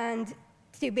and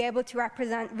to be able to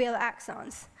represent real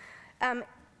axons.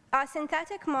 Our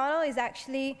synthetic model is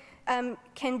actually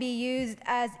can be used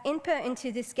as input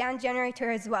into the GAN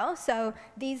generator as well. So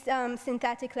these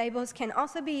synthetic labels can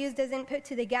also be used as input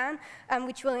to the GAN,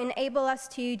 which will enable us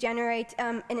to generate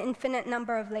an infinite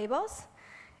number of labels.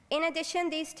 In addition,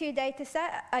 these two data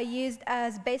sets are used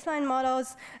as baseline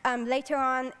models later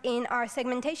on in our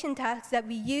segmentation tasks that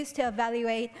we use to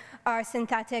evaluate our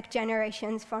synthetic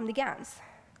generations from the GANs.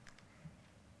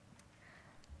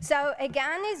 So a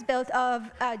GAN is built of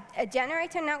a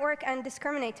generator network and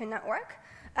discriminator network.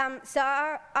 So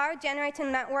our generator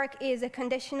network is a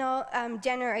conditional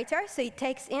generator. So it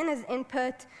takes in as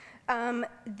input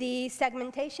the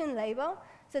segmentation label.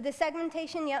 So the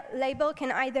segmentation label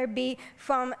can either be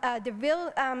from the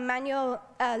real manual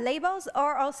labels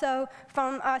or also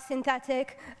from our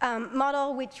synthetic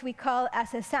model, which we call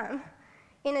SSM.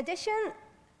 In addition,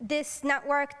 this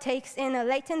network takes in a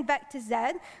latent vector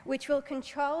Z, which will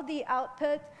control the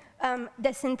output,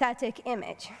 the synthetic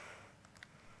image.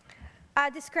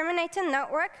 Our discriminator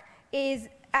network is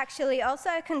actually also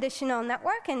a conditional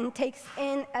network and takes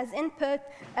in as input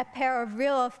a pair of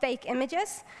real or fake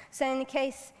images. So in the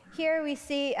case here, we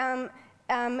see a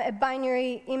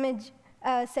binary image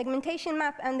segmentation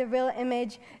map and the real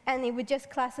image, and it would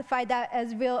just classify that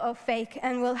as real or fake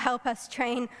and will help us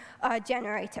train our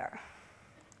generator.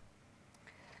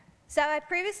 So I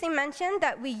previously mentioned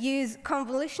that we use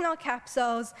convolutional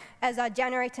capsules as our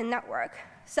generator network.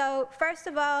 So first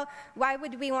of all, why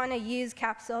would we want to use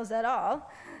capsules at all?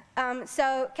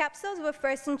 So capsules were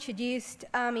first introduced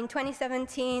in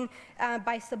 2017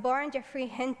 by Sabor and Jeffrey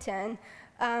Hinton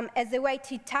as a way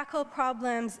to tackle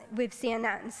problems with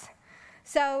CNNs.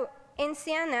 So in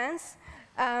CNNs,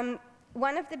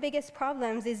 one of the biggest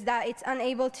problems is that it's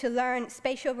unable to learn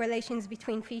spatial relations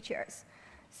between features.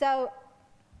 So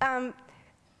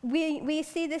we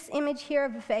see this image here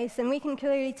of a face, and we can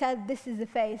clearly tell this is a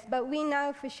face, but we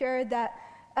know for sure that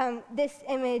this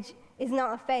image is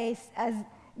not a face, as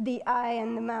the eye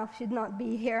and the mouth should not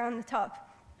be here on the top.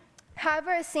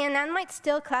 However, a CNN might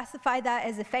still classify that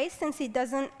as a face, since it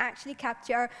doesn't actually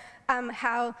capture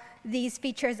how these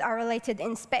features are related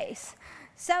in space.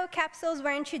 So capsules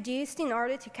were introduced in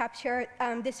order to capture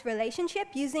this relationship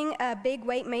using a big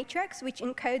weight matrix, which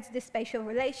encodes the spatial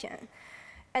relation.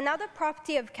 Another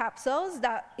property of capsules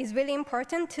that is really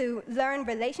important to learn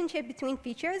relationship between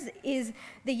features is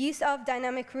the use of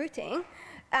dynamic routing.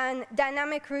 And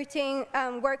dynamic routing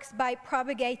works by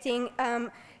propagating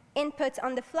inputs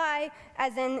on the fly,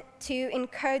 as in to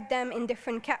encode them in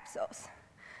different capsules.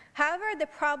 However, the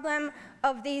problem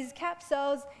of these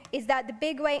capsules is that the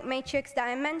big weight matrix that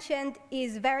I mentioned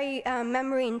is very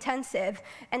memory intensive,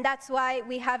 and that's why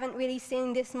we haven't really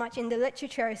seen this much in the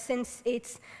literature, since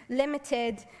it's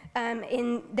limited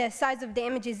in the size of the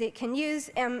images it can use.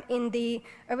 In the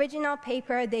original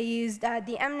paper, they used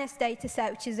the MNIST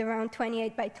dataset, which is around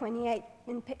 28 by 28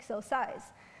 in pixel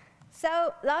size.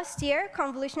 So last year,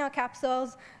 convolutional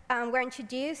capsules were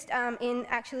introduced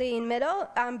actually in MIDL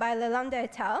by Lalonde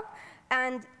et al.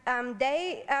 And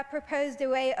they proposed a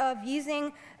way of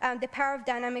using the power of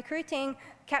dynamic routing,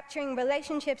 capturing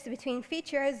relationships between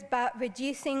features, but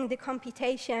reducing the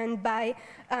computation by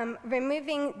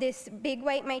removing this big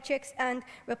weight matrix and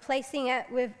replacing it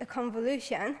with a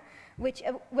convolution, which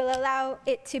will allow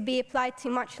it to be applied to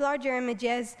much larger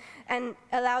images and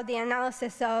allow the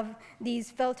analysis of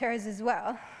these filters as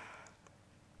well.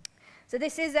 So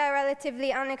this is a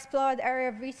relatively unexplored area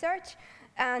of research,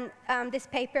 and this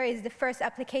paper is the first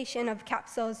application of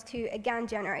capsules to a GAN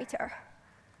generator.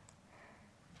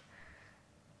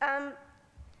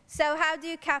 So how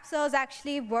do capsules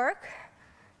actually work?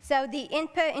 So the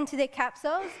input into the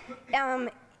capsules,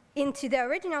 into the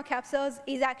original capsules,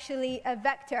 is actually a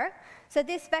vector. So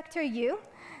this vector U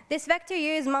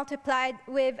is multiplied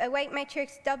with a weight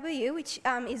matrix W, which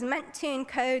is meant to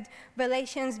encode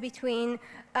relations between,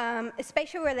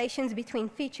 spatial relations between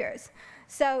features.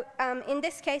 So in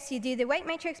this case, you do the weight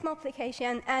matrix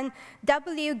multiplication, and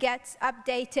W gets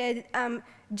updated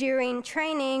during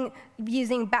training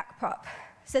using backprop.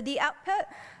 So the output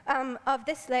of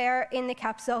this layer in the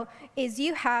capsule is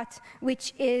U hat,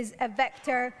 which is a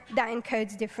vector that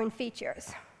encodes different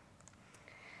features.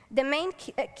 The main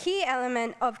key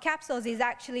element of capsules is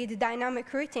actually the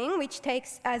dynamic routing, which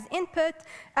takes as input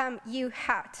U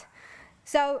hat.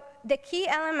 So the key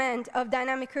element of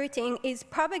dynamic routing is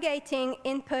propagating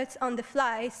inputs on the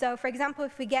fly. So for example,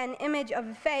 if we get an image of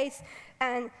a face,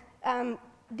 and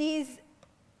these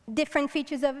different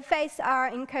features of a face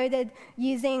are encoded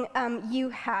using U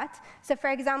hat. So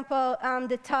for example,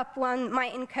 the top one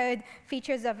might encode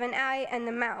features of an eye and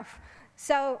the mouth.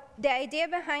 So the idea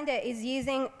behind it is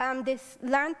using this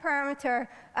learned parameter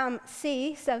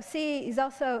C. So C is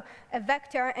also a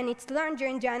vector, and it's learned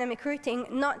during dynamic routing,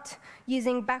 not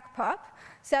using backprop.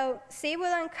 So C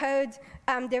will encode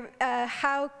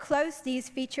how close these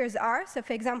features are. So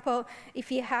for example,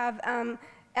 if you have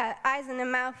eyes and a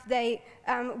mouth, they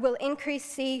will increase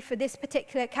C for this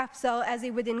particular capsule as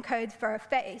it would encode for a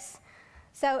face.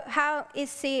 So how is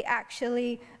C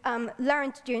actually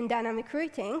learned during dynamic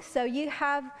routing? So you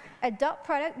have a dot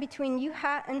product between U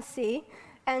hat and C,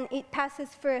 and it passes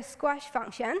through a squash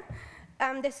function.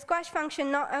 The squash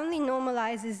function not only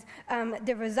normalizes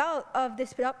the result of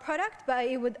this dot product, but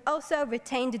it would also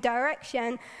retain the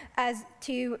direction as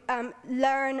to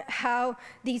learn how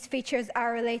these features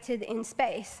are related in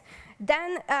space.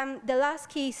 Then the last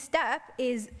key step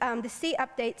is the C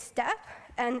update step.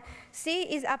 And C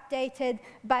is updated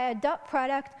by a dot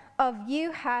product of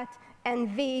U hat and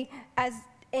V as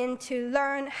in to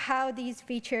learn how these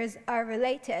features are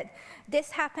related.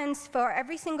 This happens for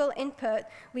every single input,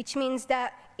 which means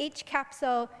that each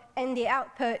capsule and the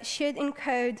output should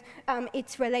encode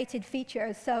its related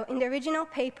features. So in the original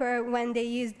paper, when they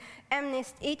used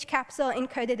MNIST, each capsule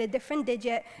encoded a different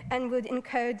digit and would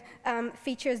encode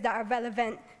features that are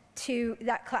relevant to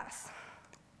that class.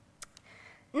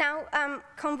 Now,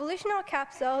 convolutional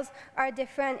capsules are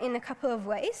different in a couple of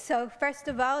ways. So first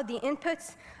of all, the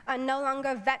inputs are no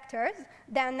longer vectors,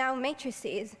 they're now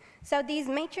matrices. So these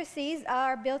matrices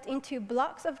are built into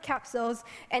blocks of capsules,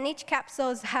 and each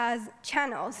capsule has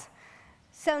channels.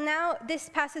 So now this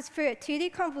passes through a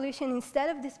 2D convolution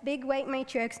instead of this big weight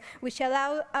matrix, which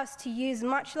allows us to use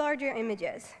much larger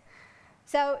images.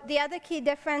 So the other key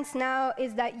difference now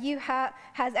is that U hat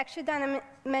has extra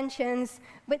dimensions,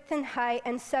 width and height,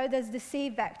 and so does the C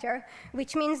vector,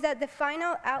 which means that the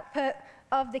final output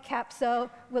of the capsule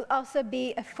will also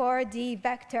be a 4D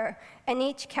vector, and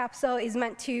each capsule is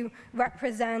meant to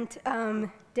represent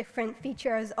different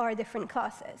features or different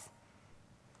classes.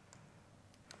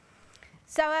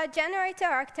 So our generator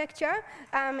architecture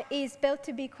is built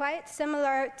to be quite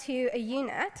similar to a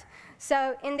UNet.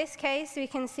 So in this case, we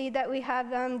can see that we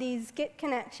have these Git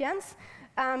connections,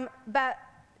 but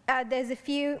there's a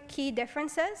few key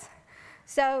differences.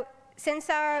 So since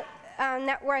our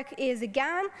network is a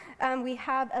GAN, we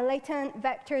have a latent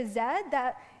vector Z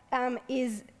that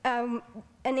is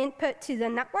an input to the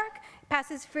network,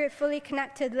 passes through a fully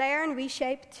connected layer and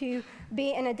reshaped to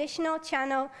be an additional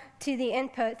channel to the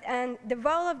input. And the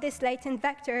role of this latent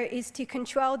vector is to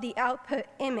control the output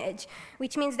image,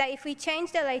 which means that if we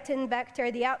change the latent vector,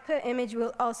 the output image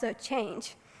will also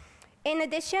change. In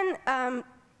addition,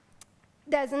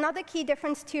 there's another key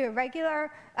difference to a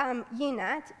regular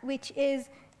UNet, which is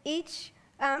each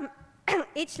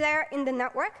layer in the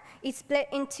network is split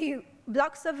into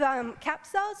blocks of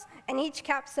capsules, and each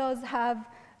capsules have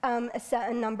a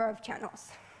certain number of channels.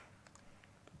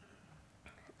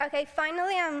 Okay,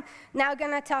 finally, I'm now going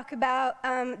to talk about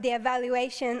the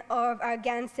evaluation of our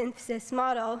GAN synthesis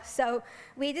model. So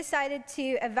we decided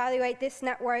to evaluate this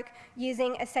network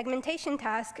using a segmentation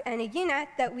task and a UNet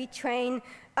that we train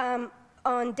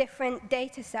on different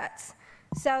data sets.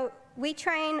 So we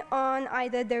train on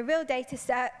either the real data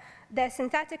set, the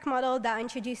synthetic model that I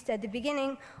introduced at the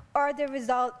beginning, or the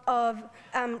result of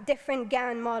different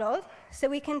GAN models. So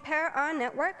we compare our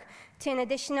network to an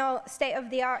additional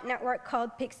state-of-the-art network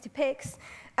called Pix2Pix,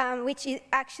 which is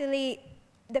actually,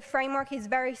 the framework is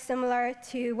very similar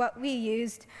to what we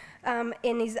used, and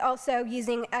is also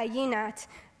using a UNet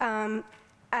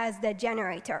as the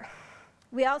generator.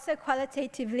 We also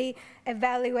qualitatively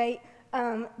evaluate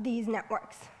these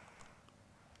networks.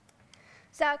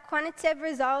 So our quantitative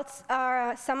results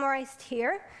are summarized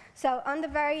here. So on the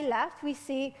very left, we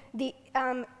see the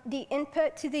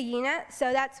input to the UNet.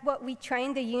 So that's what we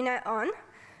train the UNet on.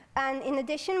 And in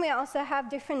addition, we also have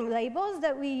different labels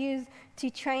that we use to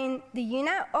train the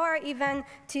UNet or even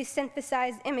to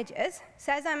synthesize images.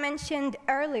 So as I mentioned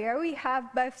earlier, we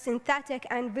have both synthetic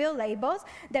and real labels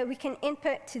that we can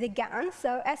input to the GAN.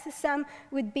 So SSM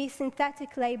would be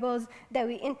synthetic labels that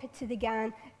we input to the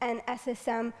GAN, and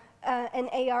SSM and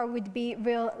AR would be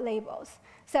real labels.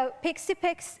 So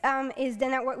Pix2Pix is the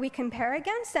network we compare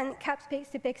against, and CAPS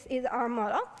Pix2Pix is our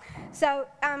model. So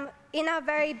in our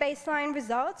very baseline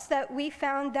results, that we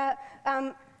found that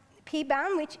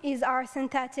P-bound, which is our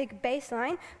synthetic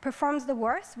baseline, performs the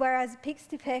worst, whereas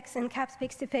Pix2Pix and CAPS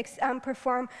Pix2Pix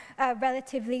perform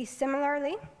relatively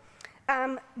similarly.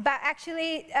 But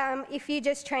actually, if you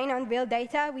just train on real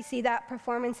data, we see that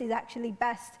performance is actually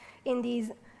best in these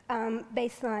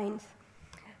baselines.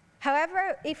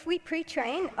 However, if we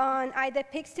pre-train on either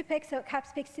pix-to-pix or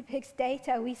caps pix-to-pix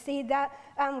data, we see that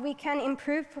we can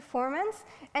improve performance.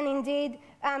 And indeed,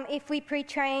 if we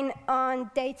pre-train on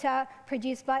data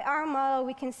produced by our model,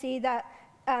 we can see that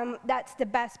that's the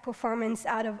best performance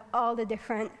out of all the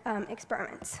different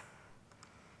experiments.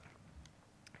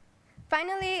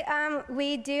 Finally,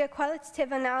 we do a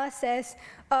qualitative analysis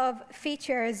of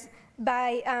features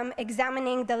by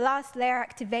examining the last layer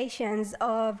activations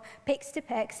of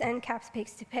pix-to-pix and caps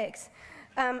pix-to-pix.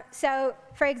 So,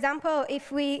 for example,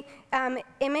 if we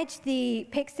image the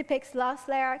pix-to-pix last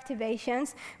layer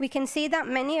activations, we can see that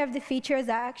many of the features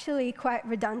are actually quite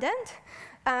redundant.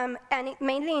 And it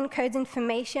mainly encodes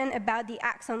information about the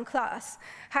axon class.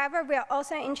 However, we are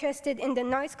also interested in the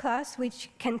noise class, which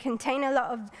can contain a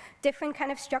lot of different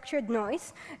kind of structured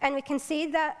noise. And we can see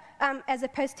that as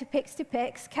opposed to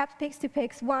pix-to-pix, caps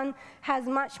pix-to-pix, one has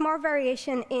much more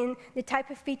variation in the type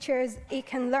of features it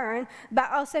can learn,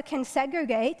 but also can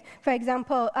segregate, for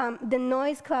example, the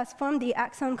noise class from the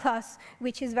axon class,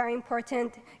 which is very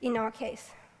important in our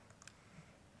case.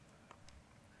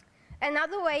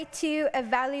 Another way to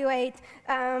evaluate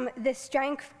the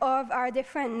strength of our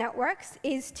different networks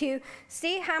is to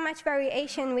see how much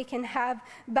variation we can have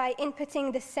by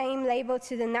inputting the same label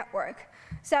to the network.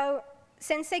 So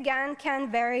since a GAN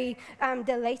can vary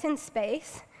the latent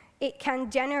space, it can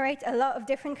generate a lot of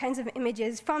different kinds of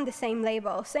images from the same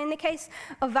label. So in the case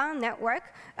of our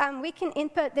network, we can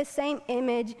input the same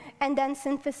image and then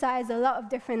synthesize a lot of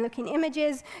different looking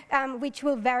images, which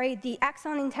will vary the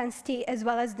axon intensity as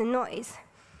well as the noise.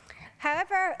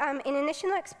 However, in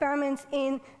initial experiments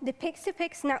in the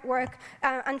pix-to-pix network,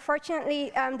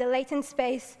 unfortunately, the latent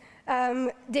space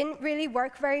didn't really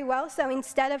work very well. So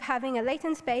instead of having a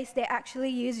latent space, they actually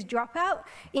used dropout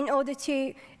in order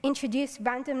to introduce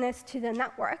randomness to the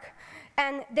network.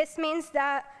 And this means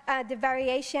that the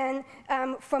variation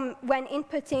from when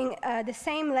inputting the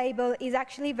same label is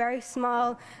actually very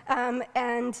small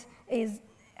and is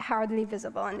hardly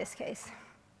visible in this case.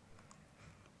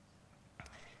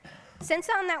 Since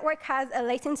our network has a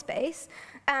latent space,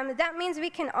 that means we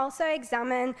can also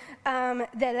examine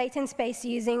the latent space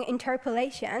using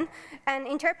interpolation. And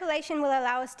interpolation will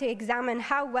allow us to examine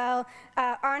how well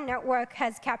our network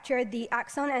has captured the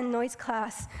axon and noise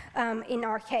class in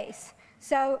our case.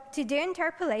 So to do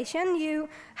interpolation, you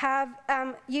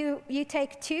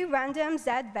take two random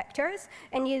Z vectors,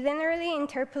 and you linearly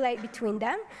interpolate between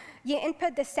them. You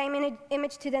input the same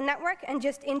image to the network and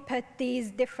just input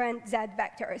these different Z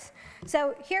vectors.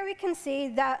 So here we can see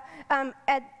that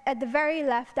at the very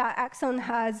left, our axon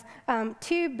has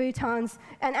two boutons.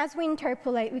 And as we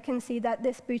interpolate, we can see that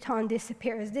this bouton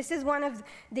disappears. This is one of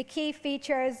the key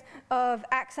features of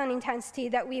axon intensity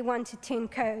that we wanted to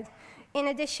encode. In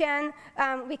addition,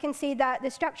 we can see that the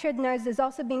structured noise is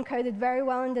also being coded very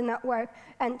well in the network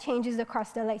and changes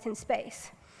across the latent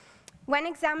space. When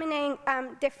examining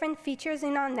different features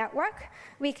in our network,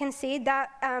 we can see that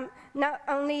not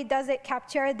only does it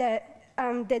capture the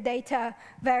data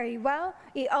very well,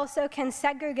 it also can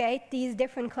segregate these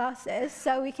different classes.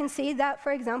 So we can see that,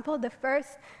 for example, the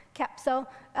first capsule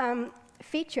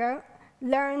feature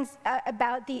learns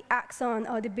about the axon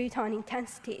or the bouton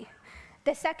intensity.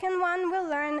 The second one will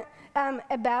learn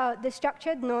about the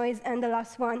structured noise, and the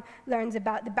last one learns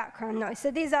about the background noise. So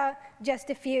these are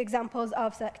just a few examples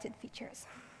of selected features.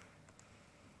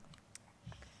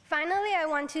 Finally, I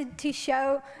wanted to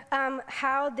show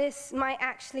how this might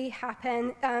actually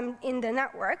happen in the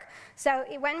network. So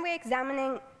when we're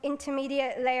examining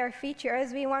intermediate layer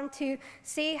features, we want to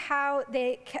see how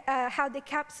the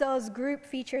capsules group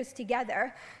features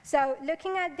together. So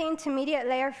looking at the intermediate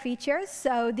layer features,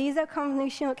 so these are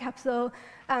convolutional capsule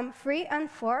 3 and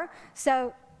 4.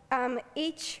 So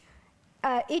each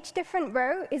different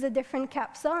row is a different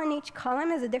capsule, and each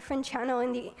column is a different channel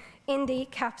in the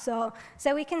capsule.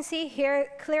 So we can see here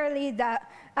clearly that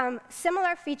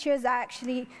similar features are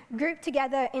actually grouped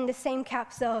together in the same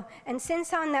capsule. And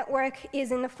since our network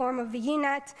is in the form of a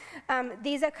UNet,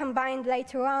 these are combined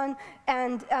later on,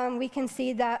 and we can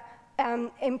see that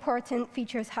important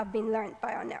features have been learned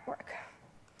by our network.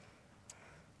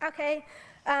 OK,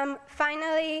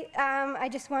 finally, I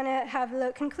just want to have a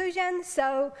little conclusion.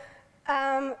 So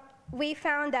we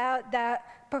found out that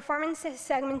performance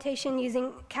segmentation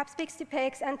using caps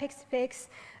pix-to-pix and pix-to-pix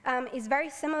is very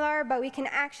similar, but we can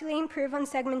actually improve on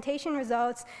segmentation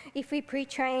results if we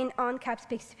pre-train on caps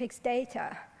pix-to-pix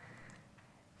data.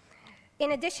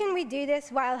 In addition, we do this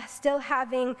while still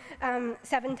having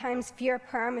 7 times fewer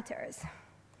parameters.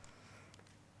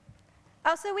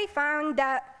 Also, we found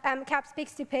that CAPS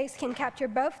Pix2Pix can capture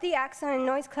both the axon and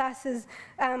noise classes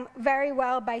very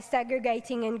well by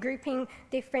segregating and grouping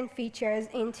different features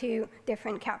into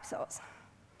different capsules.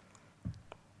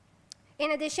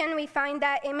 In addition, we find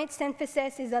that image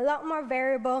synthesis is a lot more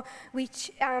variable, which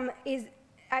is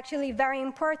actually very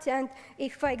important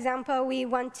if, for example, we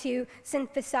want to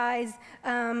synthesize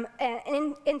an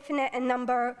infinite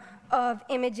number of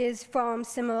images from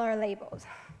similar labels.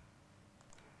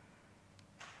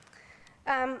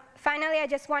 Finally, I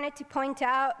just wanted to point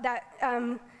out that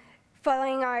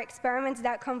following our experiments,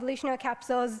 that convolutional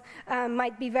capsules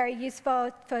might be very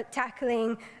useful for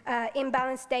tackling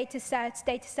imbalanced data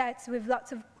sets with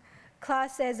lots of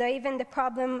classes, or even the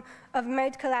problem of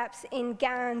mode collapse in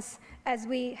GANs, as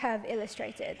we have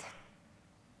illustrated.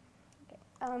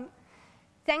 Okay.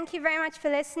 Thank you very much for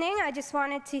listening. I just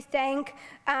wanted to thank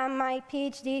my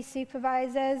PhD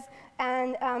supervisors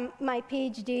and my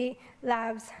PhD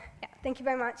labs. Yeah, thank you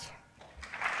very much.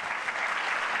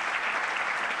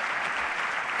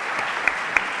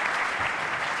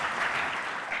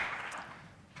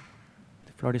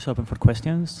 The floor is open for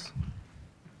questions.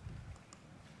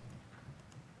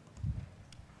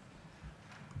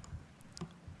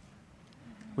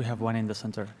 We have one in the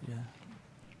center. Yeah.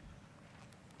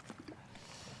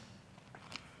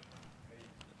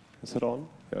 Is it on?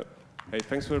 Yeah. Hey,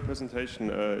 thanks for the presentation.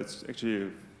 It's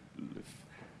actually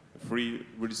three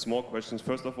really small questions.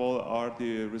 First of all, are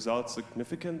the results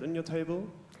significant in your table?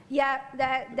 Yeah,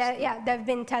 they've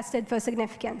been tested for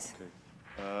significance.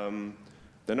 Okay.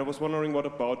 Then I was wondering, what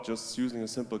about just using a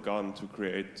simple gun to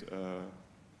create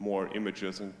more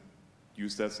images and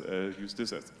use this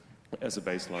as a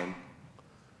baseline?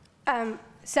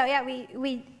 So yeah,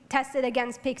 we tested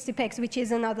against Pix2Pix, which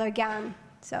is another GAN.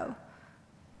 So.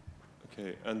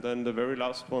 Okay, and then the very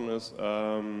last one is,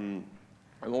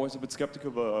 I'm always a bit skeptical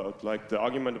about like the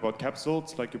argument about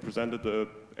capsules, like you presented the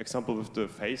example with the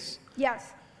face.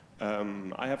 Yes.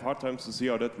 I have hard times to see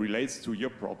how that relates to your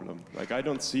problem. Like, I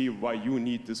don't see why you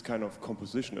need this kind of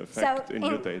composition effect in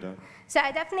your data. So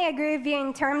I definitely agree with you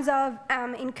in terms of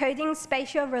encoding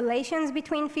spatial relations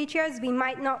between features. We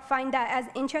might not find that as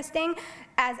interesting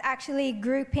as actually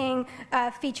grouping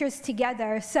features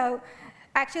together. So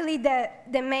actually, the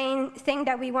main thing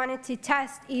that we wanted to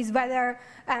test is whether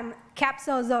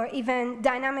capsules or even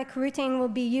dynamic routing will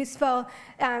be useful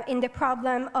in the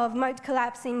problem of mode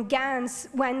collapse in GANs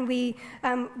when we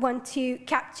want to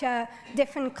capture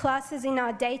different classes in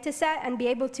our data set and be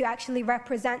able to actually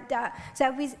represent that.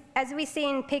 So as we see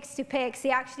in Pix2Pix, it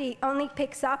actually only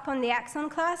picks up on the axon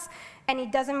class, and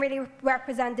it doesn't really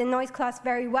represent the noise class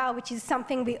very well, which is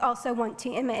something we also want to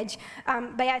image.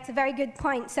 But yeah, it's a very good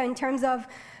point. So in terms of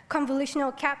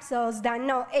convolutional capsules, they're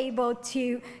not able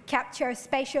to capture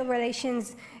spatial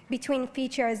relations between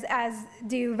features as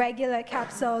do regular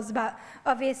capsules, but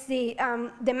obviously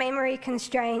the memory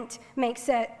constraint makes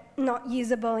it not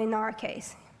usable in our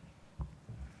case.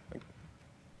 We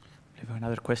have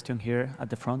another question here at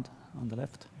the front, on the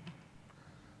left.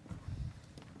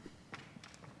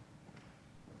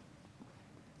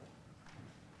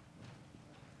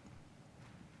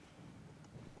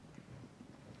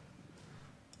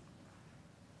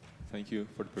 Thank you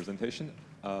for the presentation.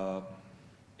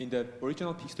 In the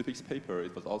original Pix2Pix paper,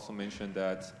 it was also mentioned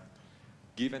that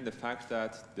given the fact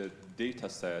that the data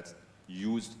set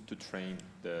used to train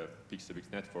the Pix2Pix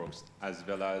networks, as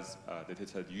well as the data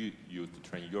set you used to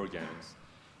train your GANs,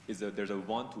 is that there's a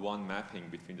one-to-one mapping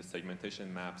between the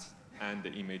segmentation maps and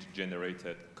the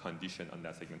image-generated condition on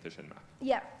that segmentation map.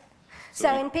 Yeah. So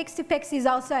in Pix2Pix is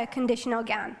also a conditional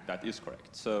GAN. That is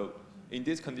correct. So in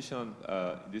this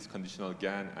conditional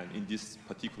GAN and in this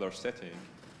particular setting,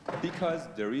 because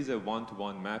there is a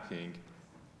one-to-one mapping,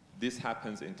 this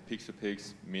happens in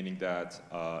Pix2Pix, meaning that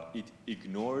it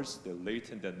ignores the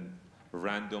latent and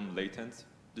random latent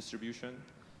distribution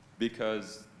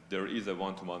because there is a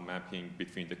one-to-one mapping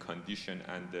between the condition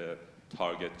and the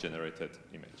target generated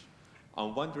image.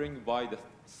 I'm wondering why the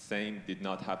same did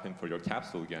not happen for your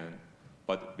capsule GAN,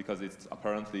 but because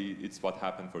apparently it's what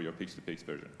happened for your Pix2Pix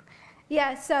version.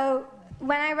 Yeah, so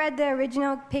when I read the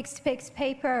original Pix2Pix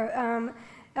paper,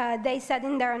 they said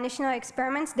in their initial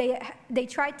experiments they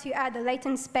tried to add a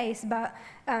latent space, but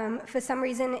for some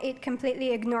reason it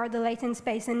completely ignored the latent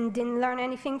space and didn't learn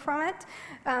anything from it.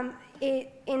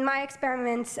 In my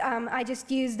experiments, I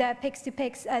just used the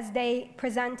Pix2Pix as they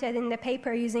presented in the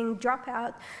paper using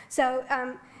dropout. So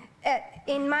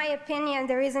in my opinion,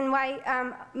 the reason why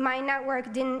my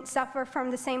network didn't suffer from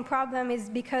the same problem is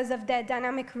because of the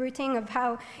dynamic routing of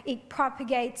how it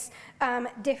propagates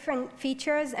different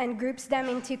features and groups them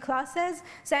into classes.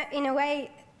 So in a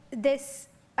way, this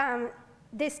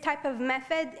this type of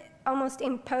method almost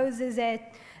imposes it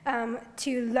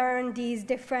to learn these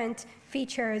different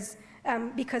features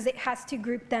because it has to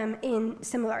group them in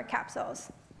similar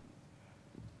capsules.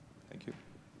 Thank you.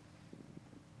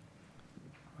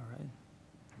 All right.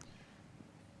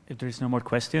 If there is no more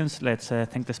questions, let's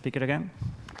thank the speaker again.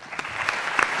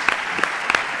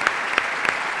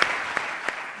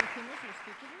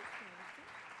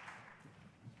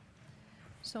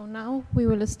 So now we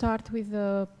will start with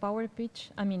the power pitch,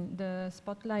 the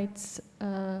spotlights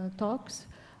talks.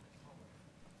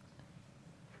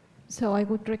 So I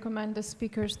would recommend the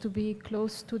speakers to be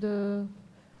close to the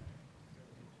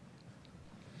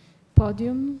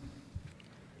podium.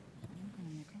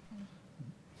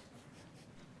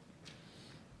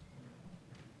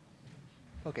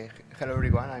 Okay, hello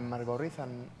everyone, I'm Marc Gorriz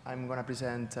and I'm going to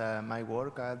present my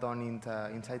work done in the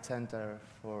Insight Center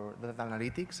for Data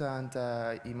Analytics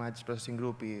and Image Processing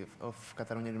Group of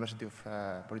Catalunya University of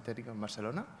Polytechnic of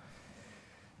Barcelona.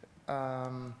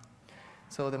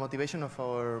 So the motivation of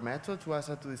our method was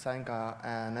to design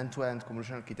an end-to-end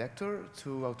convolutional architecture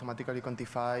to automatically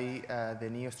quantify the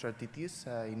neo-stratities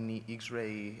in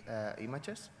X-ray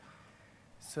images.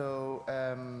 So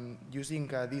using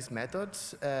these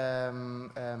methods,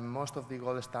 most of the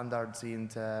gold standards in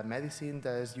medicine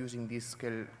is using this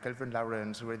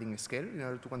Kelvin-Lorentz grading scale in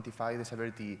order to quantify the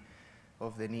severity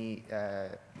of the knee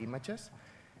images.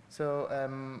 So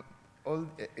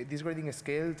this grading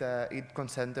scale, it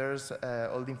concentrates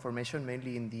all the information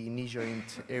mainly in the knee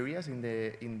joint areas in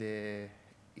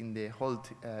the whole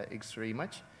X-ray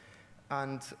image.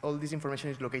 And all this information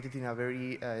is located in a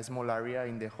very small area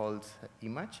in the whole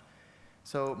image.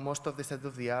 So most of the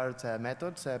state-of-the-art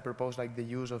methods propose like the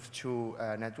use of two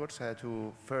networks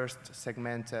to first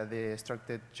segment the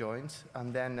structured joints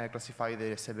and then classify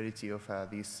the severity of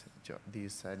these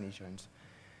knee joints.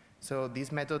 So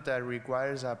this method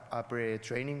requires a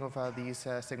pre-training of this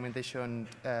segmentation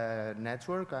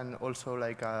network and also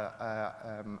like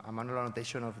a manual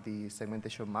annotation of the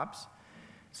segmentation maps.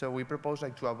 So we propose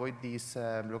like to avoid this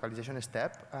localization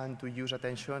step and to use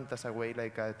attention as a way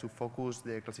like to focus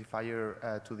the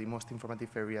classifier to the most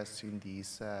informative areas in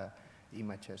these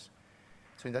images.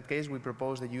 So in that case, we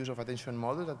propose the use of attention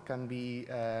models that can be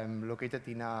located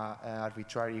in an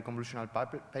arbitrary convolutional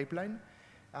pipeline.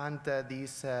 And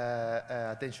these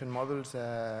attention models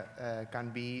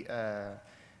can be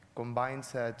combined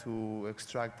to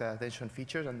extract attention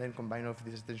features and then combine of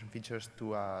these attention features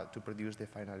to produce the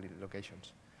final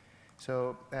locations.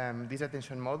 So these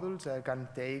attention models can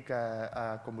take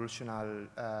a convolutional,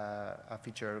 a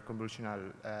feature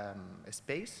convolutional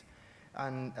space,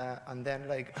 and then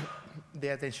like the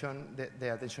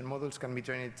attention models can be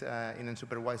trained in a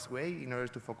supervised way in order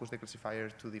to focus the classifier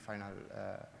to the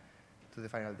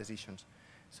final decisions.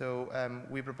 So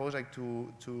we propose like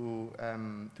to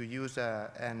use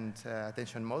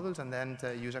attention models and then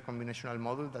to use a combinational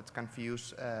model that can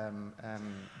fuse in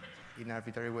an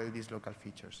arbitrary way these local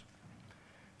features.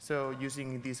 So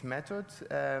using this method,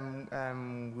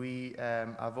 we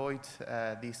avoid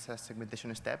this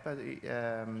segmentation step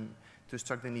to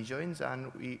extract the knee joints,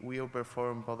 and we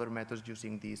outperform other methods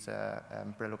using this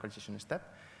pre-localization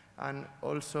step. And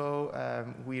also,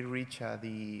 we reach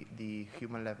the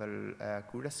human level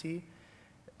accuracy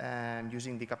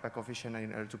using the kappa coefficient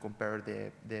in order to compare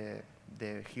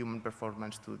the human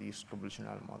performance to this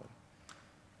convolutional model.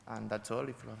 And that's all.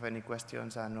 If you have any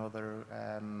questions and other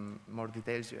more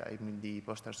details, I'm in the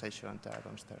poster session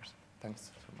downstairs.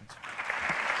 Thanks so much.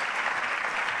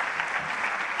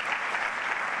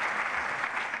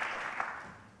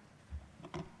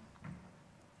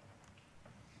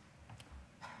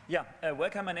 Yeah,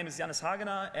 welcome. My name is Jannis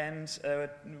Hagener, and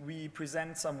we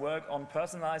present some work on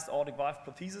personalized aortic valve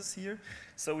prosthesis here.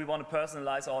 So we want to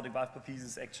personalize aortic valve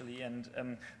prosthesis actually,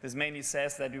 and this mainly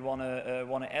says that we want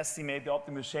to estimate the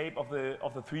optimal shape of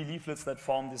the three leaflets that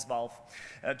form this valve.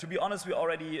 To be honest, we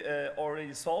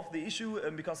already solved the issue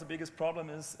because the biggest problem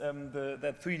is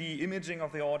that 3D imaging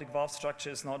of the aortic valve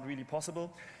structure is not really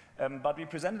possible. But we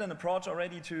presented an approach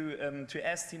already to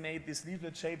estimate these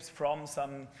leaflet shapes from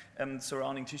some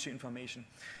surrounding tissue information.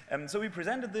 So we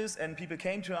presented this, and people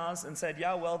came to us and said,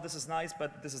 yeah, well, this is nice,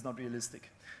 but this is not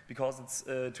realistic because it's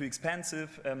too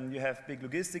expensive, you have big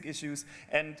logistic issues,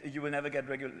 and you will never get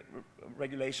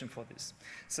regulation for this.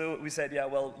 So we said, yeah,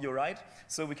 well, you're right.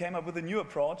 So we came up with a new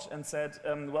approach and said,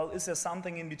 well, is there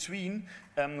something in between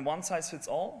one size fits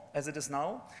all, as it is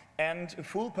now, and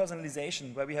full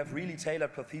personalization, where we have really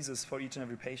tailored prosthesis prosthesis for each and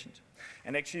every patient.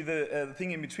 And actually the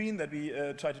thing in between that we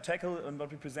try to tackle and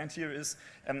what we present here is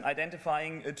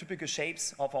identifying typical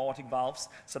shapes of aortic valves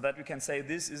so that we can say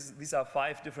these are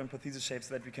 5 different prosthesis shapes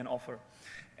that we can offer.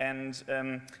 And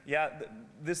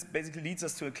this basically leads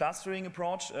us to a clustering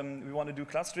approach. We want to do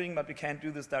clustering, but we can't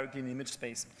do this directly in the image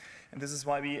space. And this is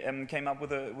why we came up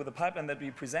with a pipeline that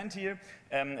we present here.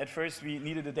 At first, we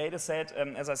needed a data set.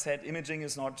 As I said, imaging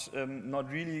is not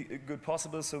really good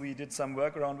possible, so we did some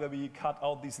workaround where we cut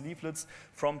out these leaflets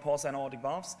from porcine aortic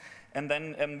valves. And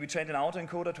then we trained an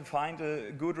autoencoder to find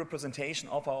a good representation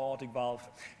of our aortic valve.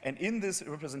 And in this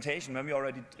representation, when we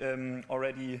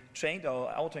already trained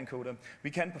our autoencoder,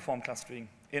 we can perform clustering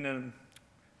in a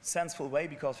sensible way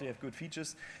because we have good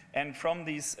features. And from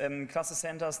these cluster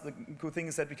centers, the good thing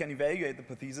is that we can evaluate the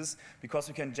prosthesis because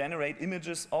we can generate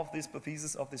images of this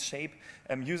prosthesis, of this shape,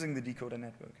 using the decoder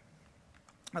network.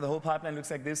 The whole pipeline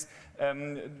looks like this.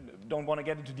 Don't want to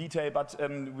get into detail, but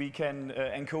we can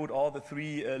encode all the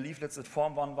 3 leaflets that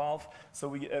form one valve. So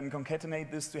we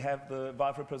concatenate this to have the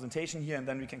valve representation here, and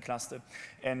then we can cluster,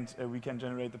 and we can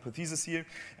generate the prosthesis here.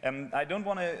 I don't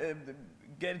want to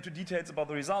get into details about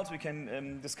the results. We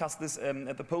can discuss this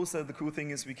at the poster. The cool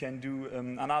thing is we can do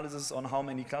analysis on how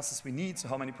many clusters we need, so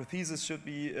how many prostheses should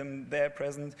be there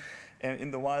present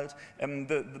in the wild.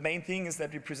 The main thing is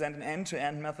that we present an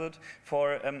end-to-end method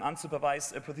for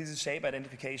unsupervised prosthesis shape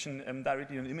identification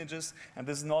directly on images. And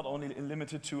this is not only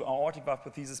limited to aortic valve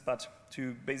prosthesis, but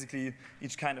to basically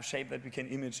each kind of shape that we can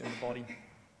image in the body.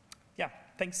 Yeah,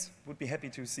 thanks. Would be happy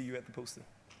to see you at the poster.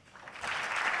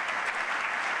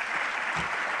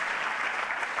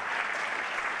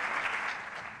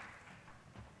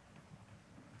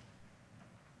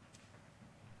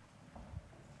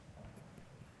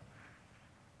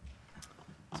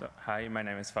 So, hi, my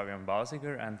name is Fabian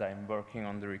Bausiger, and I'm working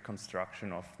on the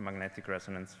reconstruction of magnetic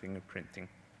resonance fingerprinting.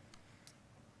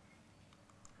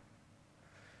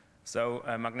 So,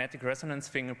 magnetic resonance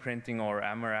fingerprinting, or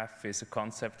MRF, is a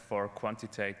concept for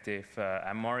quantitative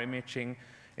MR imaging.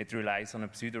 It relies on a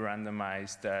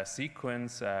pseudo-randomized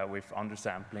sequence with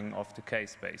undersampling of the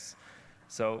case space.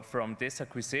 So, from this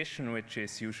acquisition, which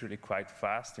is usually quite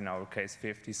fast, in our case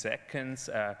 50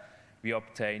 seconds, we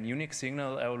obtain unique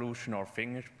signal evolution or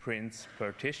fingerprints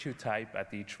per tissue type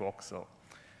at each voxel.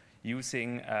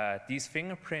 Using these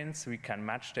fingerprints, we can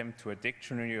match them to a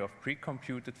dictionary of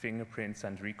pre-computed fingerprints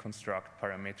and reconstruct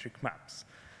parametric maps.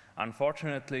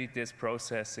 Unfortunately, this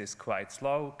process is quite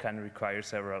slow, can require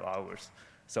several hours.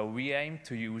 So we aim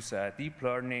to use deep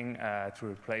learning to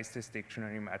replace this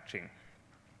dictionary matching.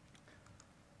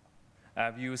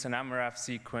 We use an MRF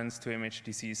sequence to image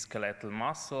diseased skeletal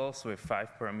muscles with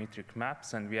 5 parametric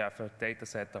maps, and we have a data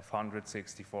set of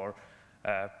 164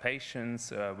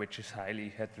 patients, which is highly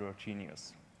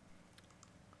heterogeneous.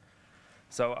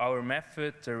 So our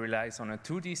method relies on a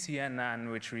 2D CNN,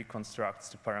 which reconstructs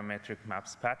the parametric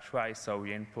maps patchwise. So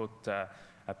we input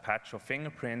a patch of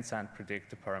fingerprints and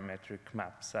predict the parametric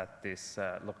maps at this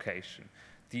location.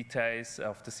 Details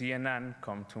of the CNN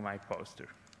come to my poster.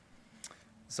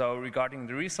 So regarding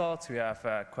the results, we have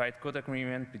quite good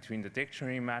agreement between the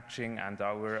dictionary matching and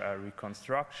our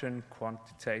reconstruction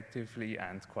quantitatively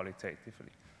and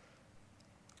qualitatively.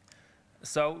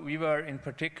 So we were in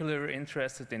particular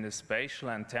interested in the spatial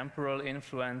and temporal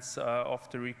influence of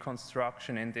the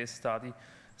reconstruction in this study.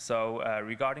 So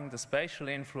regarding the spatial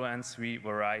influence, we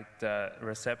varied the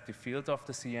receptive field of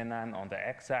the CNN on the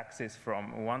x-axis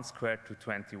from 1 squared to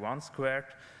 21 squared.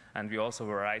 And we also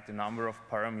varied the number of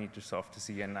parameters of the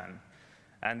CNN.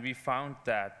 And we found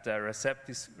that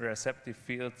receptive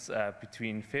fields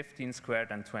between 15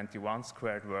 squared and 21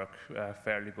 squared work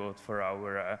fairly good for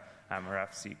our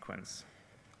MRF sequence.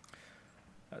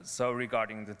 So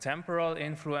regarding the temporal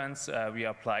influence, we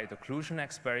applied occlusion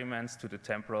experiments to the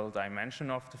temporal dimension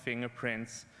of the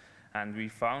fingerprints. And we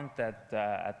found that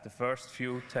at the first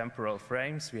few temporal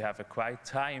frames, we have a quite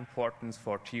high importance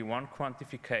for T1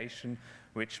 quantification,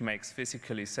 which makes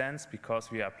physically sense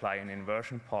because we apply an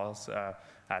inversion pulse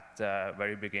at the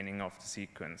very beginning of the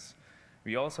sequence.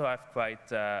 We also have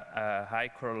quite a high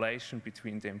correlation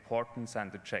between the importance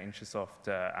and the changes of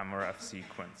the MRF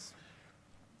sequence.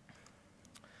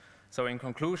 So in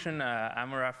conclusion,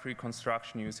 MRF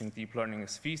reconstruction using deep learning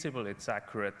is feasible, it's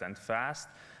accurate and fast,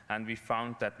 and we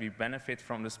found that we benefit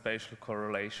from the spatial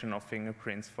correlation of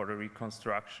fingerprints for the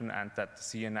reconstruction and that the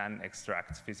CNN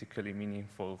extracts physically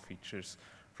meaningful features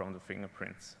from the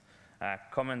fingerprints.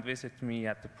 Come and visit me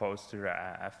at the poster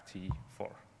FT4.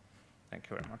 Thank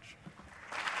you very much.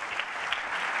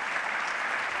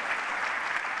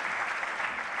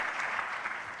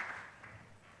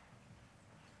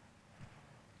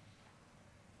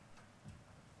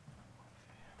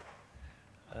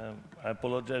 I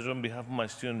apologize on behalf of my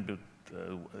student, but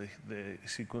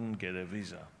she couldn't get a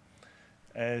visa.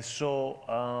 So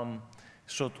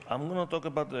I'm going to talk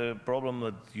about the problem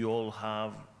that you all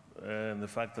have and the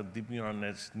fact that deep neural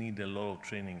nets need a lot of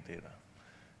training data.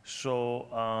 So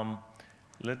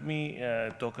let me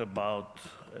talk about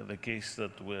the case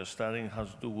that we're studying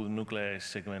has to do with nuclei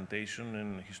segmentation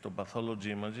and histopathology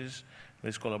images.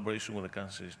 This collaboration with the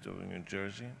Cancer Institute of New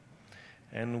Jersey.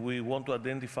 And we want to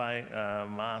identify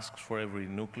masks for every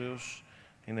nucleus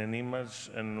in an image,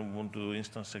 and we want to do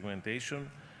instance segmentation.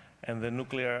 And the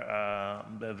nuclear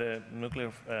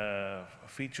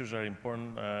features are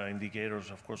important indicators,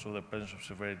 of course, of the presence of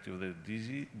severity of the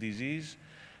disease.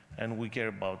 And we care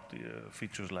about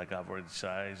features like average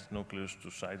size, nucleus to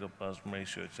cytoplasm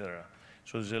ratio, et cetera.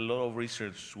 So there's a lot of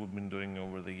research we've been doing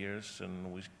over the years,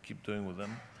 and we keep doing with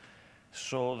them.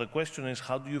 So the question is,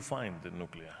 how do you find the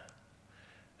nuclei?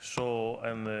 So,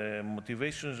 and the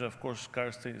motivations, of course,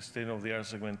 current state-of-the-art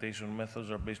segmentation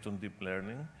methods are based on deep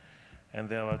learning, and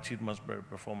they have achieved much better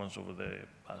performance over the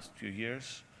past few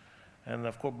years. And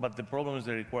of course, but the problem is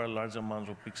they require large amounts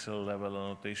of pixel-level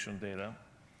annotation data.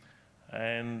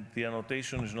 And the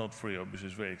annotation is not free, obviously,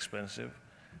 it's very expensive.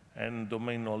 And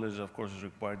domain knowledge, of course, is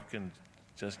required. You can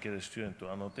just get a student to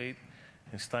annotate.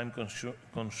 It's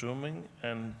time-consuming,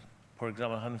 and for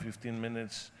example, 115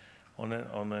 minutes on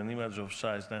an image of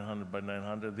size 900 by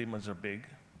 900, the images are big,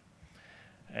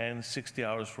 and 60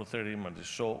 hours for 30 images.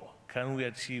 So can we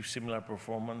achieve similar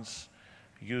performance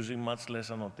using much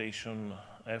less annotation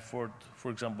effort,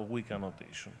 for example, weak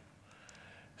annotation?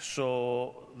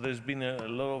 So there's been a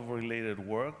lot of related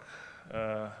work,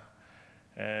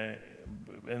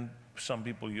 and some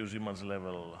people use image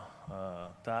level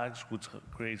tags, which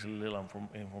creates a little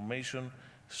information,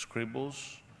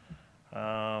 scribbles,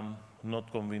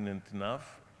 not convenient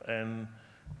enough, and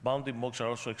bounding boxes are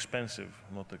also expensive,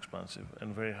 not expansive,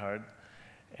 and very hard.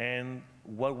 And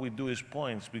what we do is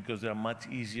points, because they are much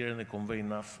easier and they convey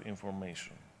enough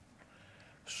information.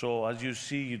 So as you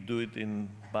see, you do it in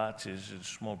batches, in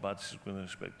small batches with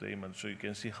respect to the image, so you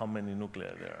can see how many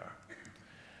nuclei there are.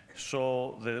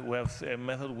 So we have a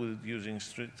method with using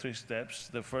three steps.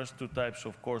 The first two types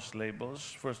of course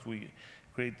labels. First, we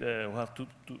create,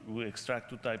 we extract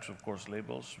two types of course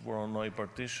labels: Voronoi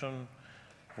partition,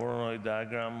 Voronoi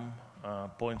diagram,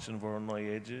 points and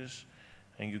Voronoi edges,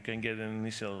 and you can get an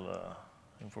initial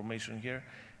information here.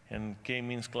 And K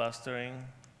means clustering,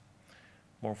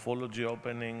 morphology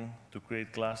opening to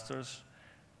create clusters,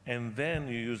 and then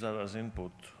you use that as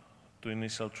input to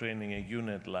initial training a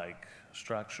unit-like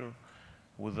structure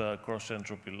with a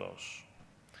cross-entropy loss.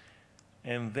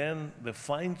 And then the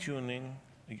fine-tuning,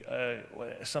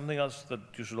 something else that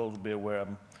you should also be aware of.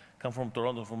 I come from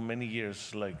Toronto for many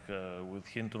years, like with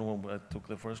Hinton, when I took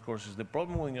the first courses. The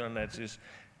problem with neural nets is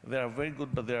they are very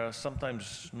good, but they are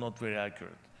sometimes not very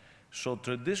accurate. So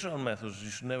traditional methods, you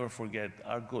should never forget,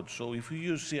 are good. So if you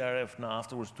use CRF now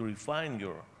afterwards to refine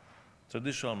your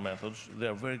traditional methods, they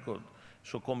are very good.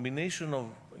 So combination of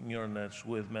neural nets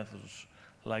with methods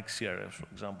like CRF, for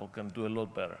example, can do a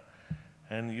lot better,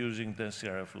 and using the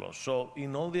CRF loss. So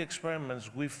in all the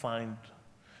experiments, we find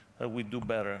that we do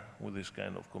better with this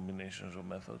kind of combinations of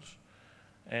methods.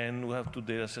 And we have two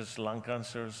data sets, lung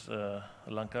cancer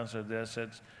data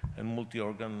sets and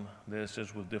multi-organ data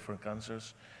sets with different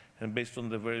cancers. And based on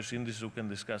the various indices we can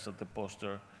discuss at the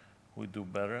poster, we do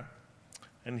better.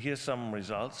 And here's some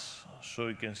results. So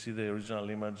you can see the original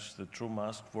image, the true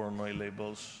mask, Voronoi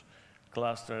labels,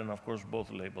 cluster, and of course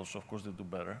both labels. Of course they do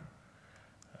better.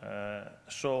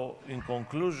 So in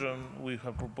conclusion, we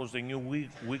have proposed a new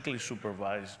weakly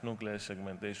supervised nuclear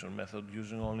segmentation method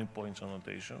using only points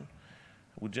annotation.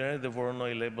 We generate the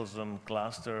Voronoi labels and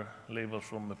cluster labels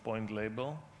from the point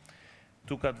label,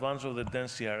 took advantage of the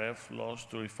dense CRF loss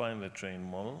to refine the trained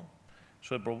model.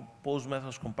 So the proposed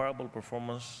methods comparable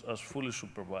performance as fully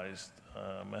supervised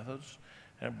methods,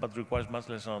 but requires much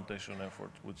less annotation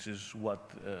effort, which is what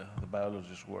the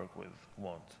biologists work with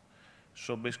want.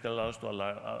 So basically allows to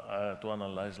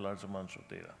analyze large amounts of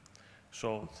data.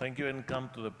 So thank you, and come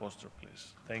to the poster,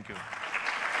 please. Thank you.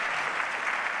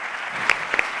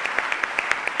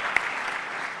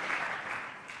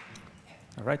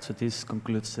 All right, so this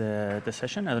concludes the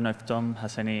session. I don't know if Tom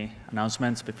has any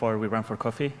announcements before we run for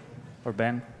coffee, or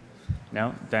Ben?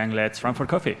 No? Then let's run for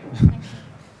coffee.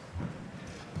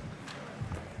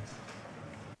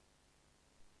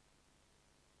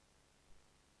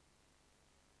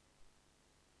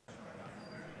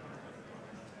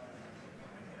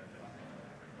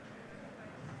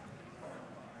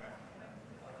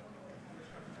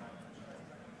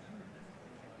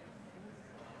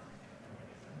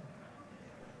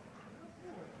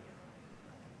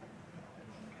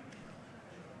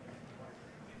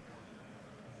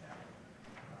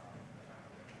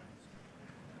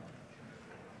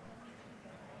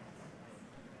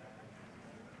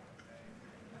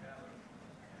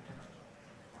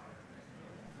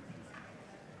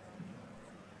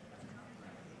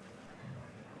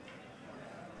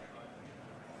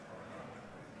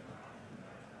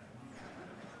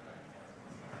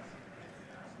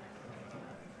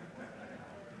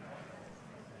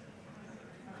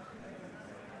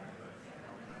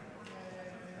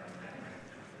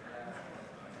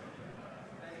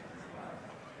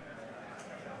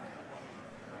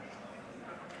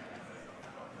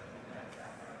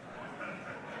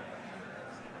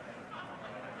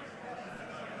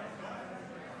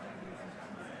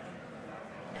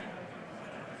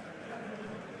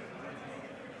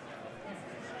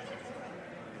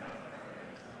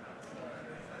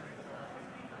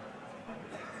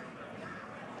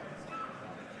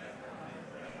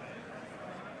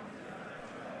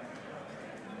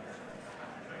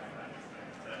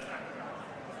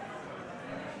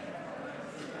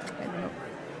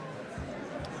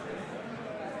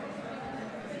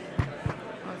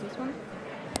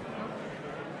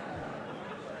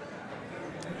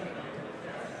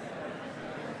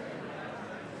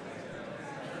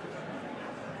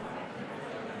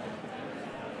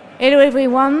 Hello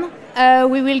everyone.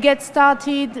 We will get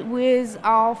started with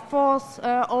our fourth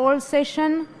oral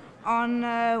session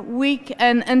on weak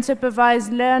and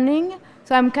unsupervised learning.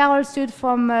 So I'm Carol Stud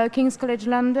from King's College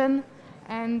London,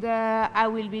 and I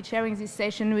will be chairing this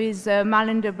session with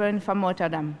Marlene de Bruin from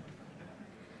Rotterdam.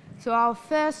 So our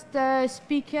first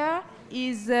speaker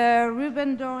is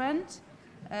Ruben Dorrent,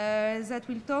 that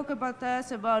will talk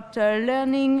about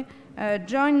learning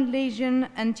joint lesion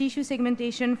and tissue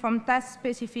segmentation from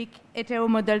task-specific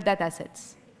heteromodel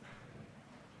datasets.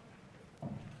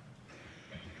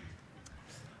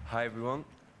 Hi everyone.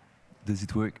 Does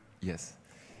it work? Yes.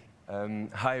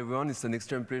 Hi everyone, it's an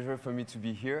extreme pleasure for me to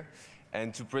be here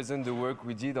and to present the work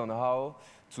we did on how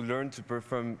to learn to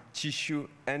perform tissue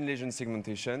and lesion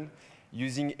segmentation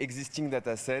using existing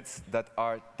datasets that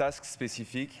are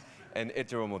task-specific and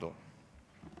heteromodal.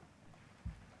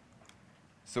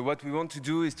 So what we want to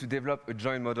do is to develop a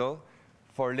joint model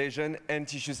for lesion and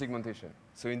tissue segmentation.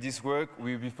 So in this work,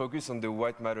 we will be focused on the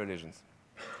white matter lesions.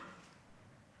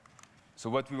 So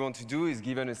what we want to do is,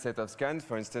 given a set of scans,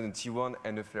 for instance, a T1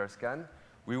 and a FLAIR scan,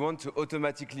 we want to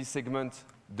automatically segment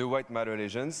the white matter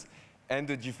lesions and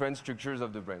the different structures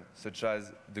of the brain, such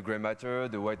as the gray matter,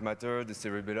 the white matter, the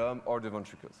cerebellum, or the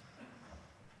ventricles.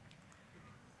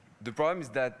 The problem is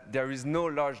that there is no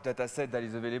large data set that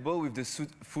is available with the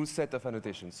full set of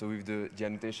annotations, so with the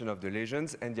annotation of the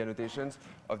lesions and the annotations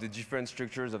of the different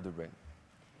structures of the brain.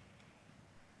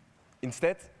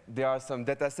 Instead, there are some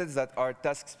data sets that are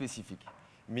task-specific,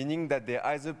 meaning that they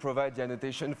either provide the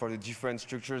annotation for the different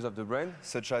structures of the brain,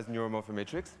 such as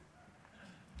neuromorphometrics,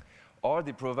 or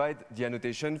they provide the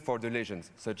annotation for the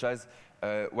lesions, such as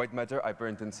white matter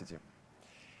hyperintensity.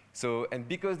 So, and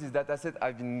because these datasets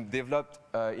have been developed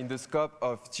in the scope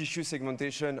of tissue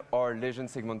segmentation or lesion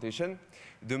segmentation,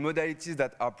 the modalities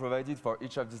that are provided for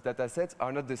each of these datasets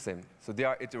are not the same. So they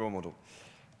are heteromodal.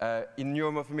 In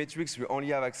neuromorphometrics, we only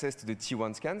have access to the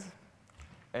T1 scans.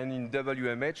 And in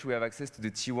WMH, we have access to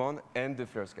the T1 and the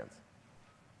FLAIR scans.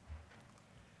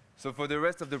 So for the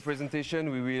rest of the presentation,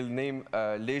 we will name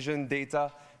lesion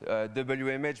data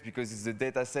WMH because it's the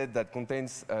dataset that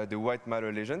contains the white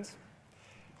matter lesions.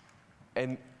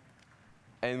 And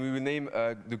we will name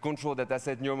the control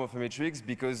dataset neuromorphometrics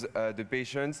because the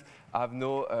patients have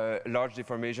no large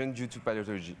deformation due to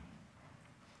pathology.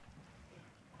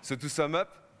 So to sum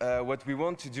up, what we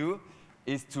want to do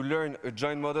is to learn a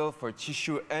joint model for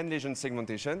tissue and lesion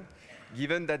segmentation,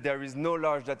 given that there is no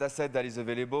large dataset that is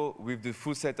available with the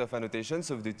full set of annotations,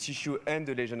 so the tissue and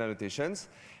the lesion annotations.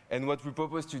 And what we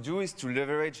propose to do is to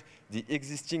leverage the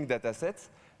existing datasets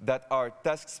that are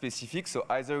task-specific, so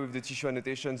either with the tissue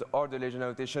annotations or the lesion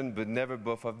annotation, but never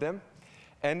both of them,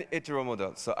 and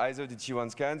heteromodal, so either the T1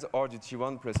 scans or the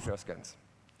T1 plus FLAIR scans.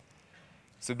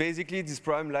 So basically, this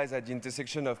problem lies at the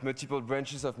intersection of multiple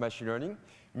branches of machine learning,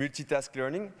 multitask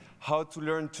learning, how to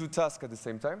learn two tasks at the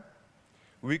same time,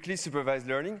 weakly supervised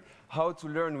learning, how to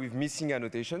learn with missing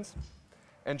annotations,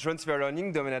 and transfer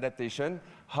learning, domain adaptation,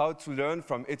 how to learn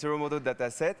from heteromodal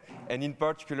dataset, and in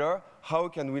particular, how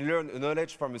can we learn a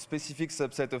knowledge from a specific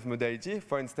subset of modality,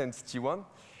 for instance, T1,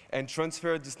 and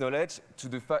transfer this knowledge to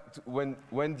the fact when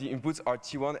the inputs are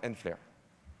T1 and FLAIR.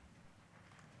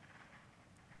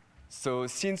 So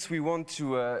since we want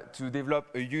to develop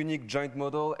a unique joint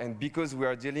model, and because we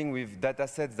are dealing with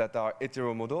datasets that are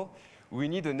heteromodal, we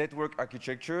need a network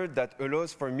architecture that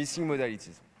allows for missing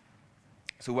modalities.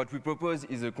 So what we propose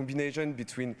is a combination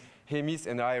between HEMIS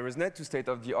and IRSNet, two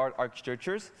state-of-the-art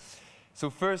architectures.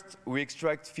 So first, we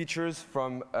extract features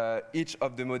from each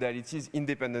of the modalities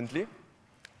independently.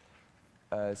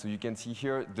 So you can see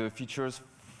here the features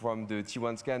from the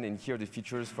T1 scan, and here the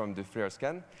features from the FLAIR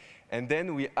scan. And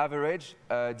then we average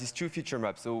these two feature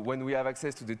maps. So when we have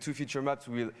access to the two feature maps,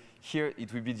 here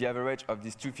it will be the average of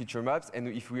these two feature maps. And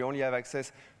if we only have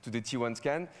access to the T1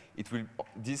 scan,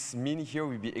 this mean here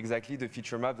will be exactly the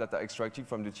feature maps that are extracted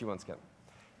from the T1 scan.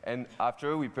 And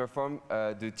after, we perform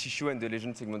the tissue and the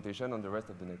lesion segmentation on the rest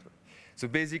of the network. So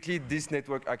basically, this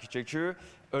network architecture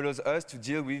allows us to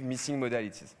deal with missing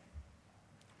modalities.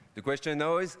 The question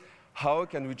now is, how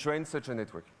can we train such a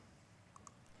network?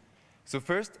 So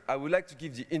first, I would like to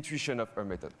give the intuition of our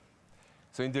method.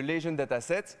 So in the lesion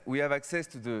dataset, we have access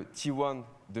to the T1,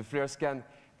 the FLAIR scan,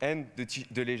 and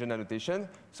the lesion annotation.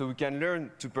 So we can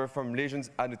learn to perform lesions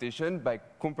annotation by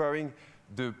comparing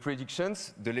the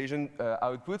predictions, the lesion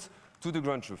outputs, to the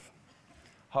ground truth.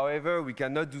 However, we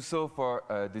cannot do so for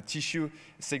the tissue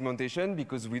segmentation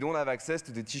because we don't have access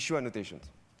to the tissue annotations.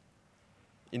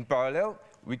 In parallel,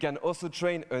 we can also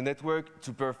train a network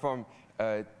to perform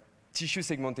tissue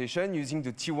segmentation using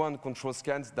the T1 control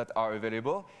scans that are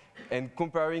available and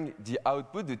comparing the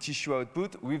output, the tissue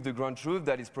output, with the ground truth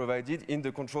that is provided in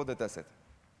the control dataset.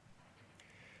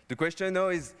 The question now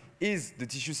is the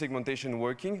tissue segmentation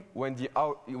working when the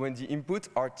inputs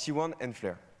are T1 and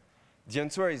FLAIR? The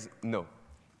answer is no,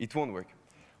 it won't work.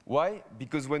 Why?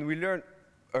 Because when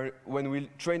we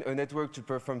train a network to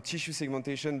perform tissue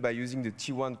segmentation by using the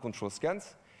T1 control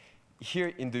scans,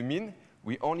 here in the mean,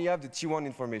 we only have the T1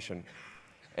 information.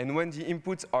 And when the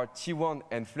inputs are T1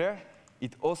 and FLAIR,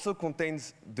 it also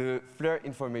contains the FLAIR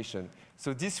information.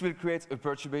 So this will create a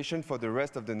perturbation for the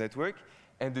rest of the network,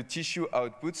 and the tissue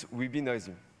outputs will be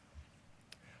noisy.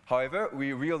 However,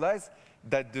 we realize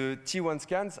that the T1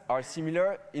 scans are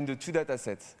similar in the two data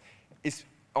sets. It's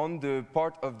on the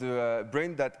part of the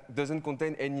brain that doesn't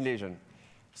contain any lesion.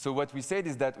 So what we said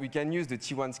is that we can use the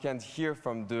T1 scans here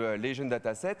from the lesion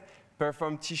data set,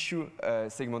 perform tissue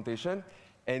segmentation,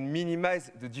 and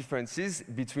minimize the differences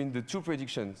between the two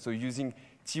predictions, so using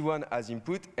T1 as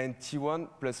input and T1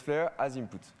 plus FLAIR as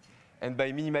input. And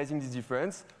by minimizing this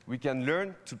difference, we can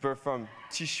learn to perform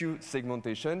tissue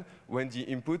segmentation when the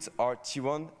inputs are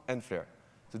T1 and FLAIR.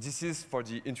 So this is for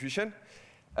the intuition.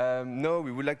 Now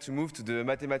we would like to move to the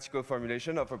mathematical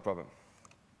formulation of a problem.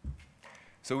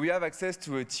 So we have access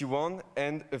to a T1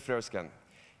 and a FLAIR scan.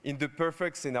 In the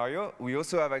perfect scenario, we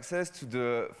also have access to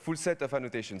the full set of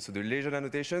annotations, so the lesion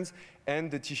annotations and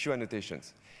the tissue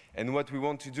annotations. And what we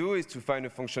want to do is to find a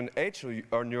function h, or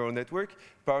our neural network,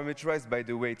 parameterized by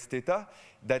the weight theta,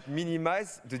 that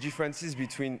minimize the differences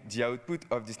between the output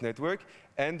of this network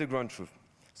and the ground truth.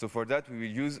 So for that, we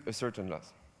will use a certain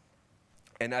loss.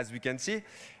 And as we can see,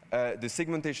 the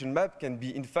segmentation map can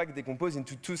be, in fact, decomposed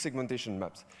into two segmentation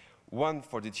maps, one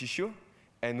for the tissue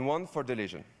and one for the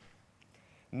lesion.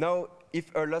 Now,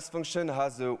 if our loss function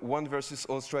has a one versus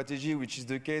all strategy, which is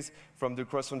the case from the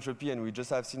cross-entropy, and we just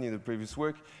have seen in the previous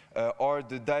work, or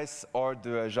the dice or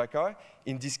the jacquard,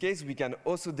 in this case, we can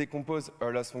also decompose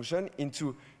our loss function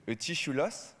into a tissue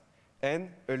loss and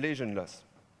a lesion loss.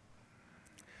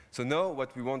 So now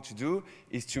what we want to do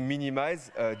is to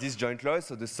minimize this joint loss,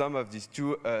 so the sum of these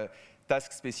two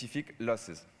task-specific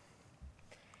losses.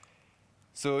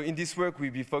 So in this work, we'll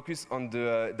be focused on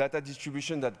the data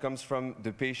distribution that comes from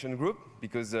the patient group,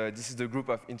 because this is the group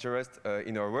of interest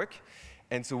in our work.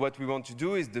 And so what we want to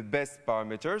do is the best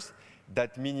parameters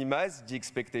that minimize the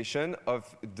expectation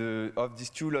of these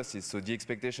two losses. So the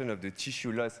expectation of the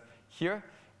tissue loss here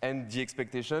and the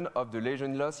expectation of the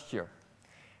lesion loss here.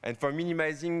 And for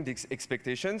minimizing the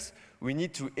expectations, we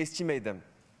need to estimate them.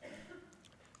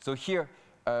 So here,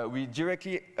 we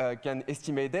directly can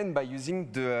estimate them by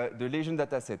using the lesion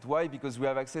dataset. Why? Because we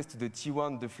have access to the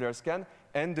T1, the FLAIR scan,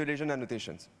 and the lesion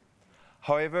annotations.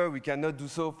 However, we cannot do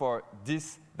so for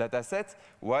this dataset.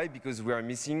 Why? Because we are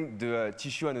missing the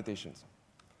tissue annotations.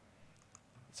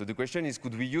 So the question is,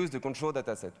 could we use the control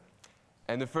dataset?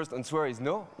 And the first answer is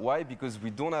no. Why? Because we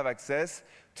don't have access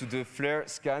to the FLAIR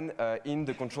scan in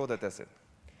the control dataset.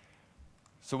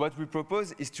 So what we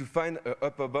propose is to find an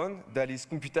upper bound that is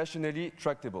computationally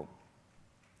tractable.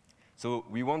 So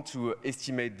we want to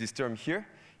estimate this term here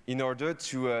in order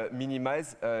to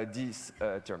minimize this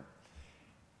term.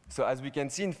 So as we can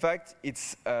see, in fact,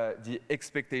 it's the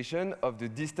expectation of the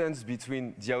distance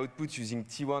between the output using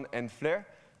T1 and FLAIR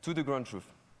to the ground truth.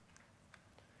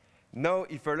 Now,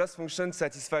 if our loss function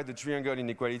satisfies the triangle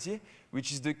inequality,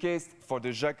 which is the case for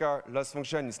the jacquard loss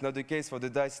function, it's not the case for the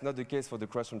dice, not the case for the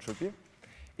cross-entropy.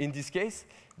 In this case,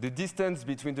 the distance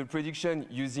between the prediction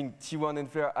using T1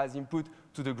 and FLAIR as input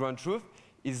to the ground truth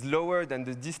is lower than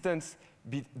the distance,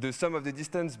 the sum of the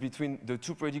distance between the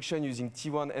two predictions using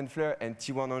T1 and FLAIR and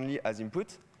T1 only as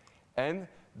input, and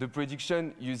the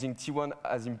prediction using T1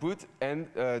 as input and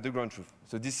the ground truth.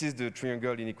 So this is the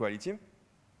triangle inequality.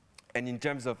 And in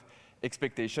terms of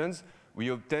expectations, we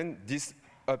obtain this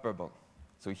upper bound.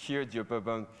 So here the upper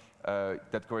bound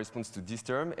that corresponds to this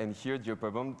term, and here the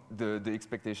upper bound, the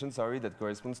expectation, sorry, that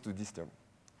corresponds to this term.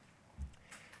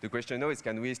 The question now is,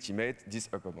 can we estimate this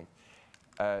upper bound?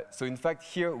 So in fact,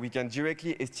 here we can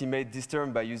directly estimate this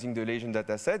term by using the lesion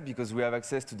dataset, because we have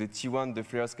access to the T1, the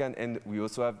FLAIR scan, and we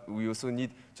also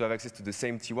need to have access to the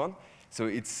same T1. So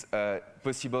it's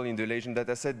possible in the lesion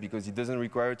dataset because it doesn't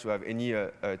require to have any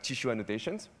tissue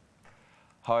annotations.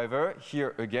 However,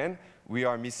 here again, we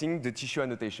are missing the tissue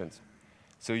annotations.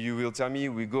 So you will tell me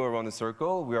we go around a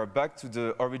circle, we are back to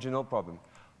the original problem.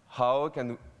 How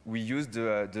can we use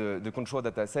the control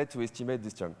data set to estimate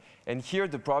this term? And here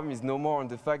the problem is no more on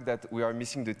the fact that we are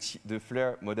missing the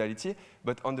FLAIR modality,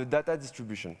 but on the data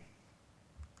distribution.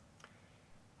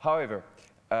 However,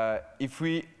 if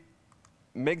we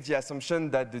make the assumption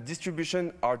that the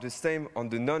distribution are the same on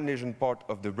the non-lesion part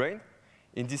of the brain.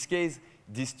 In this case,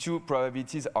 these two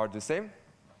probabilities are the same.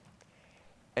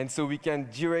 And so we can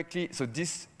directly, so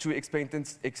these two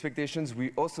expectations will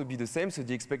also be the same. So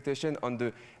the expectation on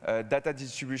the data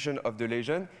distribution of the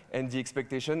lesion and the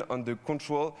expectation on the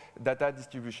control data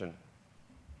distribution.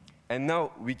 And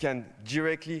now we can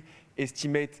directly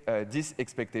estimate this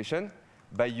expectation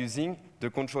by using the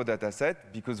control data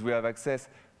set because we have access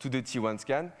to the T1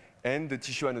 scan and the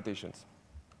tissue annotations.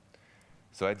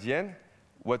 So at the end,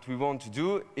 what we want to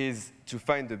do is to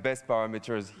find the best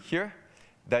parameters here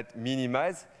that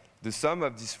minimize the sum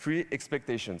of these three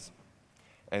expectations.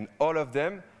 And all of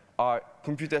them are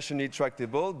computationally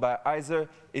tractable by either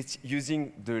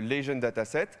using the lesion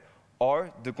dataset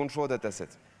or the control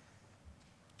dataset.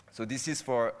 So this is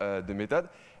for the method.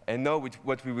 And now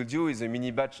what we will do is a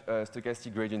mini-batch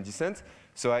stochastic gradient descent.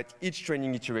 So at each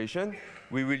training iteration,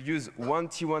 we will use one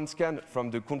T1 scan from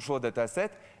the control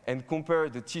dataset and compare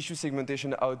the tissue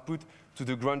segmentation output to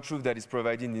the ground truth that is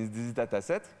provided in this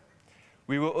dataset.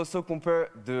 We will also compare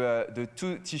the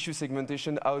two tissue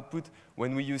segmentation output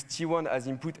when we use T1 as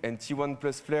input and T1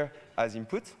 plus flare as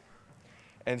input.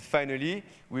 And finally,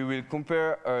 we will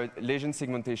compare our lesion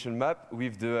segmentation map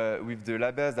with the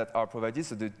labels that are provided,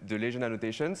 so the lesion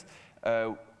annotations,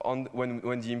 when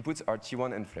the inputs are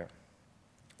T1 and flare.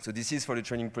 So this is for the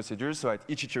training procedure. So at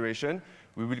each iteration,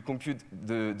 we will compute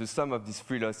the sum of these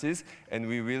three losses, and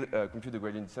we will compute the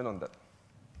gradient descent on that.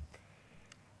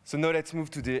 So now let's move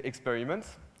to the experiment.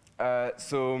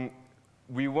 So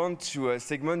we want to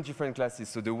segment different classes.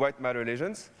 So the white matter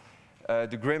lesions,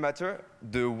 the gray matter,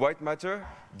 the white matter,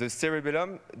 the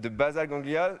cerebellum, the basal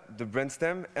ganglia, the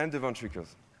brainstem, and the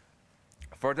ventricles.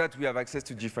 For that, we have access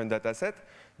to different data sets,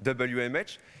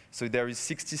 WMH. So there is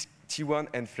 60 T1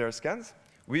 and flare scans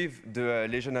with the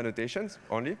lesion annotations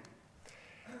only.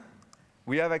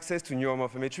 We have access to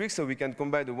neuromorphometrics, so we can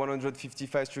combine the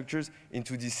 155 structures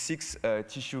into these 6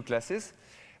 tissue classes.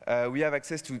 We have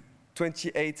access to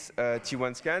 28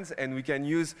 T1 scans, and we can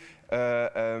use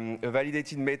a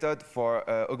validated method for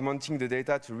augmenting the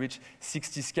data to reach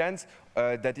 60 scans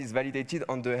that is validated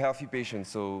on the healthy patient.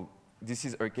 So this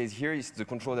is our case here, is the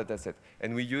control data set.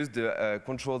 And we use the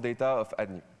control data of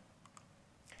ADNI.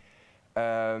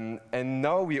 And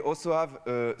now we also have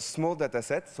a small data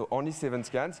set, so only 7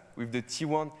 scans, with the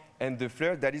T1 and the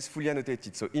flare that is fully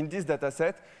annotated. So in this data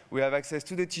set, we have access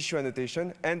to the tissue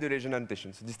annotation and the lesion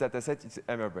annotation. So this data set is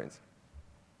MR brains.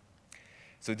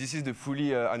 So this is the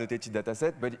fully annotated data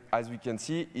set, but as we can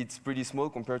see, it's pretty small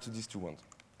compared to these two ones.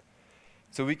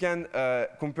 So we can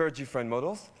compare different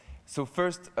models. So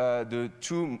first, the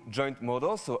two joint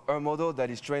models. So our model that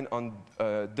is trained on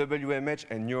WMH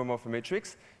and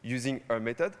neuromorphometrics using our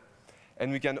method.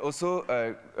 And we can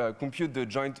also compute the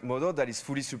joint model that is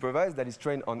fully supervised, that is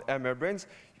trained on MR brains.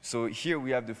 So here we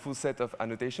have the full set of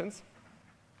annotations.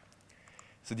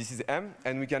 So this is M.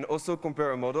 And we can also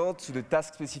compare a model to the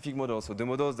task-specific model. So the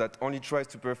models that only tries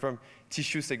to perform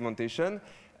tissue segmentation,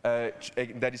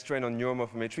 that is trained on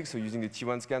neuromorphometrics, so using the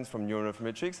T1 scans from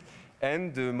neuromorphometrics,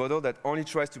 and the model that only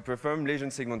tries to perform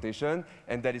lesion segmentation,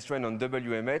 and that is trained on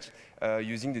WMH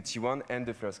using the T1 and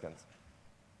the flare scans.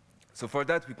 So for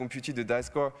that, we computed the dice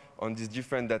score on these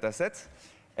different data sets.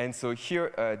 And so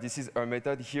here, this is our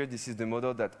method. Here, this is the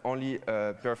model that only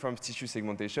performs tissue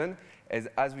segmentation.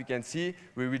 As we can see,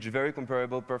 we reach very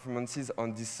comparable performances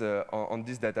on this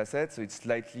data set. So it's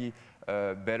slightly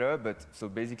better, but so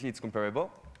basically it's comparable.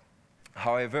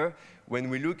 However, when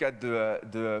we look at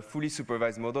the fully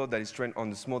supervised model that is trained on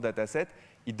the small data set,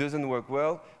 it doesn't work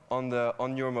well on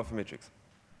neuromorphometrics.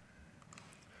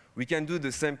 We can do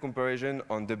the same comparison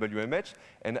on WMH,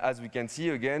 and as we can see,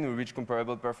 again, we reach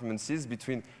comparable performances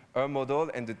between our model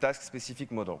and the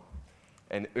task-specific model.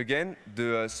 And again,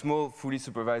 the small fully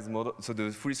supervised model, so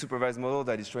the fully supervised model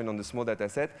that is trained on the small data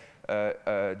set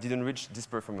didn't reach this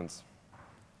performance.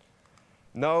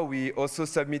 Now we also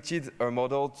submitted our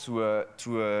model to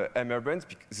MR brains,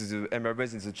 because the MR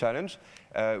brains is a challenge,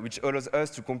 which allows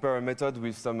us to compare a method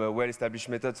with some well-established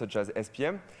methods such as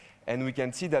SPM. And we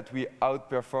can see that we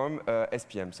outperform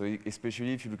SPM. So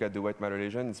especially if you look at the white matter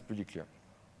lesion, it's pretty clear.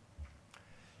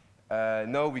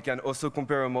 Now we can also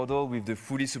compare a model with the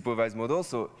fully supervised model.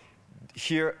 So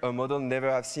here, a model never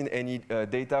have seen any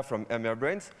data from MR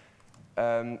brains.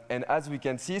 And as we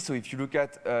can see, so if you look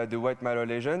at the white matter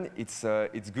lesion, it's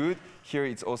good. Here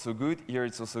it's also good. Here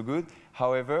it's also good.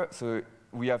 However, so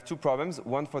we have two problems,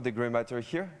 one for the gray matter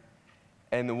here,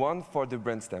 and one for the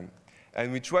brainstem.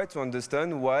 And we try to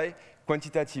understand why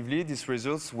quantitatively these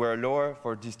results were lower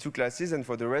for these two classes, and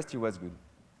for the rest it was good.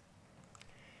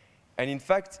 And in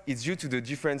fact, it's due to the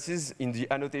differences in the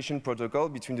annotation protocol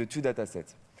between the two data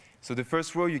sets. So the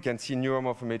first row, you can see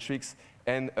neuromorphometrics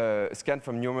and a scan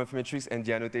from neuromorphometrics and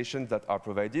the annotations that are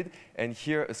provided. And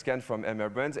here, a scan from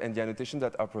MR brands and the annotations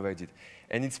that are provided.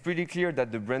 And it's pretty clear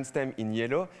that the brainstem in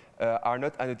yellow are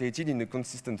not annotated in a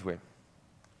consistent way.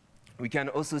 We can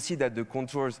also see that the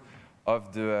contours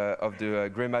of the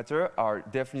gray matter are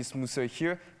definitely smoother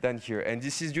here than here. And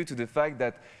this is due to the fact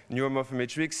that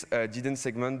neuromorphometrics didn't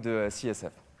segment the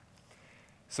CSF.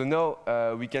 So now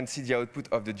we can see the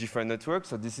output of the different networks.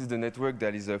 So this is the network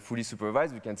that is fully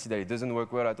supervised. We can see that it doesn't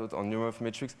work well at all on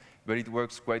neuromorphometrics, but it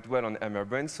works quite well on MR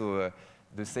brains, so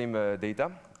the same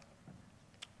data.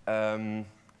 And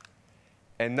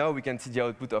now we can see the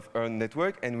output of our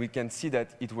network, and we can see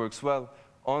that it works well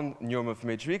on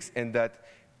neuromorphometrics, and that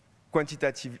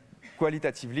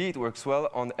qualitatively it works well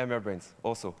on MR brains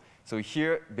also. So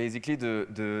here, basically,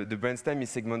 the brainstem is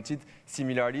segmented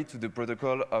similarly to the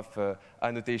protocol of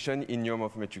annotation in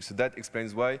neuromorphometrics. So that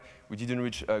explains why we didn't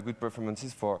reach good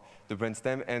performances for the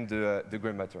brainstem and the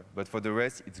gray matter. But for the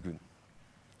rest, it's good.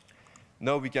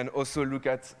 Now we can also look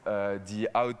at the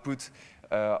output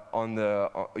on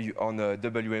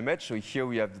WMH. So here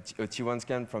we have a T1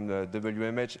 scan from the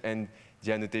WMH and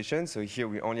the annotation. So here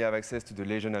we only have access to the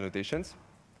lesion annotations.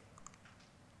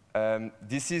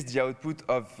 This is the output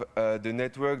of the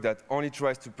network that only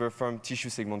tries to perform tissue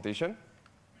segmentation.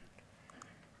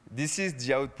 This is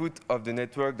the output of the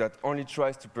network that only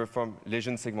tries to perform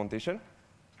lesion segmentation.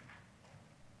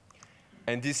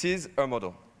 And this is our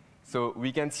model. So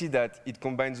we can see that it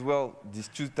combines well these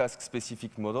two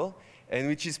task-specific models. And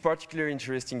which is particularly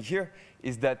interesting here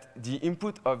is that the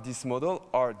input of this model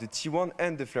are the T1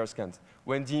 and the flare scans,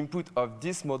 when the input of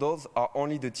these models are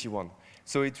only the T1.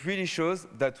 So it really shows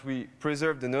that we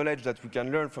preserve the knowledge that we can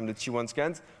learn from the T1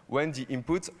 scans when the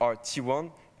inputs are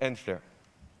T1 and flare.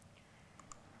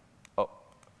 Oh.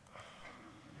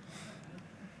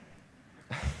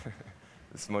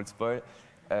 A small spoil.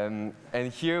 And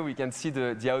here we can see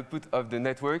the output of the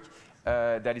network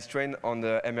that is trained on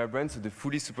the MR brand, so the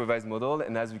fully supervised model.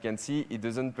 And as we can see, it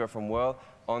doesn't perform well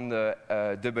on the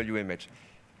WMH.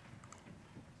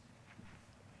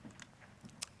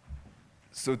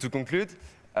 So to conclude,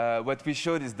 what we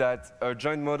showed is that a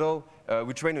joint model,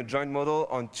 we train a joint model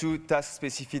on two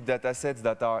task-specific data sets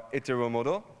that are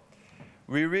heteromodal.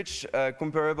 We reach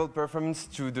comparable performance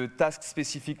to the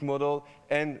task-specific model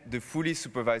and the fully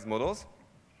supervised models.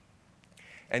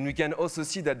 And we can also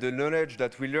see that the knowledge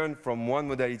that we learn from one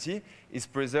modality is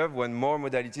preserved when more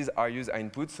modalities are used as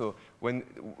input. So when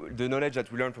the knowledge that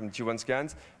we learn from T1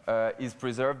 scans is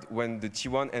preserved when the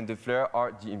T1 and the flare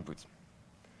are the inputs.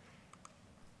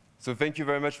 So thank you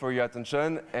very much for your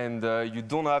attention. And you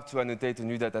don't have to annotate a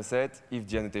new data set if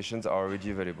the annotations are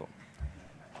already available.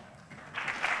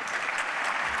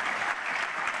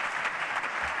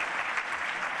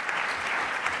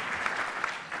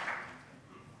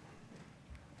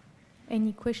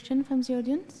 Any question from the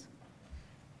audience?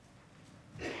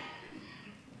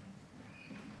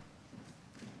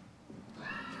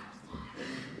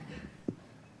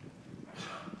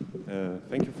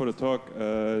 Thank you for the talk.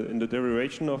 In the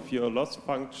derivation of your loss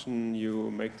function,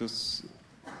 you make this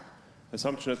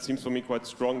assumption that seems for me quite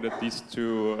strong that these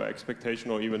two expectation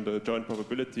or even the joint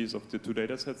probabilities of the two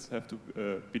data sets have to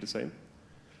be the same.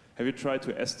 Have you tried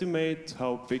to estimate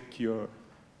how big the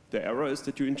error is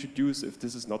that you introduce if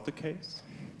this is not the case?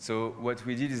 So what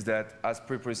we did is that as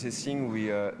pre-processing,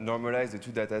 we normalized the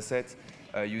two data sets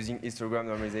using histogram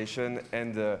normalization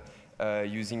and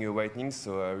using a whitening,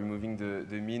 so removing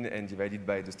the mean and divided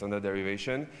by the standard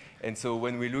derivation. And so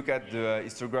when we look at the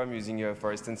histogram using,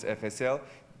 for instance, FSL,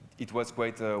 it was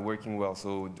quite working well.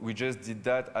 So we just did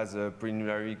that as a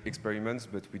preliminary experiment,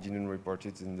 but we didn't report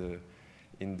it in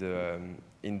the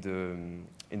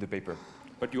paper.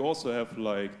 But you also have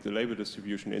like the label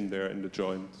distribution in there in the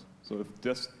joint. So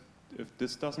if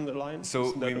this doesn't align, so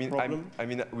isn't that a problem? I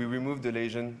mean, we removed the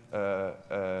lesion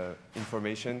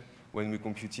information when we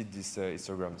computed these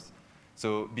histograms.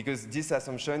 So because this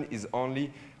assumption is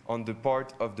only on the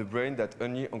part of the brain that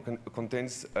only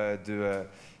contains the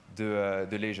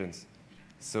lesions.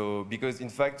 So because in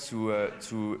fact to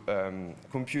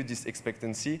compute this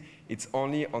expectancy, it's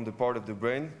only on the part of the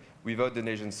brain without the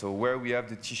lesions, so where we have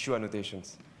the tissue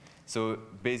annotations. So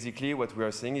basically what we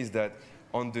are saying is that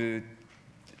on the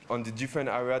different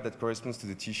area that corresponds to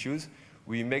the tissues,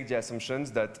 we make the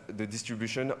assumptions that the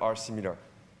distribution are similar.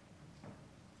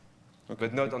 Okay.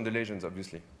 But not on the lesions,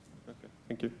 obviously. Okay,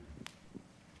 thank you.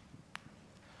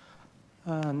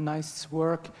 Nice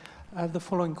work. I have the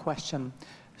following question.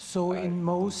 So in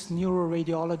most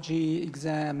neuroradiology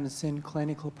exams in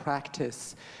clinical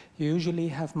practice, you usually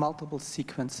have multiple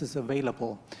sequences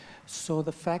available. So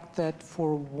the fact that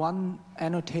for one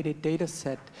annotated data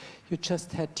set, you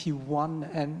just had T1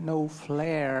 and no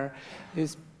flare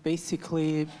is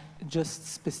basically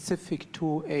just specific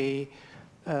to a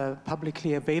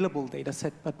publicly available data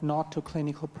set, but not to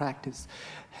clinical practice.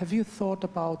 Have you thought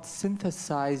about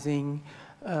synthesizing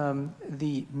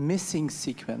the missing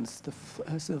sequence, the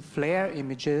flare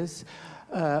images,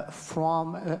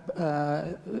 from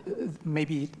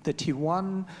maybe the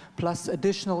T1 plus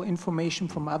additional information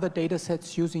from other data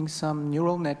sets using some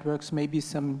neural networks, maybe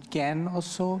some GAN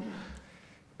also?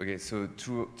 Okay, so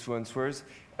two answers.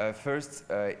 First,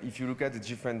 if you look at the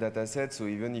different data sets, so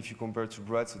even if you compare to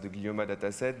BRAD, so the glioma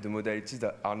data set, the modalities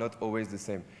are not always the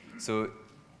same. So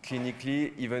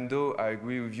clinically, even though I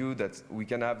agree with you that we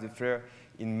can have the flare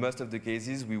in most of the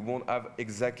cases, we won't have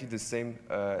exactly the same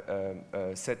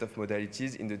set of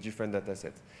modalities in the different data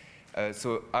sets.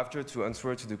 So after, to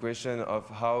answer to the question of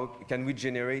how can we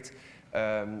generate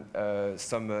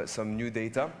some new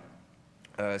data,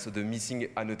 so the missing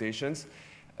annotations,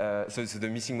 so the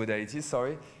missing modalities,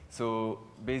 sorry. So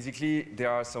basically,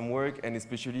 there are some work, and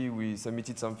especially we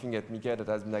submitted something at MICA that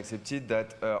has been accepted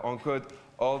that encode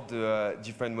all the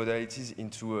different modalities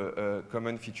into a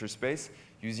common feature space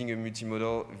using a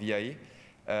multimodal VIE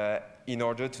in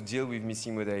order to deal with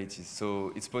missing modalities.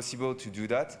 So it's possible to do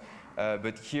that,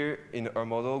 but here in our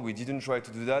model, we didn't try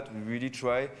to do that. We really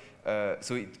try,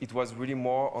 so it was really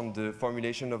more on the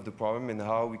formulation of the problem and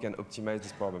how we can optimize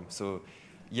this problem. So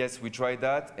yes, we tried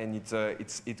that, and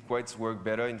it quite worked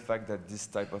better, in fact, than this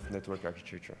type of network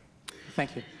architecture.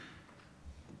 Thank you.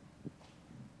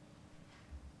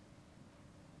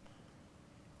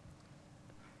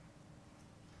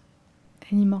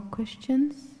 Any more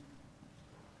questions?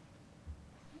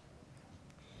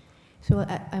 So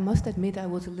I must admit I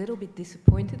was a little bit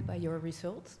disappointed by your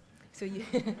results. So you,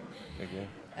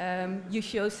 you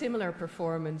show similar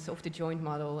performance of the joint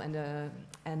model and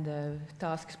the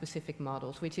task-specific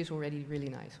models, which is already really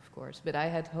nice, of course. But I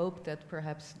had hoped that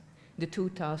perhaps the two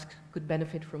tasks could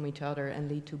benefit from each other and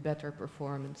lead to better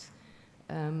performance.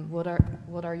 What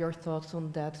are your thoughts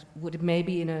on that? Would it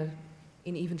maybe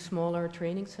in even smaller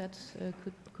training sets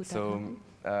could that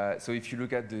happen? So if you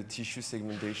look at the tissue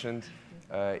segmentation,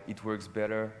 it works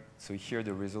better. So here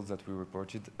the results that we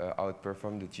reported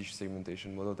outperform the tissue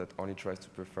segmentation model that only tries to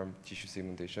perform tissue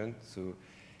segmentation. So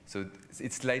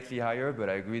it's slightly higher, but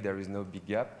I agree there is no big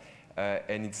gap.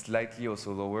 And it's slightly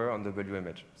also lower on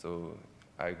WMH. So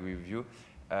I agree with you.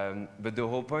 But the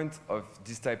whole point of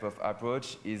this type of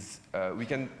approach is we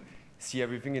can see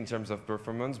everything in terms of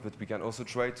performance, but we can also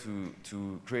try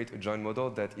to create a joint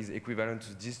model that is equivalent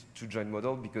to this two joint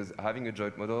model, because having a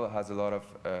joint model has a lot of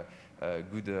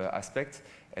good aspects.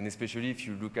 And especially if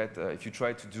you look at, if you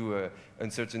try to do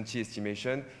uncertainty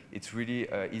estimation, it's really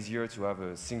easier to have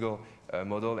a single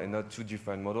model and not two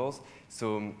different models.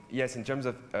 So yes, in terms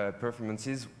of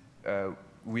performances,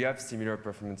 we have similar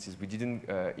performances. We didn't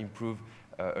improve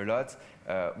a lot.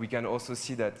 We can also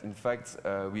see that, in fact,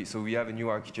 we have a new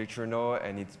architecture now,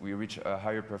 and we reach a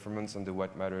higher performance on the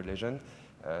white matter lesion.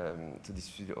 So this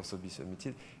will also be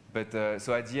submitted. But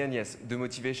so at the end, yes, the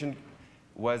motivation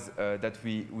was that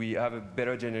we have a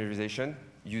better generalization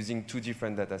using two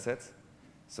different data sets.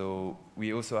 So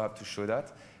we also have to show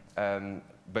that.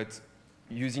 But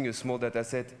using a small data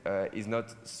set is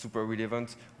not super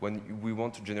relevant when we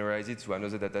want to generalize it to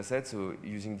another data set. So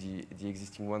using the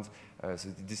existing ones, so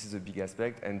this is a big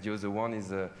aspect. And the other one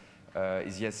is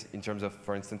yes, in terms of,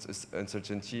 for instance,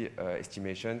 uncertainty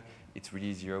estimation, it's really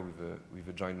easier with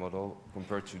a joint model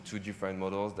compared to two different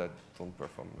models that don't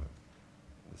perform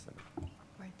the same.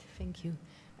 Right, thank you.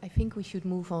 I think we should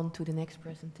move on to the next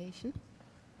presentation.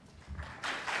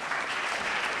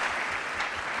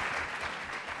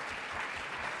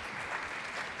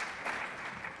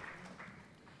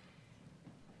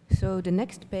 So the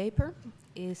next paper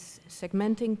is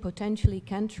segmenting potentially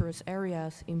cancerous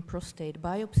areas in prostate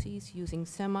biopsies using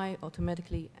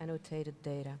semi-automatically annotated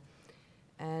data.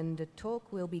 And the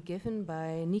talk will be given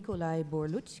by Nikolai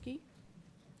Borlutsky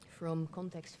from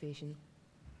Context Vision.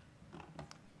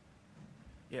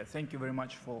 Yeah, thank you very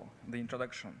much for the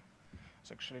introduction.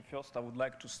 So actually, first I would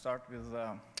like to start with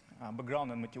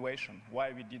background and motivation,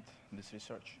 why we did this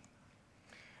research.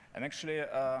 And actually,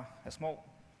 a small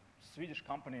Swedish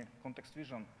company, Context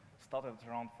Vision, started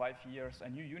around 5 years a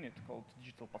new unit called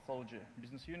Digital Pathology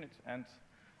Business Unit, and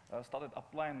started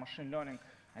applying machine learning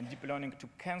and deep learning to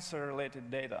cancer-related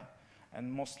data,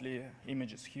 and mostly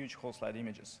images, huge whole slide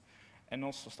images. And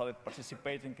also started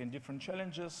participating in different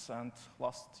challenges, and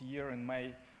last year in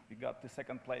May We got the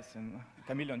second place in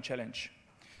Chameleon Challenge.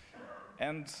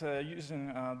 And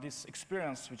using this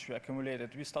experience which we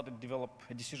accumulated, we started to develop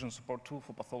a decision support tool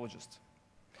for pathologists.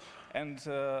 And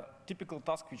typical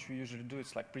task which we usually do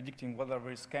is like predicting whether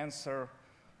there is cancer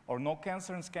or no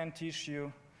cancer in scanned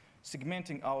tissue,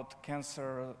 segmenting out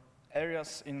cancer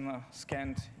areas in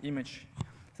scanned image.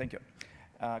 Thank you.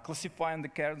 Classifying the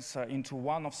cancer into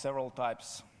one of several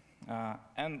types,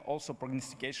 and also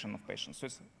prognostication of patients. So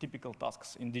it's typical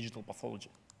tasks in digital pathology.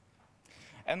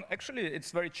 And actually, it's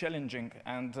very challenging,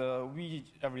 and we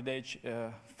every day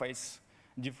face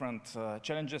different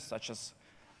challenges, such as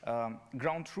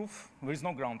ground truth. There is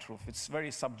no ground truth. It's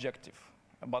very subjective,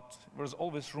 but there's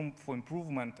always room for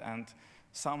improvement, and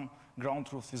some ground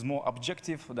truth is more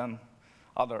objective than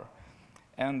other.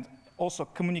 And also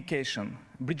communication,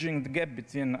 bridging the gap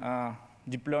between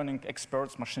deep learning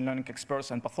experts, machine learning experts,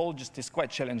 and pathologists is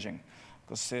quite challenging,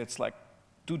 because it's like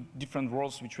two different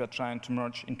worlds which we are trying to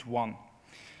merge into one.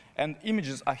 And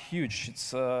images are huge.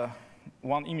 It's,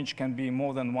 one image can be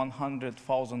more than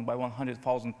 100,000 by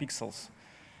 100,000 pixels.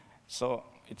 So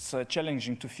it's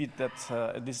challenging to fit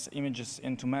these images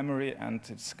into memory, and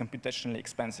it's computationally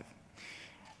expensive.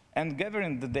 And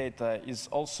gathering the data is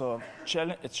also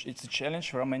it's a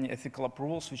challenge. There are many ethical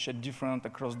approvals which are different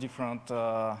across different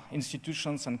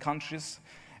institutions and countries.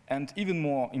 And even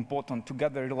more important, to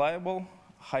gather reliable,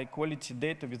 high-quality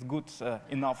data with good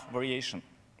enough variation.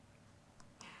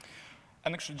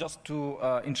 And actually, just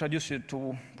to introduce you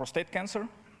to prostate cancer.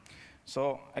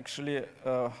 So actually,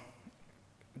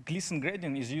 Gleason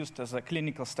grading is used as a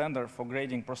clinical standard for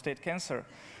grading prostate cancer.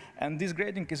 And this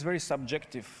grading is very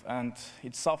subjective, and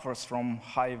it suffers from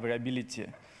high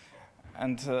variability.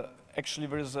 And actually,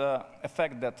 there is a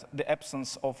fact that the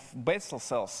absence of basal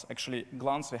cells, actually,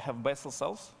 glands, they have basal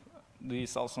cells, the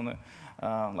cells on the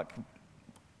like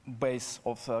base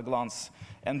of glands.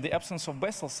 And the absence of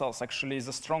basal cells actually is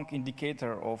a strong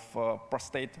indicator of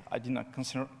prostate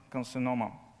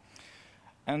adenocarcinoma.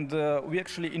 And we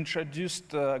actually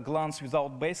introduced glands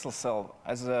without basal cell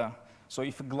as a, so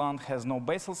if a gland has no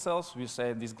basal cells, we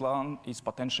say this gland is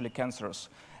potentially cancerous.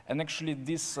 And actually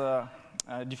this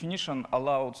definition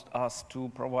allowed us to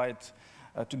provide,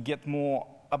 to get more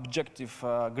objective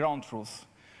ground truth.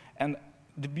 And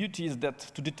the beauty is that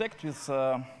to detect with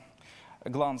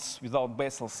glands without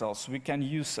basal cells, we can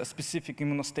use a specific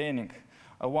immunostaining.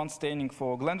 One staining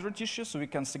for glandular tissue, so we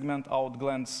can segment out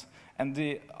glands, and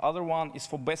the other one is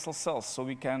for basal cells, so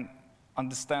we can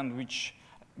understand which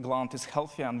gland is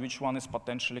healthy and which one is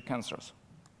potentially cancerous.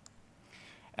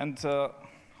 And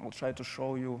I'll try to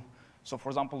show you. So for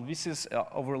example, this is an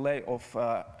overlay of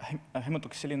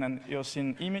hematoxylin and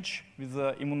eosin image with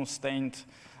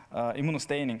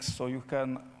immunostainings. So you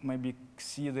can maybe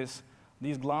see these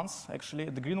glands.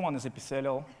 Actually, the green one is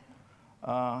epithelial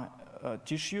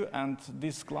tissue, and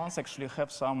these glands actually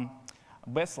have some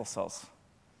basal cells.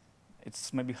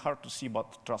 It's maybe hard to see,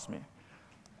 but trust me.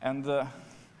 And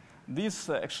these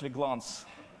actually glands,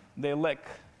 they lack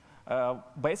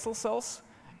basal cells,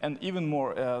 and even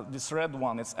more, this red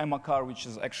one, it's MACAR, which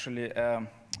is actually a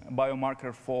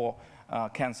biomarker for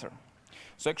cancer.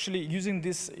 So actually, using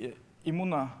this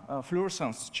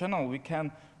immunofluorescence channel, we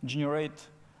can generate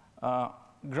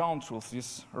ground truth.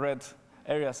 These red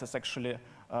areas is actually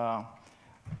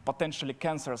potentially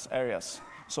cancerous areas.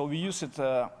 So we use it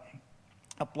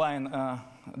applying a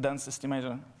dense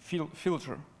estimator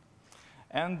filter.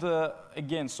 And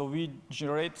again, so we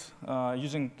generate,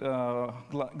 using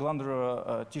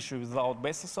glandular tissue without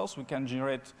basal cells, we can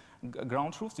generate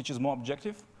ground truth, which is more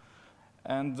objective.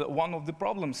 And one of the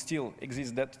problems still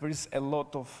exists that there is a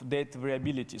lot of data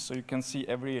variability. So you can see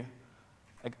every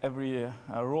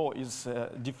row is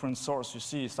a different source. You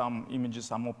see some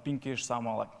images are more pinkish, some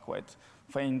are like quite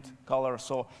faint color.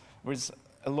 So there is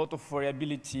a lot of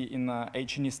variability in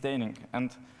H&E staining.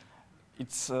 And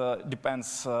it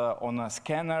depends on a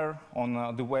scanner,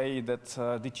 on the way that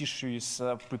the tissue is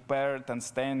prepared and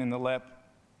stained in the lab.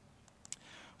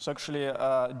 So actually,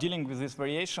 dealing with this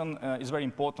variation is very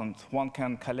important. One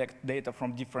can collect data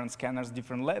from different scanners,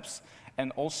 different labs,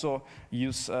 and also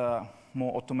use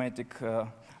more automatic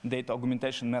data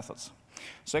augmentation methods.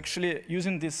 So actually,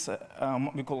 using this,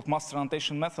 we call it master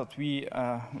annotation method, we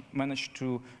managed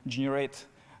to generate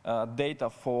data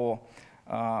for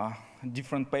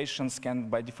different patients scanned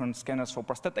by different scanners for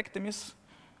prostatectomies.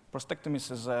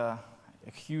 Prostatectomies is a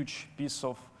huge piece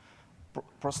of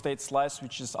prostate slice,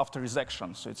 which is after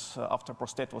resection, so it's after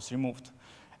prostate was removed,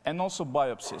 and also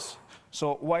biopsies.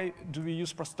 So why do we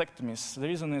use prostatectomies? The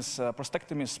reason is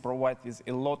prostatectomies provide with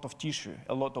a lot of tissue,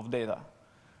 a lot of data.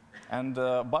 And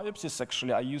biopsies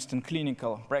actually are used in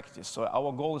clinical practice. So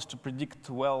our goal is to predict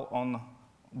well on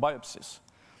biopsies.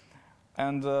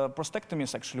 And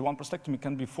prostatectomies, actually, one prostatectomy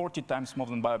can be 40 times more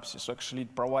than biopsies. So actually,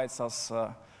 it provides us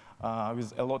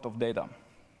with a lot of data.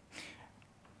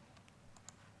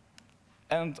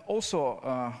 And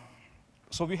also,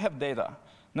 so we have data.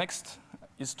 Next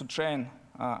is to train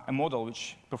a model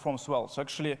which performs well. So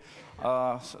actually,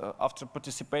 after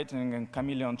participating in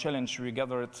Chameleon Challenge,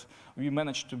 we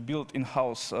managed to build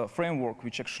in-house a framework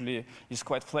which actually is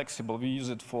quite flexible. We use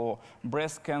it for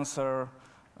breast cancer,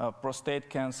 prostate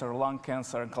cancer, lung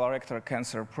cancer, and colorectal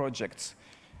cancer projects.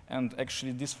 And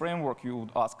actually, this framework, you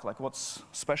would ask, like, what's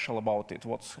special about it?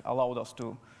 What's allowed us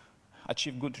to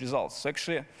achieve good results? So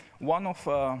actually, one of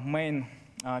main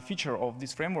feature of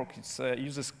this framework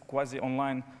uses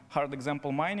quasi-online hard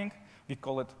example mining. We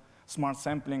call it smart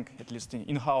sampling, at least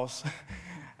in-house.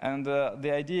 And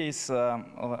the idea is,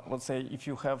 let's say, if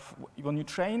you have, when you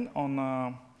train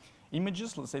on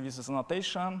images, let's say this is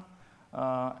annotation,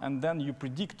 and then you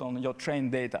predict on your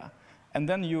trained data. And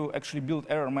then you actually build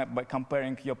error map by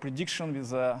comparing your prediction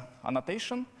with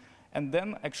annotation. And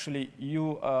then actually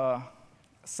you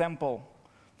sample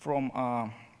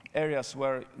from areas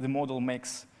where the model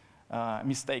makes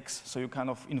mistakes. So you kind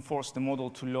of enforce the model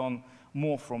to learn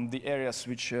more from the areas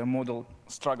which model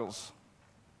struggles.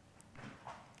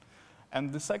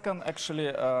 And the second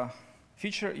actually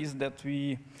feature is that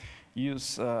we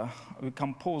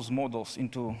compose models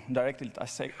into directed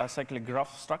acyclic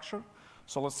graph structure.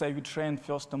 So let's say we train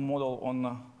first a model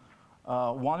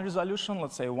on one resolution,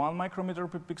 let's say 1 micrometer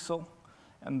per pixel,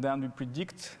 and then we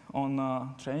predict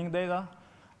on training data,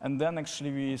 and then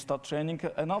actually we start training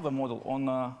another model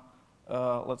on,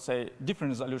 let's say,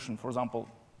 different resolution, for example,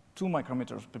 2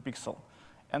 micrometers per pixel.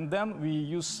 And then we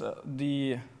use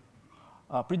the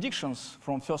predictions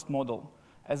from first model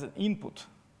as an input,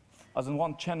 as in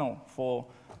one channel for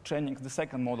training the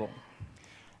second model.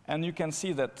 And you can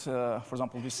see that, for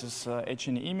example, this is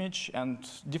H&E image, and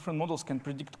different models can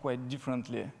predict quite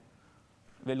differently.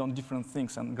 They learn different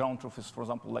things, and ground truth is, for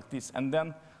example, like this. And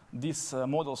then these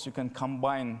models you can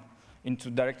combine into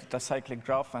directed acyclic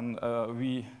graph, and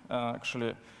we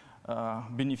actually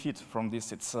benefit from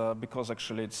this. It's because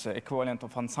actually it's equivalent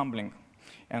of ensembling,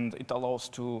 and it allows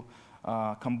to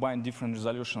combine different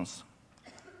resolutions.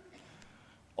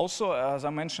 Also, as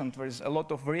I mentioned, there is a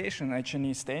lot of variation in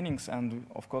H&E stainings, and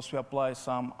of course we apply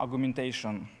some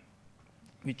augmentation,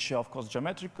 which of course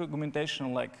geometric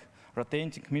augmentation like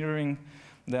rotating, mirroring.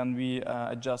 Then we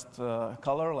adjust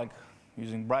color, like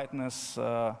using brightness,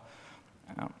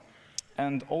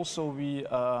 and also we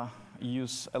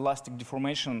use elastic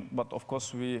deformation, but of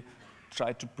course we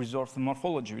try to preserve the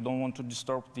morphology. We don't want to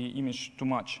disturb the image too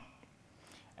much.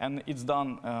 And it's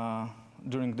done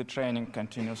during the training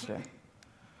continuously.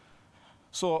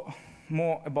 So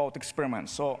more about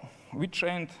experiments. So we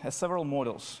trained several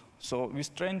models. So we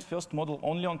trained first model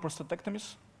only on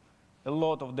prostatectomies, a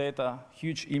lot of data,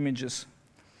 huge images.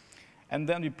 And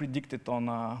then we predicted on,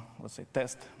 let's say,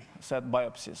 test set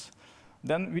biopsies.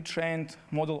 Then we trained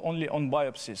model only on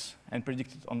biopsies and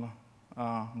predicted on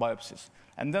biopsies.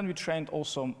 And then we trained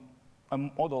also a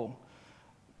model,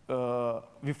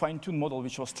 we fine-tuned model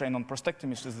which was trained on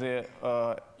prostatectomies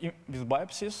with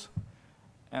biopsies.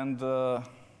 And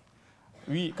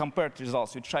we compared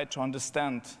results. We tried to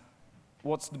understand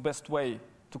what's the best way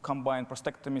to combine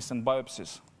prostatectomies and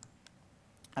biopsies.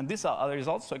 And these are other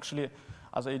results. So actually,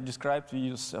 as I described, we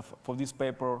use, for this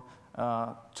paper,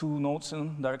 2 nodes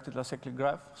in directed acyclic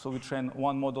graph. So we train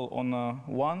one model on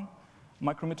 1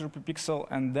 micrometer per pixel,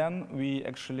 and then we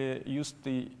actually used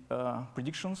the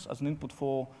predictions as an input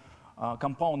for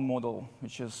compound model,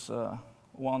 which is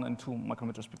 1 and 2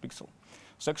 micrometers per pixel.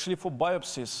 So actually for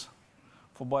biopsies,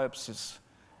 for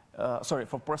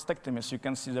prostatectomies, you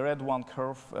can see the red one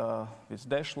curve, this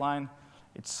dashed line.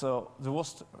 It's the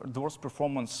worst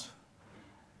performance.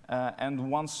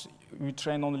 And once we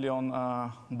train only on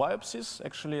biopsies,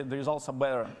 actually the results are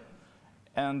better.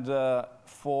 And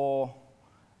for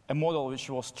a model which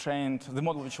was trained, the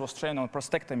model which was trained on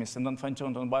prostatectomies and then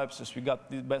fine-tuned on biopsies, we got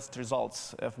the best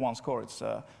results, F1 score. It's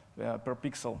per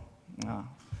pixel,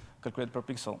 calculated per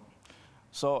pixel.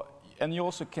 So, and you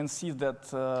also can see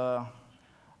that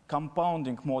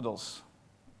compounding models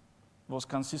was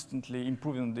consistently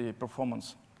improving the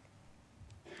performance.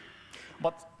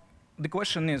 But the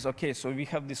question is, okay, so we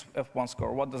have this F1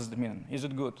 score. What does it mean? Is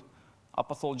it good? Are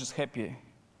pathologists happy?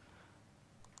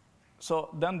 So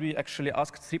then we actually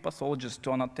asked 3 pathologists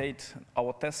to annotate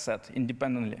our test set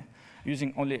independently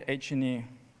using only H&E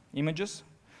images.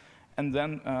 And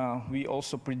then we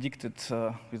also predicted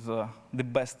with the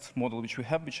best model which we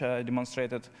have, which I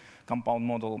demonstrated, compound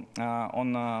model,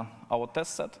 on our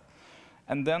test set.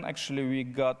 And then actually we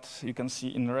got, you can see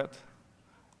in red,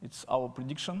 it's our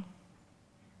prediction.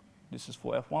 This is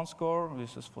for F1 score,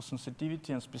 this is for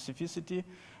sensitivity and specificity.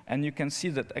 And you can see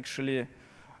that actually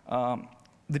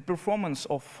the performance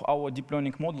of our deep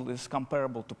learning model is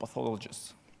comparable to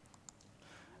pathologists.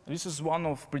 This is one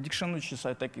of prediction, which is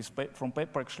I take is from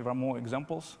paper. Actually, there are more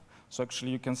examples. So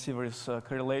actually, you can see there is a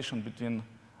correlation between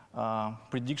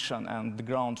prediction and the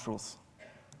ground truth.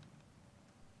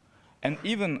 And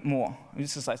even more,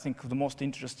 this is, I think, the most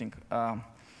interesting.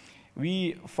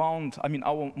 We found, I mean,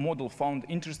 our model found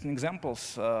interesting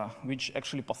examples which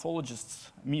actually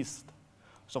pathologists missed.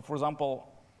 So for example,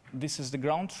 this is the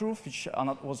ground truth, which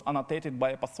was annotated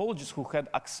by a pathologist who had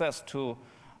access to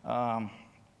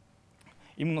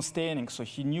immunostaining. So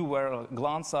he knew where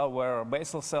glands are, where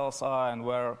basal cells are, and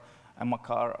where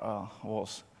MACAR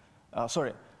was.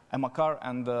 MACAR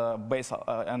and basal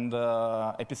and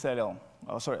epithelial.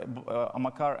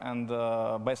 MACAR and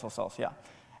basal cells, yeah.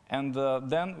 And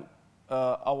then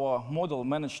our model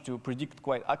managed to predict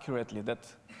quite accurately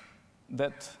that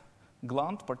that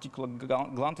gland, particular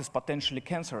gland, is potentially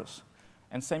cancerous.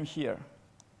 And same here.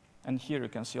 And here you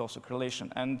can see also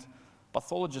correlation. And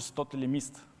pathologists totally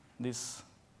missed these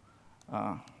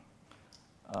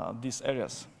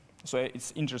areas. So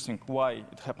it's interesting why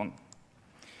it happened.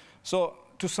 So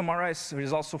to summarize the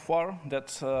results so far, that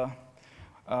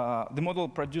the model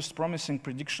produced promising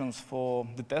predictions for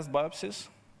the test biopsies,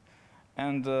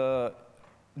 and the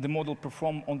model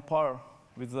performed on par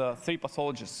with 3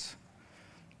 pathologists.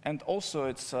 And also,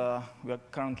 it's, we are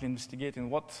currently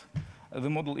investigating what the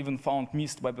model even found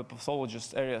missed by the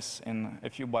pathologist areas in a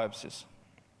few biopsies.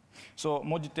 So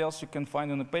more details you can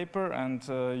find in the paper, and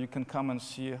you can come and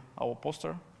see our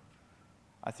poster.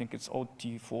 I think it's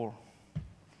OT4.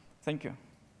 Thank you.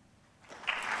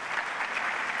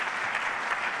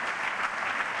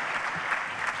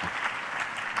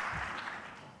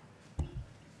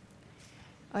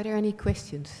 Are there any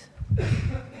questions?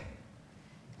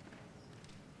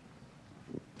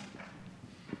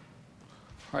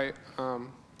 Hi.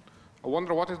 I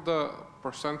wonder what is the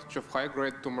percentage of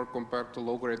high-grade tumor compared to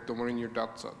low-grade tumor in your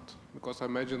data set? Because I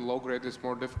imagine low-grade is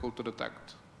more difficult to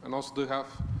detect. And also, do you have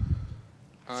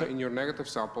in your negative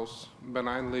samples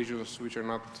benign lesions which are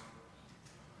not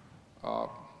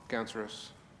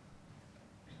cancerous?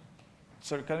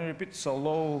 Sorry, can you repeat? So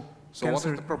low So cancer.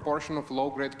 what is the proportion of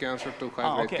low-grade cancer to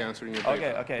high-grade okay. cancer in your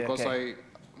data? Okay, because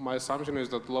my assumption is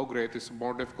that low-grade is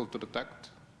more difficult to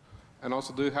detect. And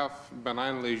also, do you have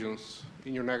benign lesions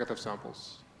in your negative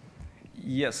samples?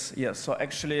 Yes, yes. So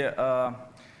actually,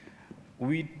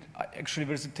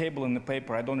 there's a table in the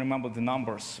paper. I don't remember the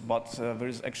numbers, but there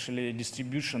is actually a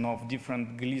distribution of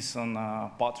different Gleason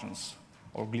patterns,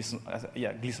 or Gleason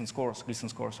scores,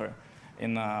 sorry,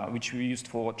 in which we used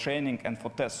for training and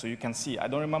for tests. So you can see. I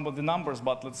don't remember the numbers,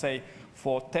 but let's say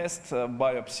for test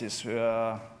biopsies,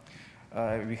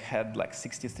 we had like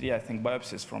 63, I think,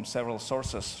 biopsies from several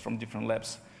sources from different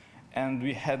labs. And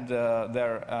we had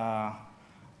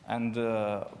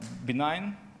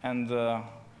benign and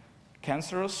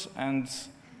cancerous. And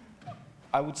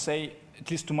I would say, at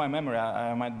least to my memory,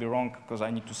 I might be wrong because I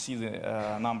need to see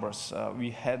the numbers.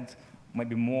 We had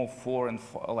maybe more 4 and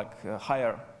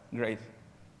higher grade.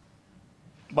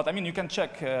 But I mean, you can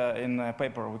check in the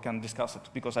paper. We can discuss it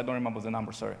because I don't remember the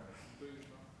numbers, sorry.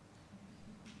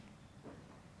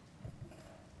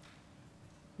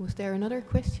 Was there another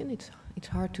question? It's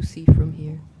hard to see from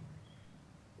here.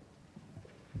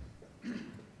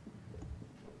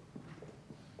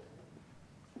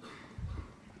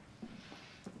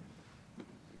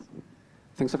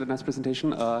 Thanks for the nice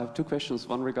presentation. I have 2 questions.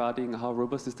 One regarding how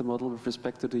robust is the model with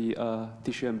respect to the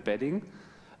tissue embedding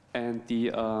and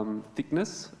the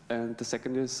thickness. And the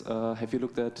second is, have you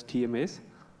looked at TMAs?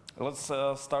 Let's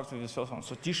start with the first one.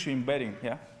 So tissue embedding,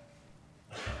 yeah?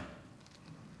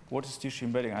 What is tissue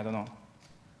embedding? I don't know.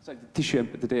 So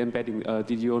the embedding,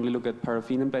 did you only look at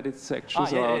paraffin embedded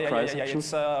sections or cryo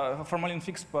sections? It's formalin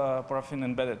fixed paraffin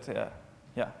embedded,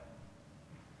 yeah.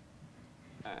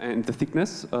 And the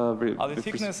thickness? The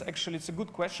thickness, actually, it's a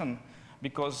good question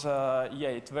because,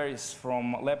 it varies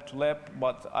from lab to lab,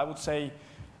 but I would say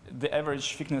the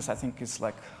average thickness, I think, is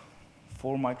like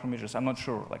 4 micrometers. I'm not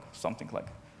sure, like something like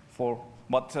 4.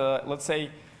 But let's say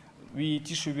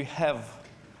tissue we have,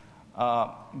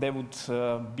 they would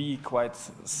be quite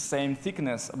same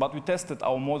thickness, but we tested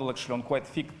our model actually on quite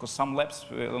thick because some labs,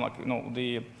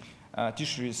 the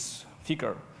tissue is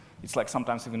thicker. It's like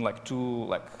sometimes even like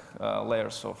 2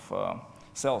 layers of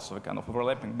cells, so kind of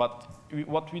overlapping. But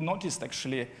what we noticed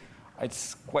actually,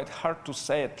 it's quite hard to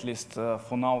say, at least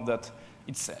for now, that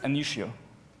it's an issue.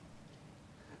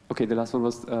 Okay, the last one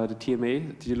was the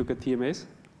TMA. Did you look at TMAs?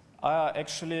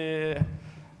 Actually,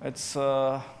 it's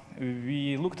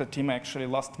we looked at TMA actually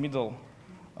last MIDL.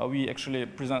 We actually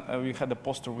we had a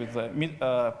poster with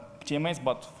TMAs,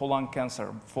 but for lung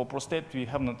cancer. For prostate, we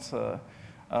have not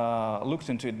looked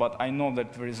into it, but I know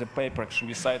that there is a paper actually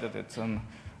we cited it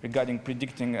regarding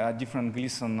predicting different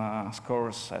Gleason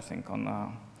scores, I think,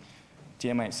 on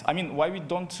TMAs. I mean, why we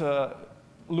don't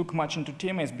look much into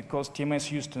TMAs? Because TMAs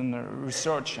used in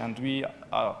research, and we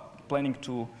are planning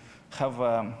to have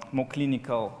a more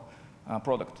clinical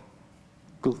product.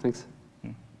 Cool, thanks.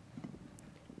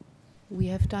 We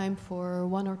have time for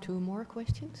 1 or 2 more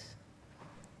questions.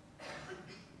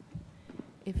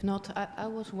 If not, I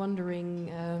was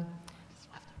wondering,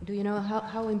 do you know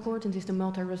how important is the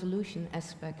multi-resolution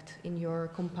aspect in your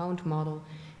compound model?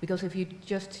 Because if you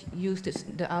just use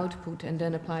the output and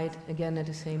then apply it again at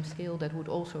the same scale, that would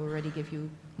also already give you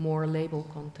more label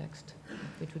context,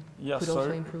 which could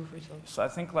also improve results. So I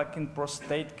think like in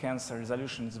prostate cancer,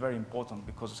 resolution is very important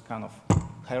because it's kind of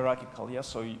hierarchical. Yeah?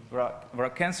 So there are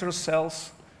cancer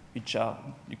cells, which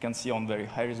you can see on very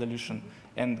high resolution,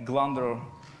 and glandular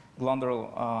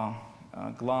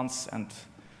glands, and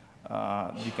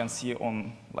you can see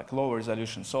on like lower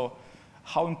resolution. So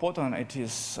how important it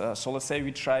is, so let's say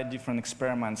we try different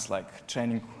experiments like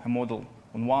training a model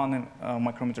on 1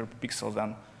 micrometer per pixel,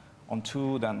 then on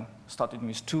 2, then starting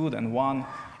with 2, then 1.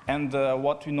 And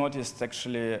what we noticed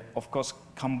actually, of course,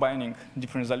 combining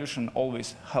different resolution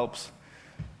always helps.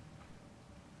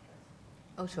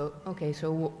 Oh, so, okay,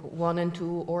 so 1 and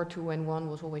 2 or 2 and 1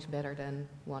 was always better than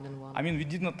 1 and 1. I mean, we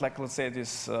did not, like, let's say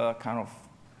this kind of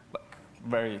like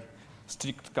very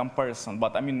strict comparison,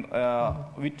 but I mean,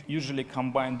 we usually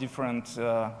combine different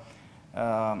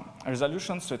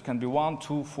resolutions, so it can be 1,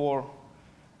 2, 4.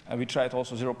 We tried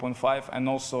also 0.5, and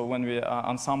also when we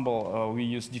ensemble, we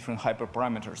use different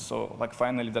hyperparameters. So, like,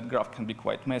 finally, that graph can be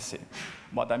quite messy.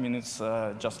 But I mean, it's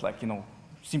just like, you know,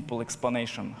 simple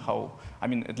explanation how, I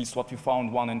mean, at least what we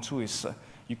found 1 and 2 is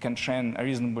you can train a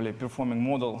reasonably performing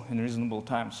model in a reasonable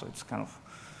time. So it's kind of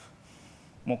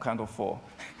more kind of for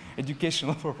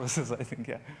educational purposes, I think,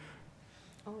 yeah.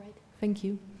 All right, thank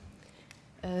you.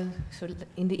 So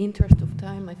in the interest of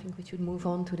time, I think we should move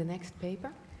on to the next paper.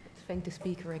 Let's thank the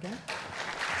speaker again.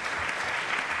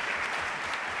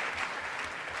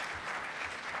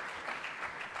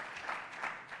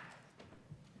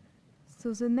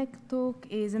 So the next talk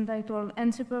is entitled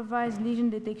Unsupervised Lesion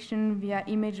Detection via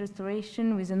Image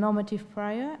Restoration with a Normative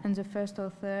Prior, and the first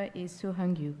author is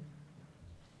Soo-Hung Yu.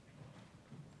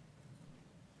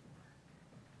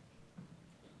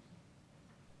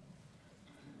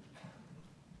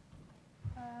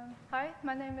 Hi,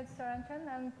 my name is Saran Chen.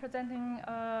 I'm presenting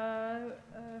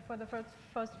for the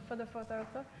fourth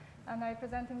author, and I'm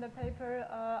presenting the paper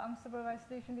Unsupervised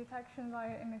Lesion Detection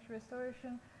via Image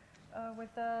Restoration with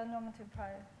a normative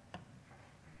prior.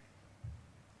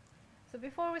 So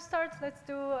before we start, let's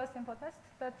do a simple test.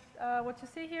 What you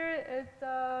see here is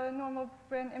normal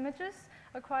brain images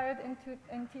acquired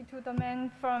in T2 domain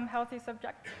from healthy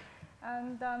subjects.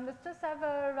 And let's just have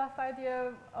a rough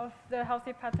idea of the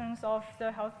healthy patterns of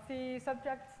the healthy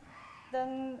subjects.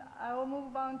 Then I will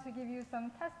move on to give you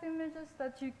some test images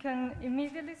that you can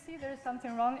immediately see there's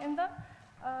something wrong in them.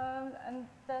 And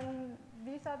then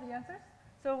these are the answers.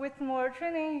 So with more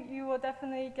training, you will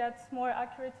definitely get more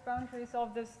accurate boundaries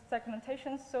of this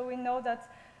segmentation. So we know that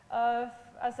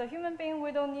as a human being,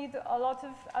 we don't need a lot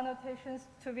of annotations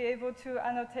to be able to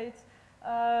annotate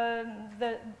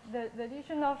the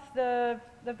lesion of the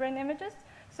brain images.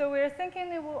 So we're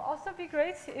thinking it will also be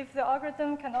great if the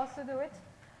algorithm can also do it.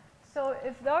 So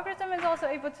if the algorithm is also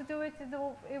able to do it,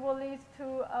 it will lead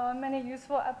to many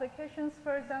useful applications.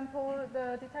 For example,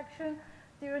 the detection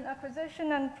during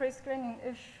acquisition and pre-screening.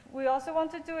 If we also want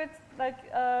to do it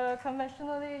like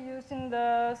conventionally using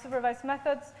the supervised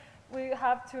methods, we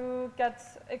have to get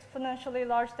exponentially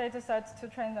large data sets to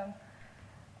train them.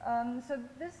 So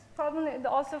this problem is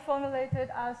also formulated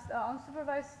as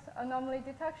unsupervised anomaly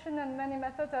detection, and many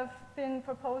methods have been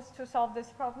proposed to solve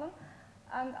this problem.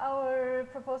 And our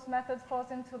proposed method falls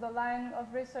into the line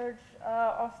of research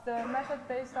of the method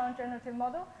based on generative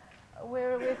model,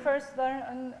 where we first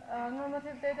learn a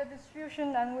normative data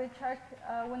distribution, and we check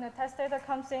when the test data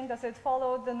comes in, does it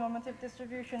follow the normative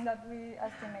distribution that we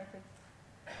estimated.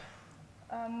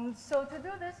 So to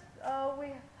do this, we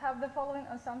have the following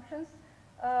assumptions.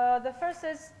 The first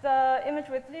is the image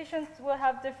with lesions will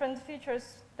have different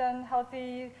features than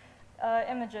healthy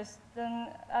images.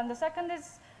 And the second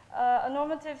is a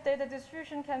normative data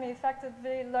distribution can be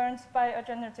effectively learned by a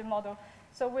generative model.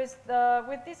 So with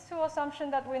these two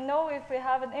assumptions that we know if we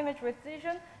have an image with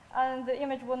lesion and the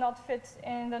image will not fit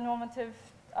in the normative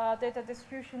data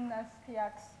distribution as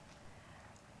PX.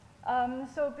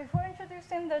 So before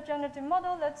introducing the generative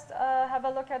model, let's have a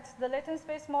look at the latent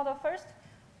space model first.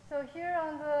 So here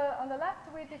on the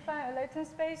left, we define a latent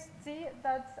space D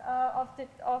that's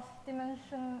of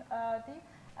dimension D.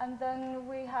 And then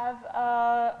we have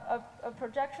a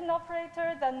projection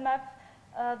operator that map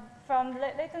from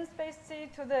latent space C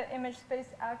to the image space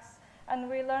X. And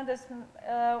we learn this.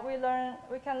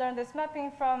 We can learn this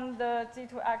mapping from the D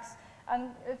to X.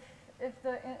 And if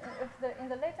in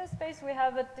the latent space we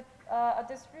have a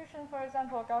distribution, for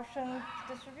example, a Gaussian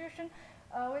distribution,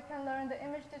 we can learn the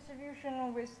image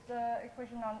distribution with the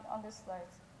equation on this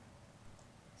slide.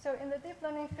 So in the deep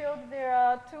learning field, there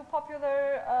are two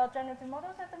popular generative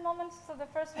models at the moment. So the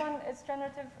first one is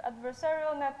generative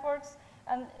adversarial networks,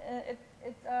 and it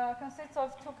consists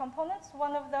of two components.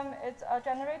 One of them is a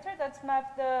generator that's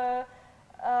mapped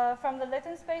from the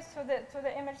latent space to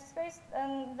the image space,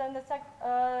 and then the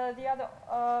other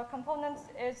component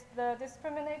is the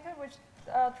discriminator, which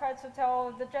tries to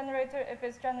tell the generator if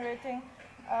it's generating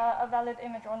a valid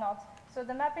image or not. So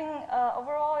the mapping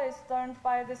overall is learned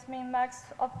by this min-max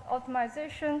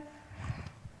optimization.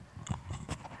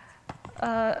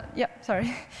 Yeah,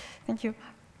 sorry, thank you.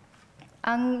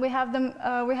 And we have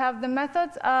the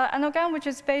method ANOGAN, which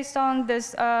is based on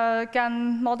this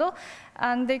GAN model,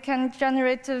 and it can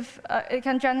generate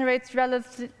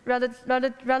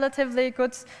relatively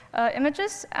good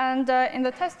images. And in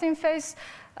the testing phase,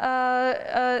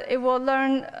 it will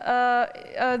learn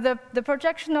the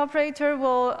projection operator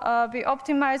will be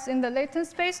optimized in the latent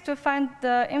space to find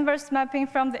the inverse mapping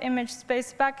from the image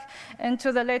space back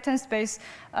into the latent space.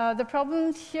 The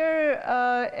problem here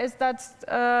is that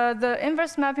the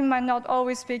inverse mapping might not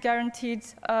always be guaranteed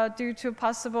due to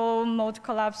possible mode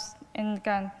collapse in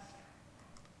GAN.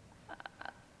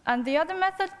 And the other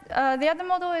method, the other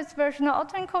model is versional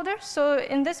autoencoder. So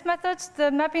in this method,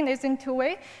 the mapping is in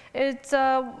two-way. It's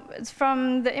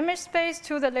from the image space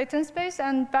to the latent space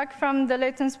and back from the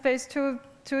latent space to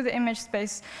the image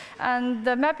space. And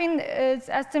the mapping is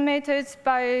estimated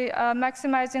by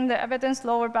maximizing the evidence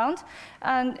lower bound.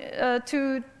 And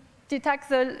to detect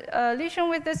the lesion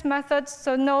with this method,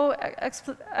 so no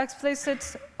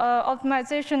explicit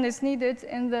optimization is needed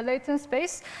in the latent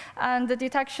space, and the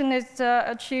detection is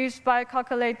achieved by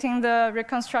calculating the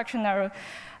reconstruction error.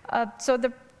 So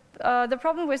the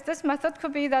problem with this method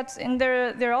could be that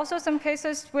there are also some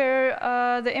cases where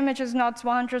the image is not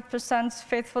 100%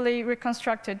 faithfully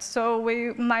reconstructed, so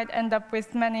we might end up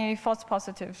with many false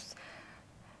positives.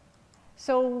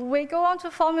 So we go on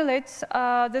to formulate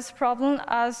this problem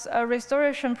as a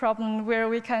restoration problem where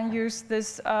we can use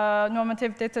this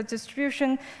normative data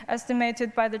distribution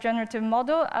estimated by the generative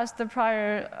model as the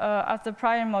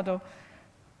prior model.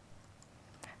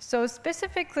 So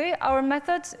specifically, our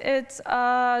method is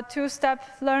a two-step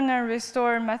learn and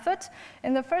restore method.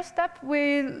 In the first step,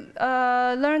 we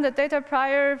learn the data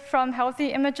prior from healthy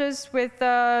images with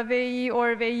the VE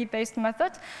or VE-based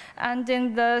method. And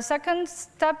in the second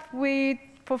step, we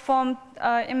perform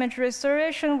image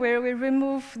restoration where we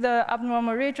remove the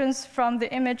abnormal regions from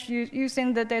the image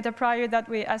using the data prior that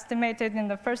we estimated in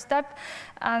the first step.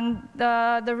 And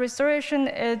the restoration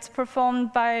is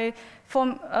performed by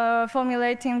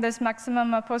formulating this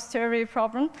maximum a posteriori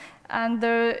problem. And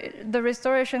the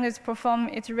restoration is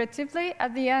performed iteratively.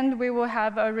 At the end, we will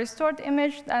have a restored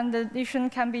image, and the lesion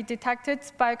can be detected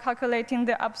by calculating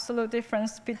the absolute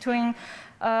difference between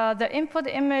the input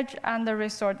image and the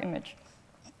restored image.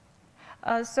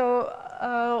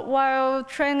 While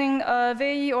training a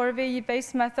VE or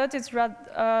VE-based method is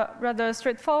rather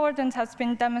straightforward and has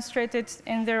been demonstrated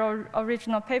in their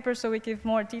original paper, so we give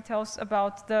more details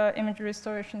about the image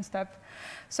restoration step.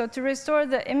 So to restore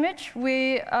the image,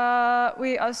 we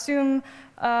assume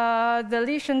the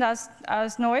lesion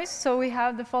as noise. So we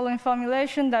have the following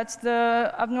formulation that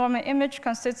the abnormal image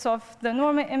consists of the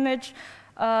normal image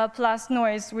plus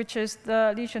noise, which is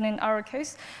the lesion in our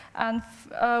case. And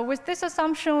with this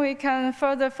assumption, we can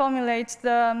further formulate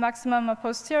the maximum a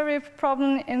posteriori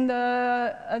problem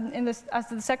as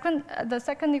the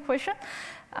second equation.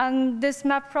 And this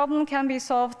map problem can be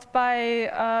solved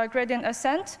by gradient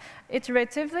ascent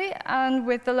iteratively and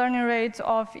with the learning rate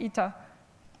of eta.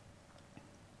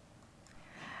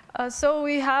 So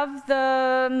we have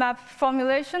the map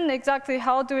formulation, exactly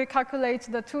how do we calculate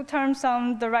the two terms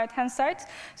on the right-hand side.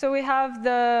 So we have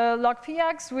the log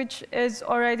px, which is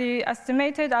already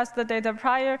estimated as the data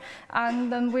prior,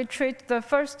 and then we treat the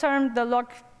first term, the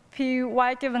log py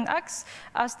given x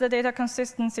as the data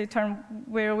consistency term,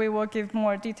 where we will give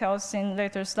more details in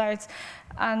later slides.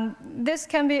 And this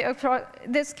can be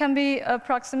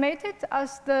approximated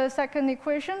as the second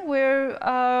equation, where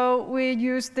we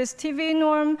use this TV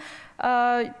norm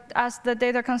as the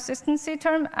data consistency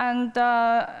term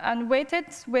and weight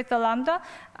it with a lambda.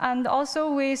 And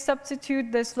also we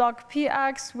substitute this log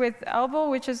px with elbow,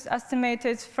 which is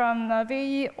estimated from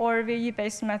VE or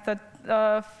VE-based method.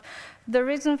 The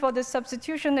reason for this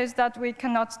substitution is that we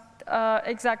cannot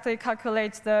exactly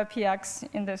calculate the px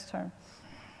in this term.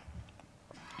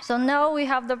 So now we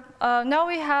have we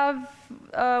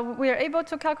are able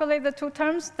to calculate the two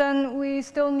terms. Then we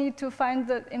still need to find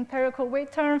the empirical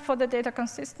weight term for the data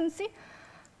consistency.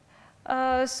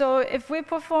 So if we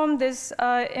perform this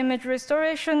image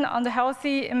restoration on the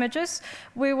healthy images,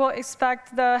 we will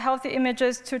expect the healthy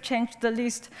images to change the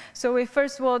least. So we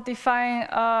first will define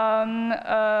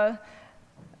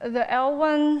the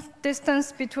L1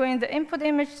 distance between the input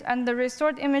image and the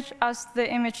restored image as the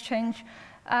image change.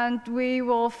 And we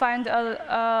will find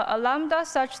a lambda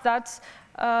such that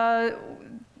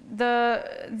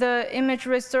the image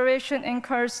restoration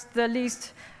incurs the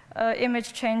least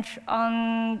image change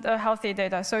on the healthy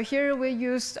data. So here we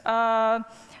used a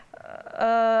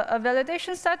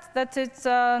validation set that is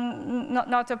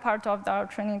not a part of our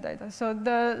training data. So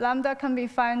the lambda can be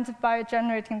found by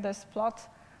generating this plot.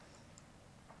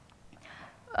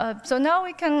 So now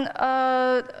we can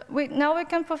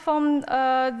perform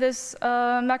this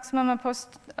maximum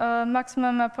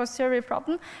a posteriori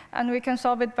problem, and we can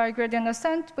solve it by gradient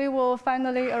ascent. We will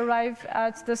finally arrive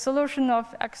at the solution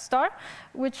of x star,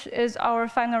 which is our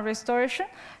final restoration.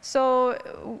 So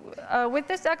with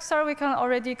this x star, we can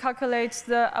already calculate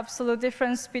the absolute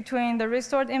difference between the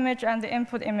restored image and the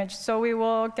input image. So we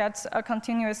will get a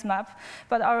continuous map.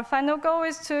 But our final goal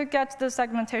is to get the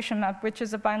segmentation map, which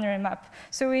is a binary map.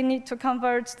 So we need to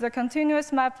convert the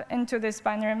continuous map into this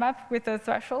binary map with a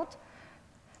threshold.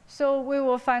 So we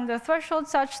will find a threshold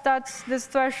such that this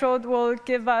threshold will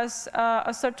give us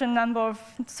a certain number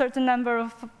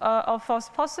of false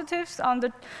positives on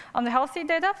the healthy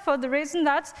data. For the reason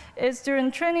that is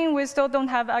during training we still don't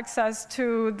have access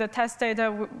to the test data,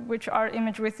 which are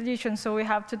image with lesion. So we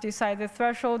have to decide the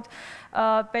threshold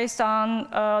based on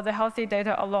the healthy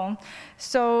data alone.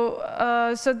 So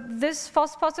this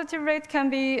false positive rate can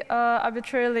be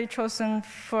arbitrarily chosen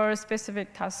for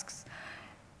specific tasks.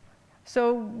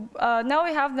 So now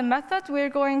we have the method. We're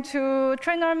going to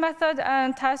train our method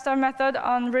and test our method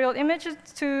on real images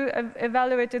to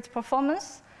evaluate its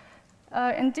performance.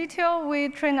 In detail, we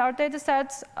train our data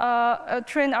sets,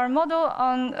 train our model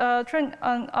on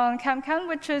CamCam,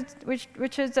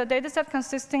 which is a data set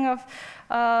consisting of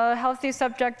healthy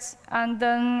subjects. And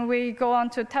then we go on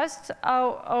to test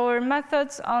our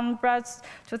methods on Brad's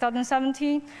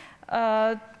 2017.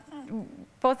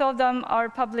 Both of them are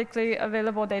publicly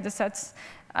available data sets.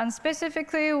 And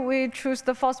specifically, we choose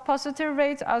the false positive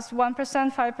rate as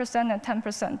 1%, 5%, and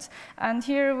 10%. And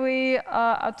here we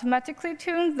automatically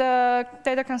tune the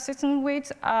data consistent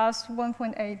weight as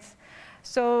 1.8.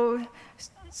 So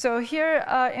here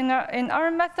in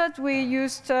our method, we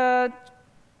used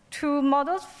two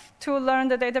models to learn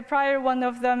the data prior. One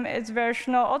of them is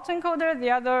variational autoencoder. The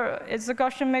other is a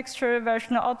Gaussian mixture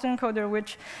variational autoencoder,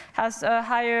 which has a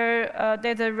higher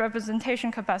data representation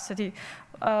capacity.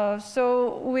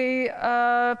 So we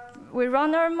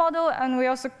run our model, and we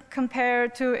also compare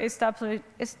to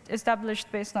established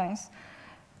baselines.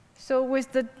 So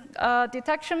with the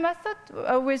detection method,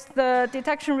 with the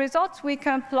detection results, we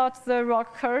can plot the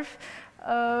ROC curve,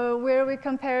 where we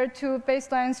compare to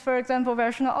baselines, for example,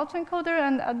 variational autoencoder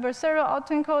and adversarial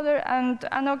autoencoder and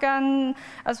ANOGAN,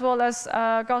 as well as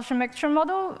Gaussian mixture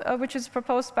model, which is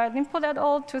proposed by Limpot et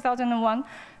al. 2001.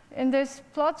 In this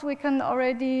plot, we can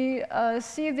already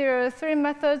see there are three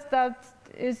methods that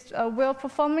is well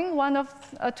performing.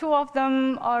 Two of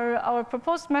them are our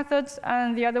proposed methods,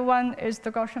 and the other one is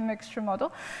the Gaussian mixture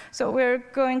model. So we're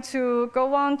going to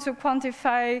go on to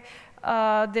quantify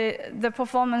the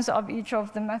performance of each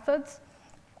of the methods.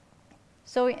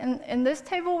 So in this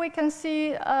table, we can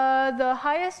see the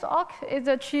highest OC is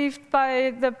achieved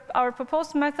by our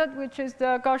proposed method, which is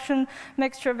the Gaussian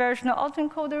mixture variational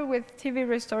autoencoder with TV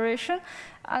restoration.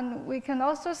 And we can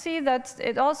also see that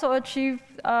it also achieved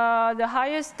the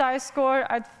highest die score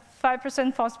at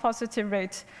 5% false positive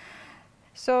rate.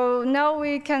 So now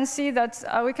we can see that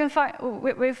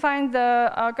we find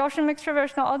the Gaussian mixture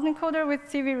variational autoencoder with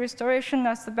TV restoration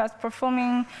as the best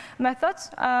performing method.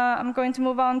 I'm going to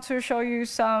move on to show you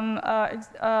some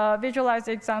visualized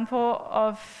example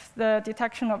of the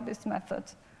detection of this method.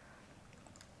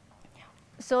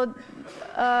 So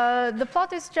the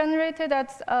plot is generated at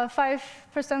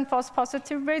 5% false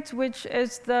positive rate, which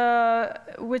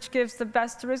gives the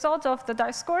best result of the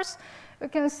dice scores. We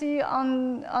can see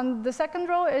on the second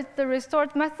row is the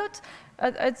restored method.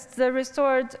 It's the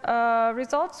restored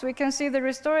results. We can see the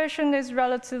restoration is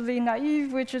relatively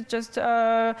naive, which is just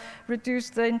reduce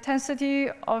the intensity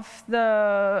of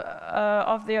the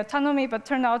autonomy, but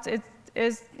turn out it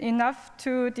is enough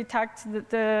to detect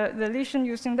the lesion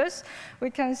using this. We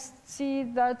can see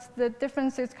that the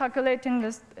difference is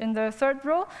calculated in the third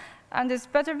row, and it's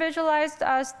better visualized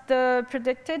as the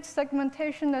predicted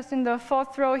segmentation as in the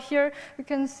fourth row here. We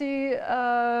can see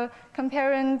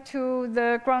comparing to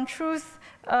the ground truth,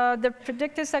 the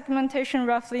predicted segmentation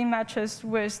roughly matches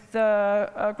with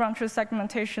the ground truth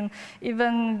segmentation.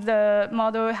 Even the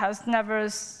model has never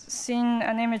seen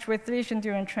an image with lesion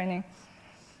during training.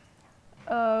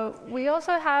 We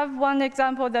also have one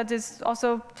example that is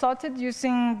also plotted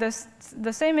using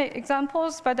the same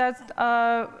examples, but at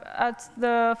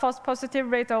the false positive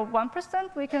rate of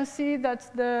 1%, we can see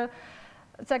that the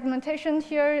segmentation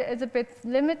here is a bit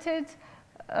limited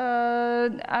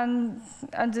and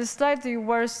is slightly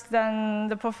worse than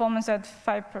the performance at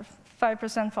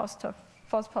 5%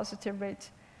 false positive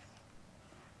rate.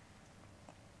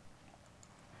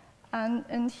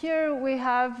 And here we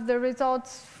have the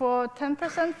results for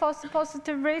 10% false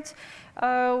positive rate,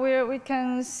 where we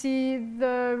can see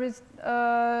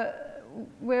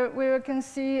where we can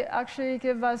see actually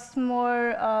give us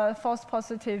more false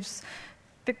positives,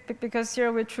 because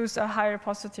here we choose a higher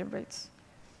positive rate.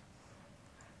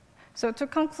 So to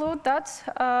conclude that,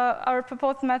 our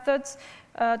proposed methods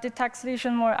detects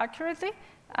lesion more accurately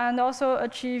and also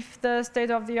achieve the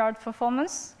state-of-the-art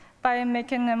performance by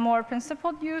making a more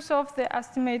principled use of the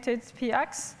estimated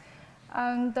px.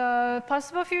 And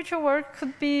possible future work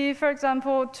could be, for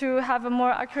example, to have a more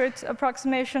accurate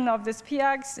approximation of this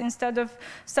px instead of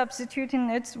substituting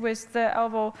it with the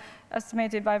elbow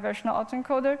estimated biversional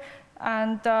autoencoder.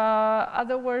 And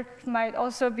other work might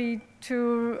also be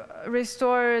to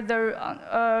restore the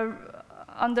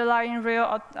underlying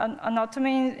real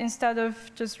anatomy instead of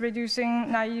just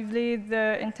reducing naively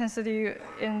the intensity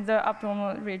in the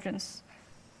abnormal regions.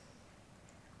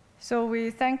 So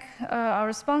we thank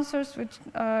our sponsors,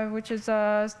 which is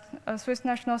Swiss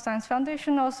National Science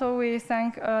Foundation. Also, we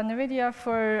thank NVIDIA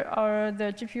for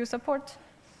the GPU support.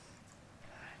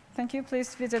 Thank you.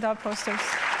 Please visit our posters.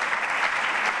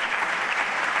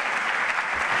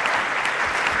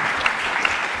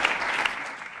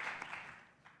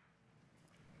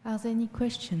 Are there any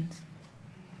questions?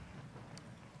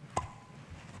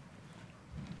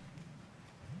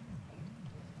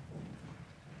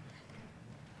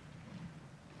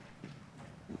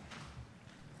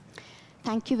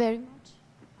 Thank you very much.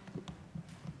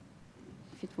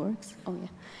 If it works, oh yeah.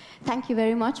 Thank you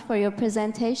very much for your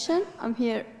presentation. I'm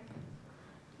here.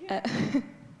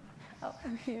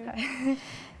 I'm here.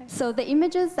 So the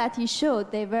images that you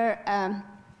showed, they were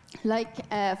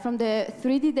from the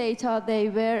 3D data, they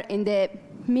were in the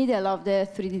middle of the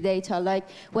 3D data, like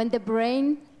when the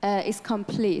brain is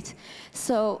complete.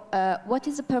 So what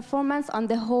is the performance on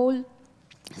the whole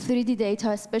 3D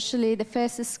data, especially the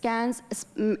first scans,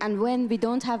 and when we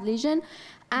don't have lesion,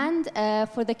 and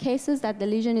for the cases that the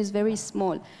lesion is very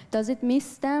small? Does it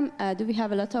miss them? Do we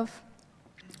have a lot of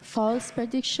false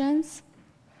predictions?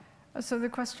 So the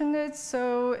question is,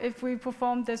 so if we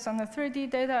perform this on the 3D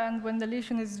data and when the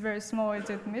lesion is very small, is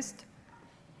it missed?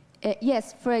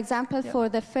 Yes, for example, for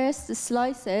the first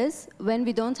slices, when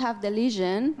we don't have the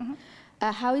lesion,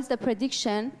 how is the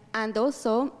prediction, and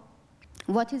also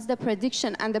what is the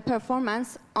prediction and the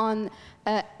performance on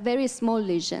very small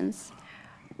lesions?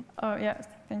 Oh, yes,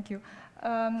 thank you.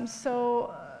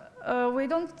 We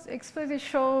don't explicitly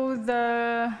show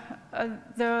the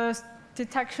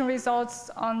detection results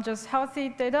on just healthy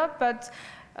data, but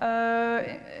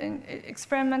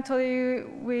experimentally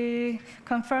we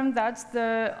confirmed that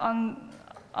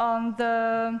on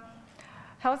the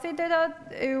healthy data,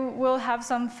 it will have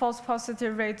some false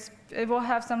positive rates. It will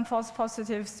have some false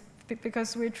positives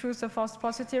because we choose a false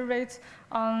positive rate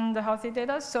on the healthy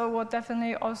data, so it will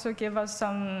definitely also give us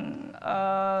some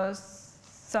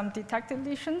detected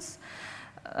lesions.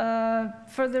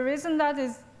 For the reason that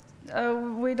is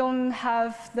we don't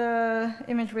have the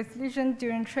image with lesion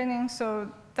during training, so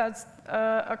that's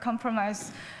a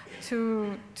compromise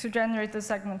to generate the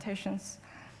segmentations.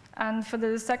 And for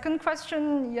the second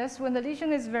question, yes, when the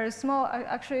lesion is very small,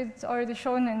 actually it's already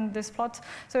shown in this plot.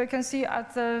 So you can see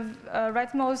at the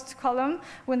rightmost column,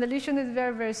 when the lesion is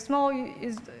very, very small,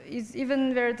 it's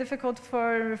even very difficult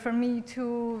for me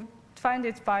to find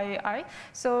it by eye.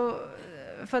 So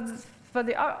for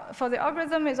the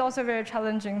algorithm is also very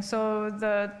challenging. So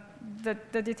the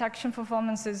detection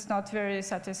performance is not very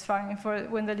satisfying for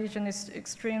when the lesion is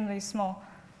extremely small.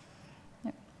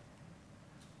 Yeah.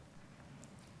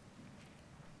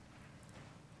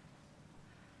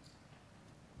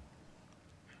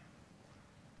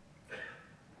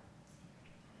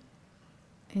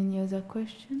 Any other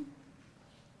question?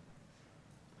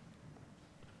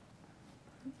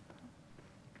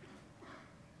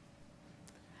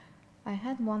 I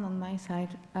had one on my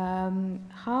side.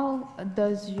 How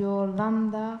does your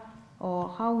lambda, or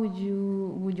how would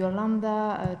your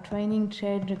lambda training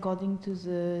change according to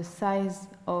the size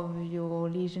of your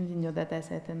lesions in your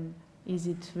dataset, and is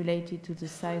it related to the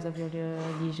size of your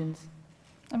lesions?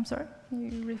 I'm sorry,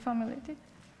 you reformulated?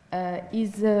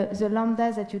 Is the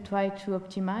lambda that you try to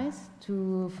optimize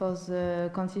for the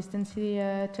consistency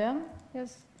term?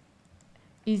 Yes.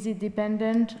 Is it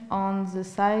dependent on the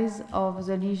size of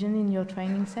the lesion in your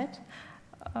training set?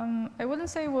 I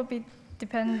wouldn't say it would be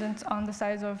dependent on the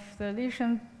size of the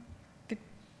lesion,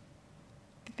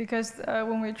 because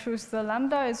when we choose the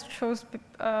lambda, it's chosen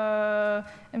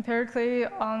empirically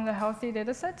on the healthy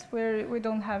data set where we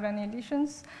don't have any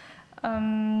lesions.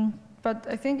 But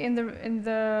I think in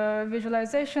the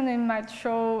visualization, it might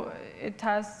show it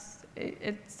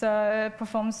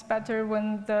performs better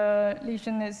when the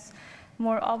lesion is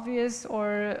more obvious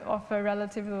or of a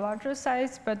relatively larger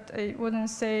size. But I wouldn't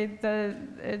say that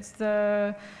it's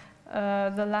the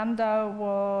lambda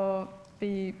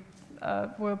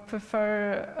will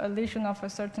prefer a lesion of a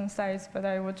certain size. But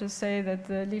I would just say that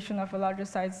the lesion of a larger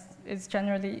size is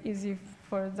generally easy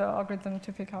for the algorithm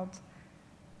to pick out.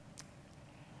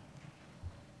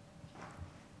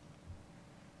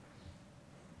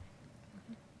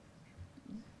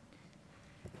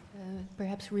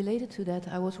 Perhaps related to that,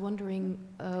 I was wondering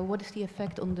what is the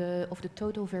effect of the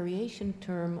total variation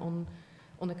term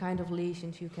on the kind of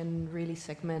lesions you can really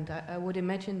segment? I would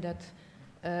imagine that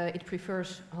it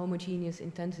prefers homogeneous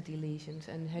intensity lesions,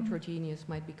 and heterogeneous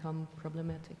might become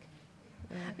problematic.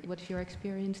 What's your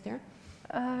experience there?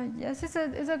 Yes, it's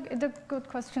a good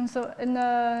question. So in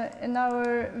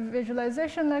our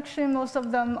visualization, actually, most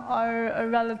of them are a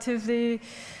relatively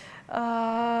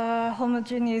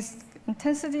homogeneous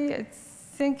intensity. I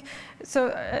think so.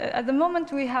 At the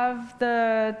moment, we have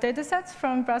the data sets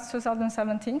from BRATS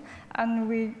 2017, and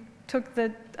we took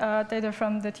the data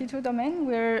from the T2 domain,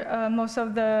 where most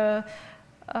of the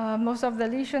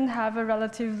lesions have a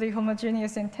relatively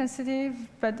homogeneous intensity.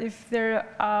 But if there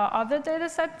are other data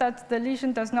sets that the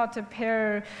lesion does not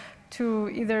appear to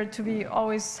either to be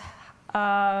always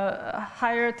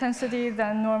higher intensity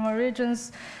than normal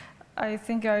regions, I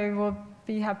think I will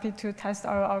be happy to test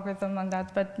our algorithm on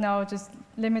that. But now, just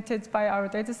limited by our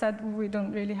data set, we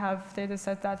don't really have data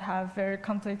sets that have very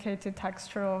complicated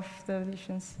texture of the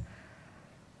lesions.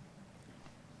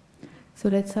 So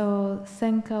let's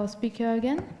thank our speaker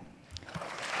again.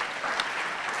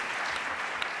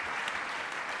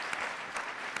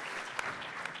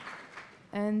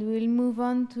 And we'll move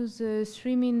on to the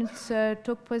 3 minutes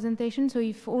talk presentation. So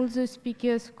if all the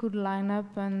speakers could line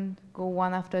up and go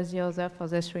one after the other for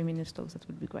the 3 minutes talk, that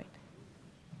would be great.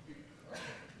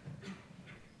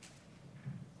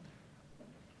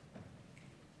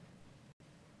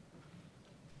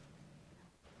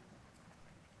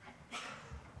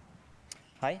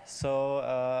 Hi, so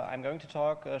I'm going to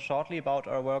talk shortly about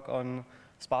our work on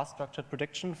sparse structured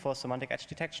prediction for semantic edge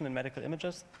detection in medical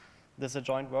images. This is a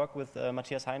joint work with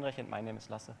Matthias Heinrich, and my name is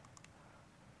Lasse.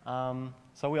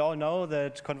 So we all know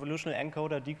that convolutional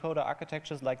encoder-decoder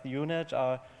architectures like the UNIT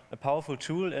are a powerful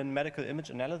tool in medical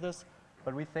image analysis,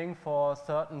 but we think for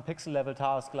certain pixel-level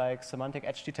tasks like semantic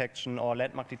edge detection or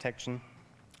landmark detection,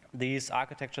 these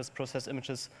architectures process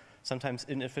images sometimes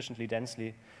inefficiently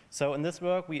densely. So in this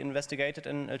work, we investigated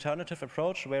an alternative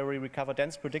approach where we recover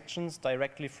dense predictions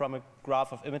directly from a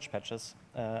graph of image patches.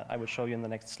 I will show you in the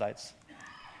next slides.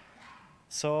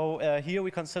 So here we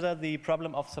consider the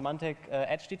problem of semantic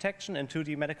edge detection in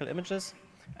 2D medical images.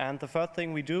 And the first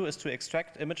thing we do is to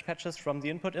extract image patches from the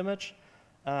input image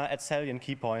at salient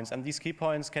key points. And these key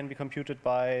points can be computed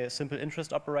by simple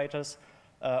interest operators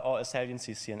or a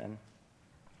saliency CNN.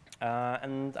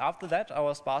 And after that,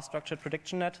 our sparse structured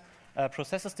prediction net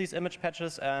processes these image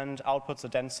patches and outputs a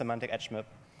dense semantic edge map.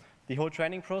 The whole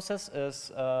training process is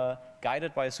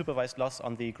guided by a supervised loss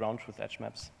on the ground truth edge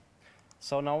maps.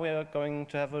 So now we are going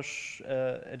to have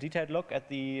a detailed look at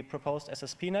the proposed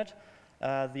SSP net.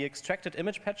 The extracted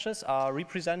image patches are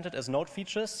represented as node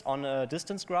features on a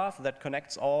distance graph that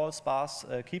connects all sparse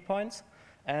key points.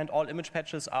 And all image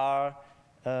patches are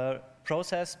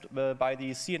processed by the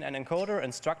CNN encoder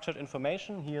and structured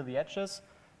information, here the edges,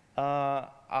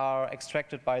 are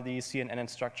extracted by the CNN and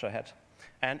structure head.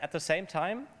 And at the same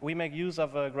time, we make use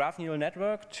of a graph neural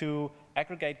network to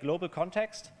aggregate global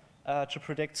context to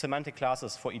predict semantic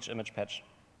classes for each image patch.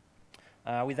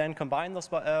 We then combine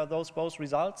those both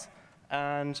results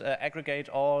and aggregate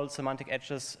all semantic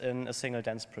edges in a single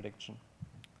dense prediction.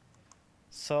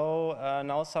 So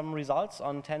now some results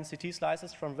on 10 CT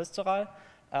slices from Visceral.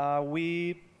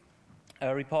 We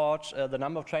report the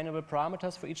number of trainable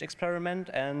parameters for each experiment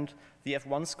and the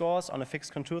F1 scores on a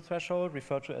fixed contour threshold,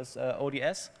 referred to as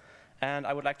ODS. And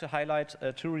I would like to highlight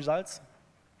two results.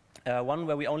 One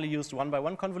where we only used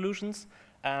one-by-one convolutions,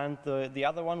 and the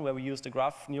other one where we used a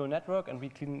graph neural network, and we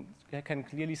can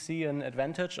clearly see an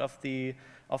advantage of the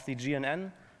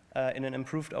GNN in an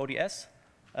improved ODS,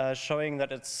 showing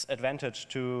that it's advantage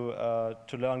to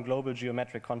learn global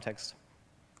geometric context.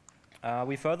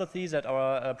 We further see that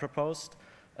our proposed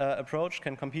approach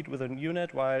can compete with a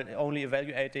unit while only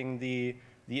evaluating the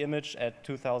image at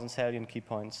 2,000 salient key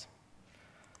points.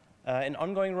 In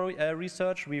ongoing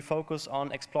research, we focus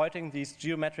on exploiting these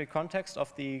geometric context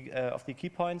of the key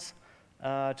points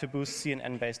to boost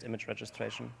CNN-based image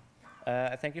registration.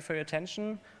 Thank you for your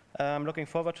attention. I'm looking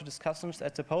forward to discussions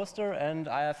at the poster, and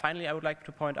finally I would like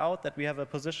to point out that we have a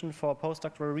position for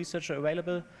postdoctoral researcher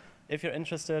available. If you're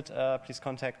interested, please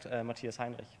contact Matthias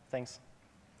Heinrich. Thanks.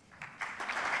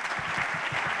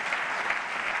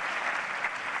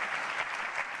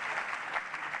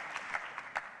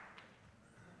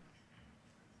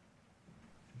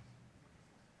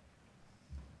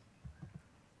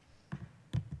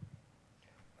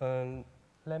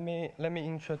 Let me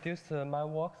introduce my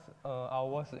works. Our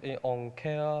works on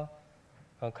care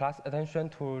class attention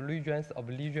to regions of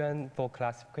region for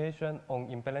classification on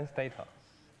imbalanced data.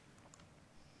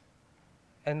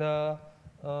 And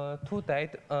to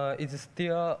date, it's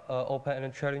still an open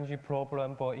and challenging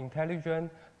problem for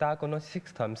intelligent diagnostic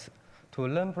systems to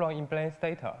learn from imbalanced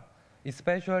data,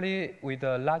 especially with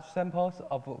large samples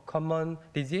of common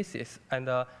diseases and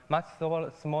much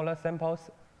smaller samples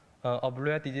of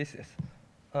rare diseases.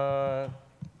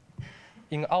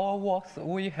 In our works,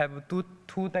 we have two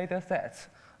data sets.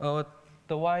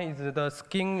 The one is the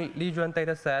skin lesion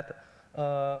data set.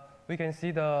 We can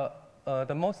see the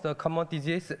most common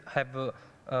disease have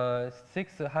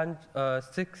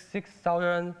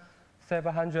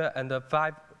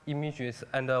 6,705 images,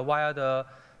 and while the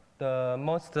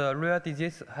most rare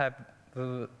disease have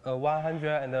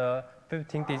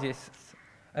 115 diseases.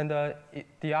 And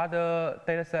the other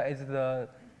data set is the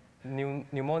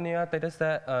pneumonia data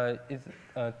set, is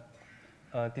the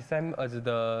same as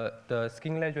the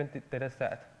skin lesion data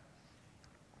set.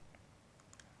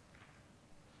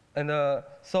 And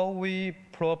so we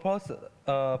proposed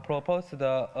a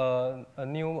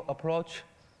new approach,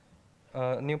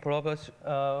 to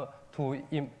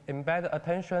embed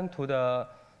attention to the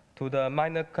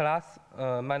minor class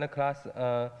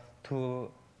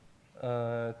to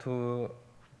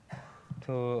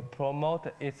promote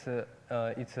its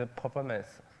performance.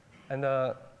 And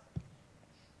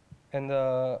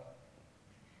the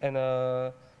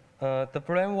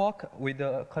framework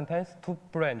contains two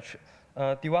branches.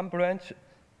 The one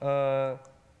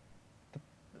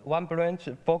branch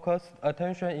focus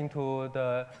attention into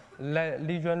the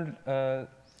lesion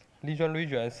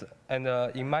regions and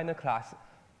in minor class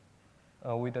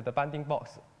with the bounding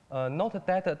box. Note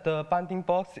that the bounding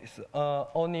box is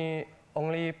only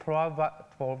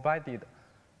provided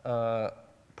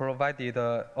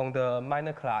on the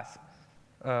minor class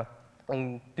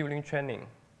during training.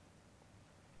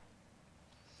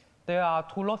 There are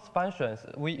two loss functions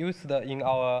we used in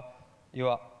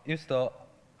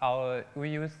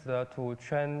to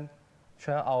train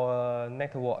our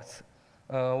networks.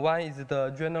 One is the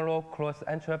general cross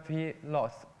entropy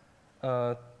loss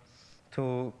for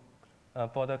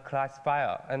the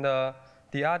classifier, and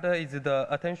the other is the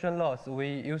attention loss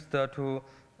we used to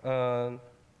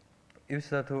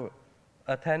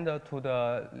attend to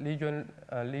the lesion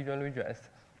regions.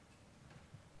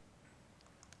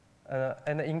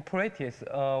 And in practice,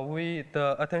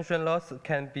 the attention loss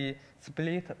can be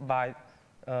split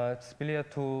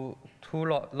to two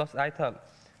loss items: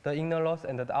 the inner loss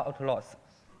and the outer loss.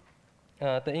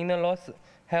 The inner loss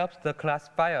helps the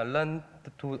classifier learn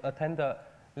to attend the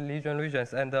lesion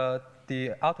regions, and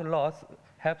the outer loss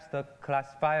helps the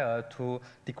classifier to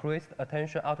decrease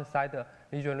attention outside the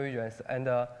lesion regions. And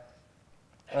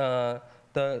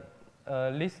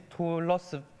these two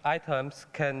loss items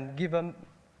can be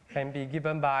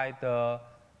given by the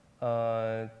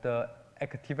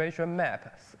activation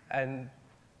maps and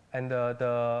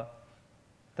the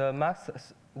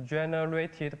masks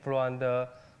generated from the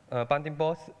bounding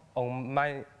box on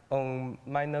on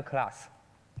minor class.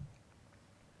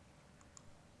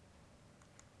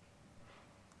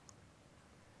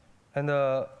 And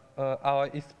our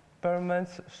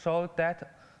experiments show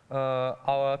that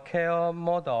our KL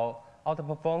model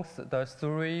outperforms the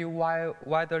three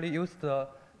widely used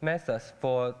methods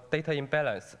for data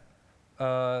imbalance.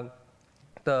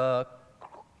 The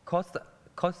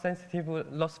cost-sensitive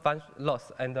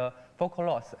loss and the focal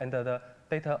loss and the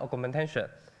data augmentation.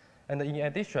 And in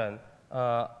addition,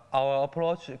 our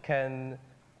approach can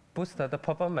boost the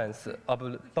performance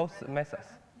of those methods.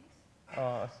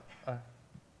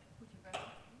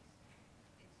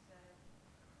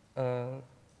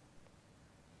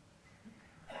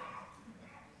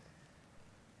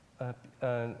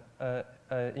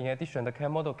 In addition, the KL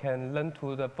model can learn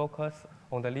to the focus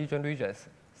on the lesion regions.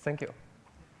 Thank you.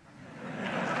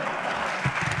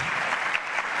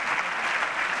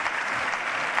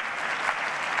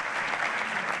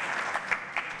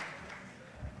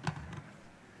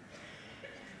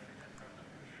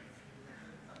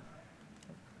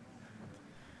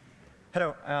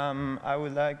 Hello,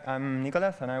 I'm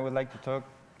Nicolas, and I would like to talk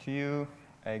to you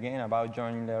again about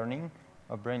joint learning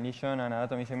of brain lesion and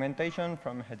anatomy segmentation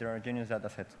from heterogeneous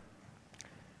datasets.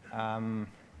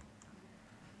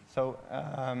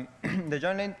 The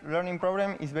joint learning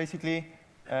problem is basically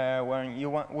when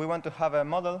we want to have a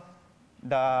model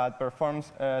that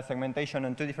performs segmentation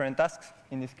on two different tasks.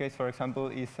 In this case, for example,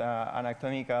 is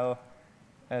anatomical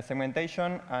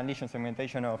segmentation and lesion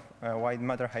segmentation of white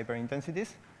matter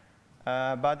hyperintensities.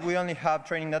 But we only have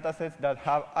training datasets that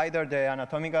have either the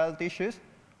anatomical tissues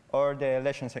or the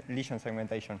lesion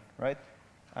segmentation, right?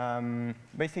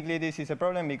 Basically, this is a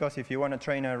problem because if you want to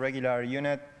train a regular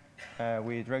unit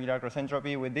with regular cross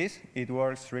entropy with this, it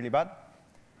works really bad.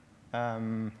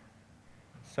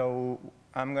 So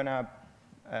I'm going to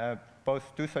pose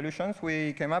two solutions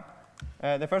we came up.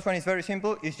 The first one is very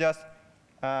simple. It's just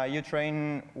you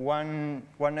train one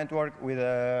network with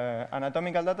an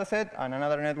anatomical dataset and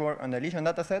another network on the lesion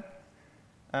dataset.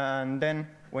 And then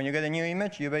when you get a new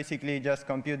image, you basically just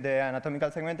compute the anatomical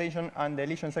segmentation and the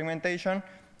lesion segmentation,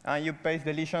 and you paste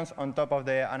the lesions on top of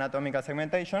the anatomical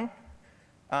segmentation,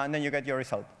 and then you get your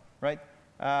result, right?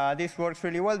 This works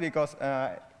really well because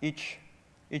each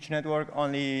network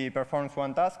only performs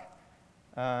one task.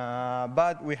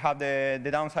 But we have the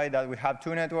downside that we have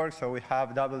two networks, so we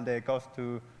have double the cost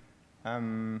to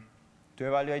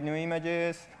evaluate new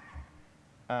images.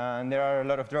 And there are a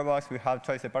lot of drawbacks. We have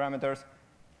twice the parameters.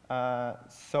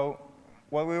 So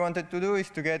what we wanted to do is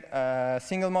to get a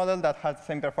single model that has the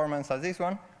same performance as this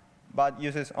one, but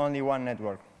uses only one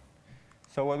network.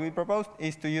 So what we proposed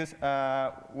is to use,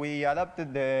 we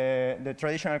adapted the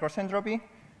traditional cross entropy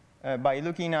by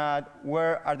looking at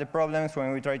where are the problems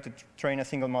when we try to train a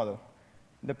single model.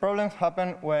 The problems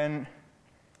happen when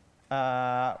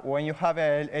you have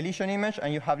a lesion image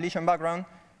and you have lesion background.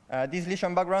 This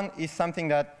lesion background is something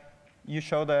that you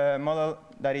show the model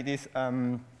that it is,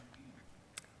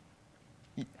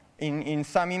 in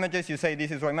some images you say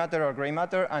this is white matter or gray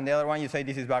matter, and the other one you say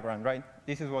this is background, right?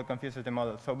 This is what confuses the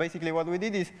model. So basically what we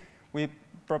did is we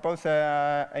proposed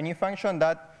a new function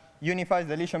that unifies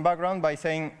the lesion background by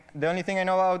saying the only thing I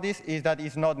know about this is that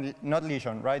it's not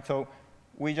lesion, right? So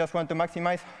we just want to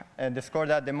maximize the score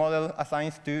that the model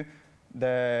assigns to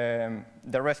the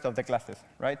rest of the classes,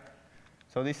 right?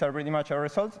 So these are pretty much our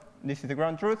results. This is the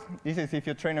ground truth. This is if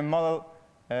you train a model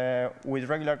with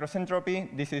regular cross entropy.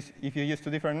 This is if you use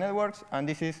two different networks, and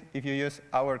this is if you use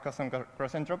our custom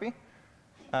cross entropy.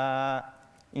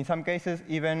 In some cases,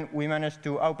 even we managed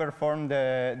to outperform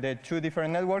the two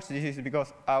different networks. This is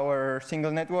because our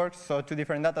single networks saw two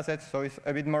different datasets, so it's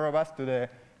a bit more robust to the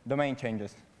domain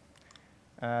changes.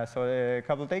 So a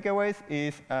couple takeaways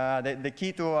is the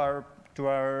key to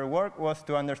our work was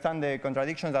to understand the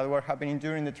contradictions that were happening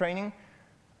during the training.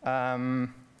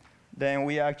 Then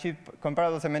we achieved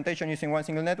comparable segmentation using one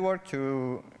single network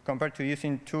compared to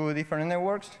using two different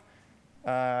networks.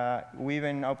 We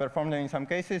even outperformed them in some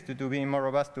cases due to being more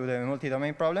robust to the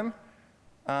multi-domain problem.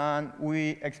 And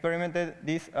we experimented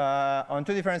this on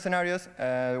two different scenarios,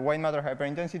 white matter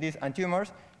hyperintensities and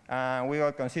tumors. And we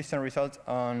got consistent results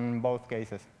on both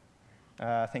cases.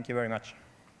 Thank you very much.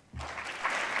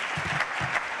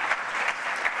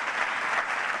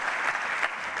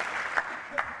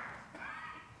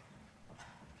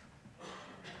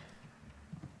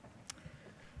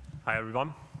 Hi,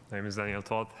 everyone. My name is Daniel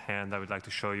Todd, and I would like to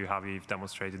show you how we've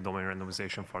demonstrated domain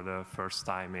randomization for the first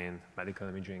time in medical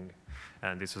imaging.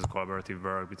 And this was a collaborative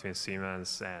work between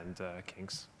Siemens and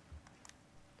King's.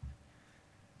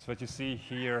 So what you see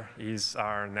here is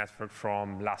our network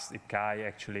from last IPCAI,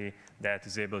 actually, that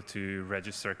is able to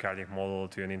register cardiac model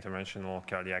to an interventional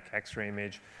cardiac X-ray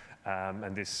image.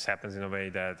 And this happens in a way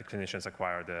that the clinicians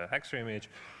acquire the X-ray image,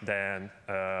 then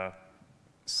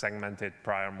segmented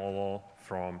prior model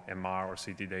from MR or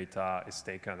CT data is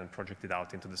taken and projected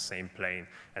out into the same plane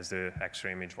as the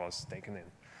X-ray image was taken in.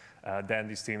 Then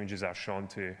these two images are shown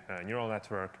to a neural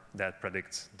network that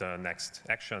predicts the next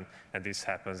action, and this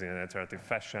happens in an iterative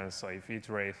fashion. So if you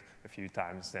iterate a few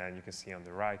times, then you can see on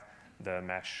the right, the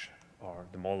mesh or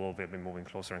the model will be moving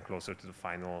closer and closer to the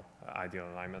final ideal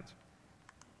alignment.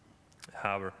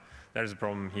 However, there's a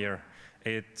problem here.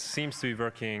 It seems to be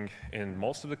working in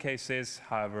most of the cases.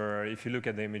 However, if you look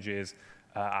at the images,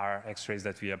 our X-rays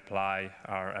that we apply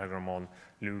our algorithm on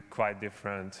look quite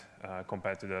different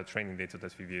compared to the training data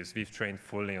that we've used. We've trained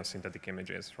fully on synthetic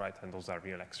images, right? And those are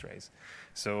real X-rays.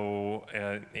 So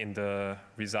in the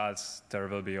results, there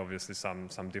will be obviously some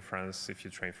difference if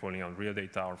you train fully on real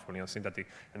data or fully on synthetic.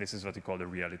 And this is what we call the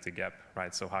reality gap,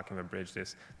 right? So how can we bridge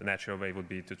this? The natural way would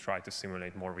be to try to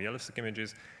simulate more realistic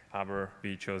images. However,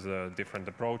 we chose a different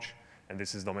approach, and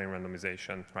this is domain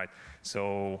randomization, right?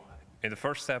 So in the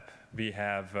first step, we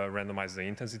have randomized the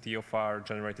intensity of our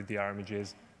generated DR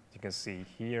images. You can see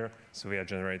here, so we are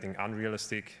generating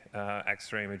unrealistic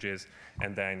X-ray images.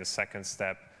 And then in the second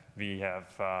step, we have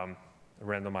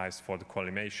randomized for the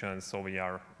collimation. So we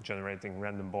are generating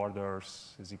random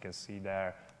borders, as you can see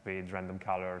there, with random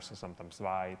colors, so sometimes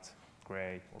white,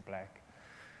 gray, or black.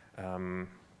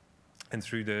 And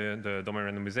through the domain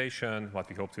randomization, what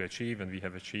we hope to achieve, and we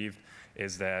have achieved,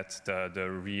 is that the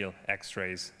real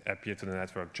X-rays appear to the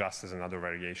network just as another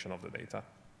variation of the data.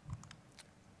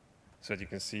 So as you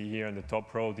can see here in the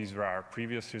top row, these were our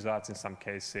previous results in some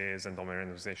cases, and domain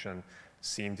randomization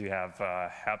seemed to have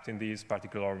helped in these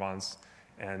particular ones.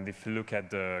 And if you look at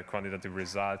the quantitative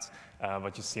results,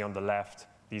 what you see on the left,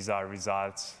 these are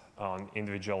results on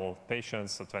individual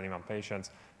patients, so 21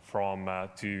 patients, from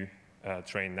two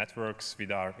trained networks with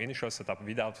our initial setup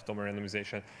without domain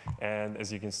randomization. And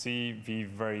as you can see, we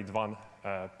varied one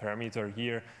parameter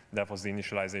here. That was the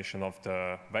initialization of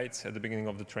the weights at the beginning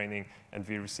of the training, and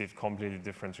we received completely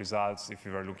different results if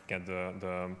we were looking at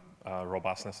the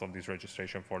robustness of this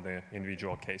registration for the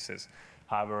individual cases.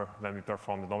 However, when we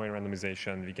perform the domain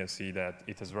randomization, we can see that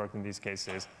it has worked in these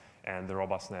cases, and the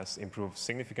robustness improved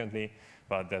significantly.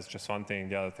 But that's just one thing.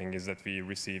 The other thing is that we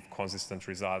receive consistent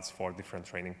results for different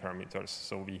training parameters.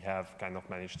 So we have kind of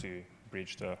managed to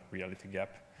bridge the reality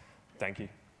gap. Thank you.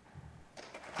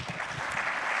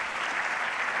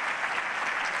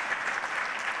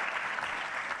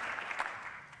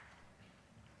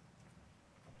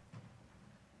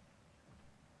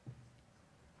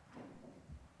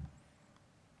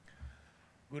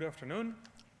 Good afternoon.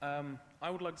 I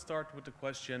would like to start with the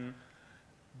question,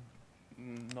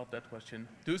 not that question.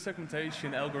 Do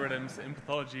segmentation algorithms in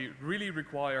pathology really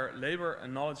require labor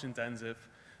and knowledge-intensive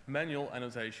manual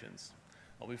annotations?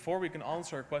 Well, before we can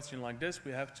answer a question like this,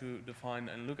 we have to define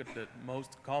and look at the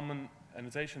most common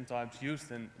annotation types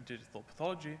used in digital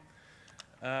pathology.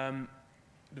 The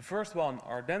first one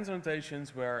are dense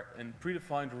annotations, where in a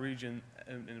predefined region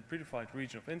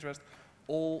of interest,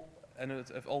 all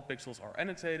pixels are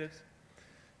annotated.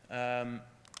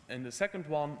 In the second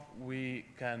one, we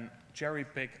can cherry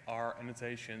pick our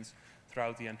annotations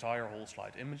throughout the entire whole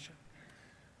slide image.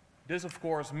 This, of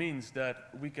course, means that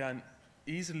we can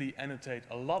easily annotate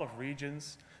a lot of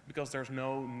regions because there's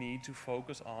no need to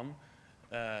focus on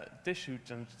tissue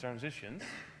transitions.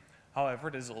 However,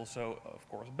 this is also, of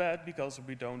course, bad because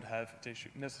we don't have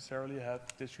necessarily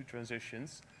have tissue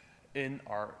transitions in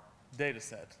our data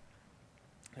set.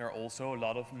 There are also a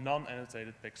lot of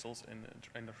non-annotated pixels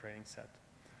in the training set.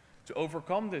 To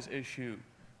overcome this issue,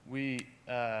 we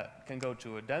can go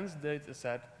to a dense data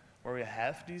set where we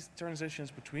have these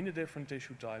transitions between the different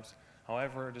tissue types.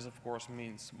 However, this of course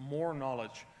means more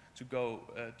knowledge to go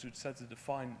to set the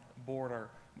defined border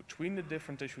between the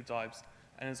different tissue types,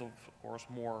 and is of course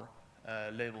more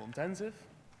label intensive.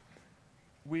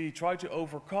 We try to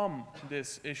overcome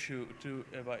this issue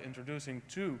by introducing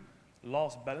two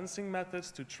loss balancing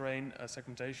methods to train a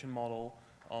segmentation model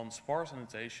on sparse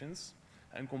annotations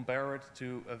and compare it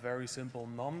to a very simple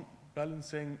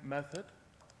non-balancing method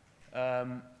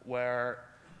where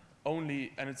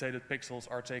only annotated pixels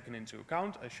are taken into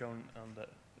account, as shown on the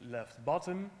left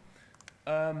bottom.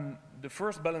 The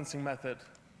first balancing method,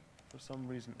 for some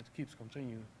reason it keeps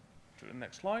continuing to the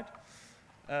next slide.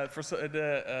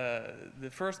 The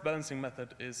first balancing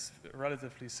method is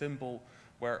relatively simple,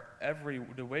 where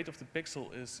the weight of the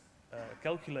pixel is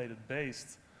calculated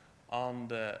based on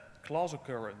the class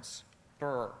occurrence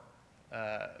per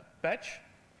patch.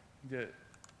 The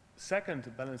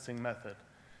second balancing method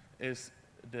is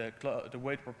the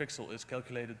weight per pixel is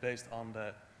calculated based on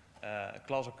the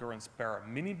class occurrence per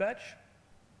mini batch.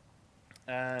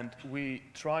 And we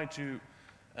try to,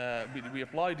 we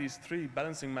apply these three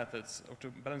balancing methods, or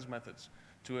two balancing methods,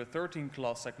 to a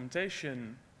 13-class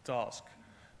segmentation task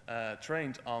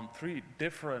trained on three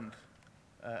different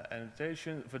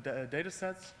data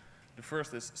sets. The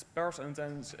first is sparse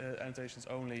annotations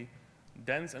only,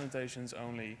 dense annotations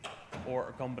only, or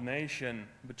a combination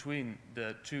between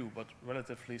the two, but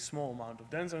relatively small amount of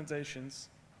dense annotations.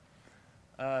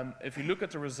 If you look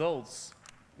at the results,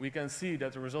 we can see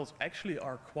that the results actually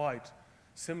are quite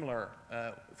similar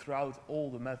throughout all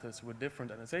the methods with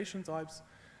different annotation types.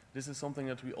 This is something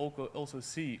that we also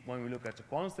see when we look at the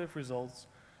quantitative results,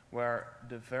 where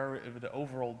the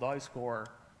overall die score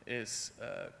is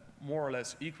more or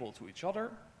less equal to each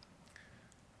other.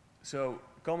 So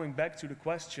coming back to the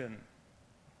question,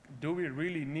 do we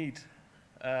really need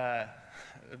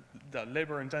the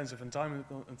labor-intensive and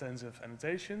time-intensive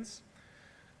annotations?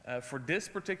 For this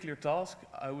particular task,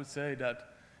 I would say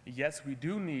that yes, we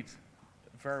do need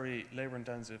very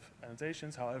labor-intensive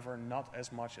annotations, however, not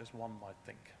as much as one might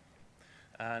think.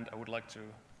 And I would like to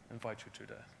invite you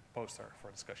to the poster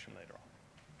for discussion later on.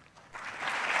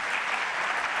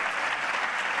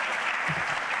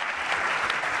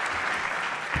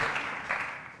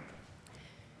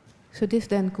 So this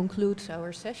then concludes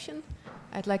our session.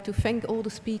 I'd like to thank all the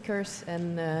speakers,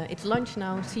 and it's lunch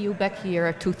now. See you back here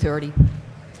at 2:30.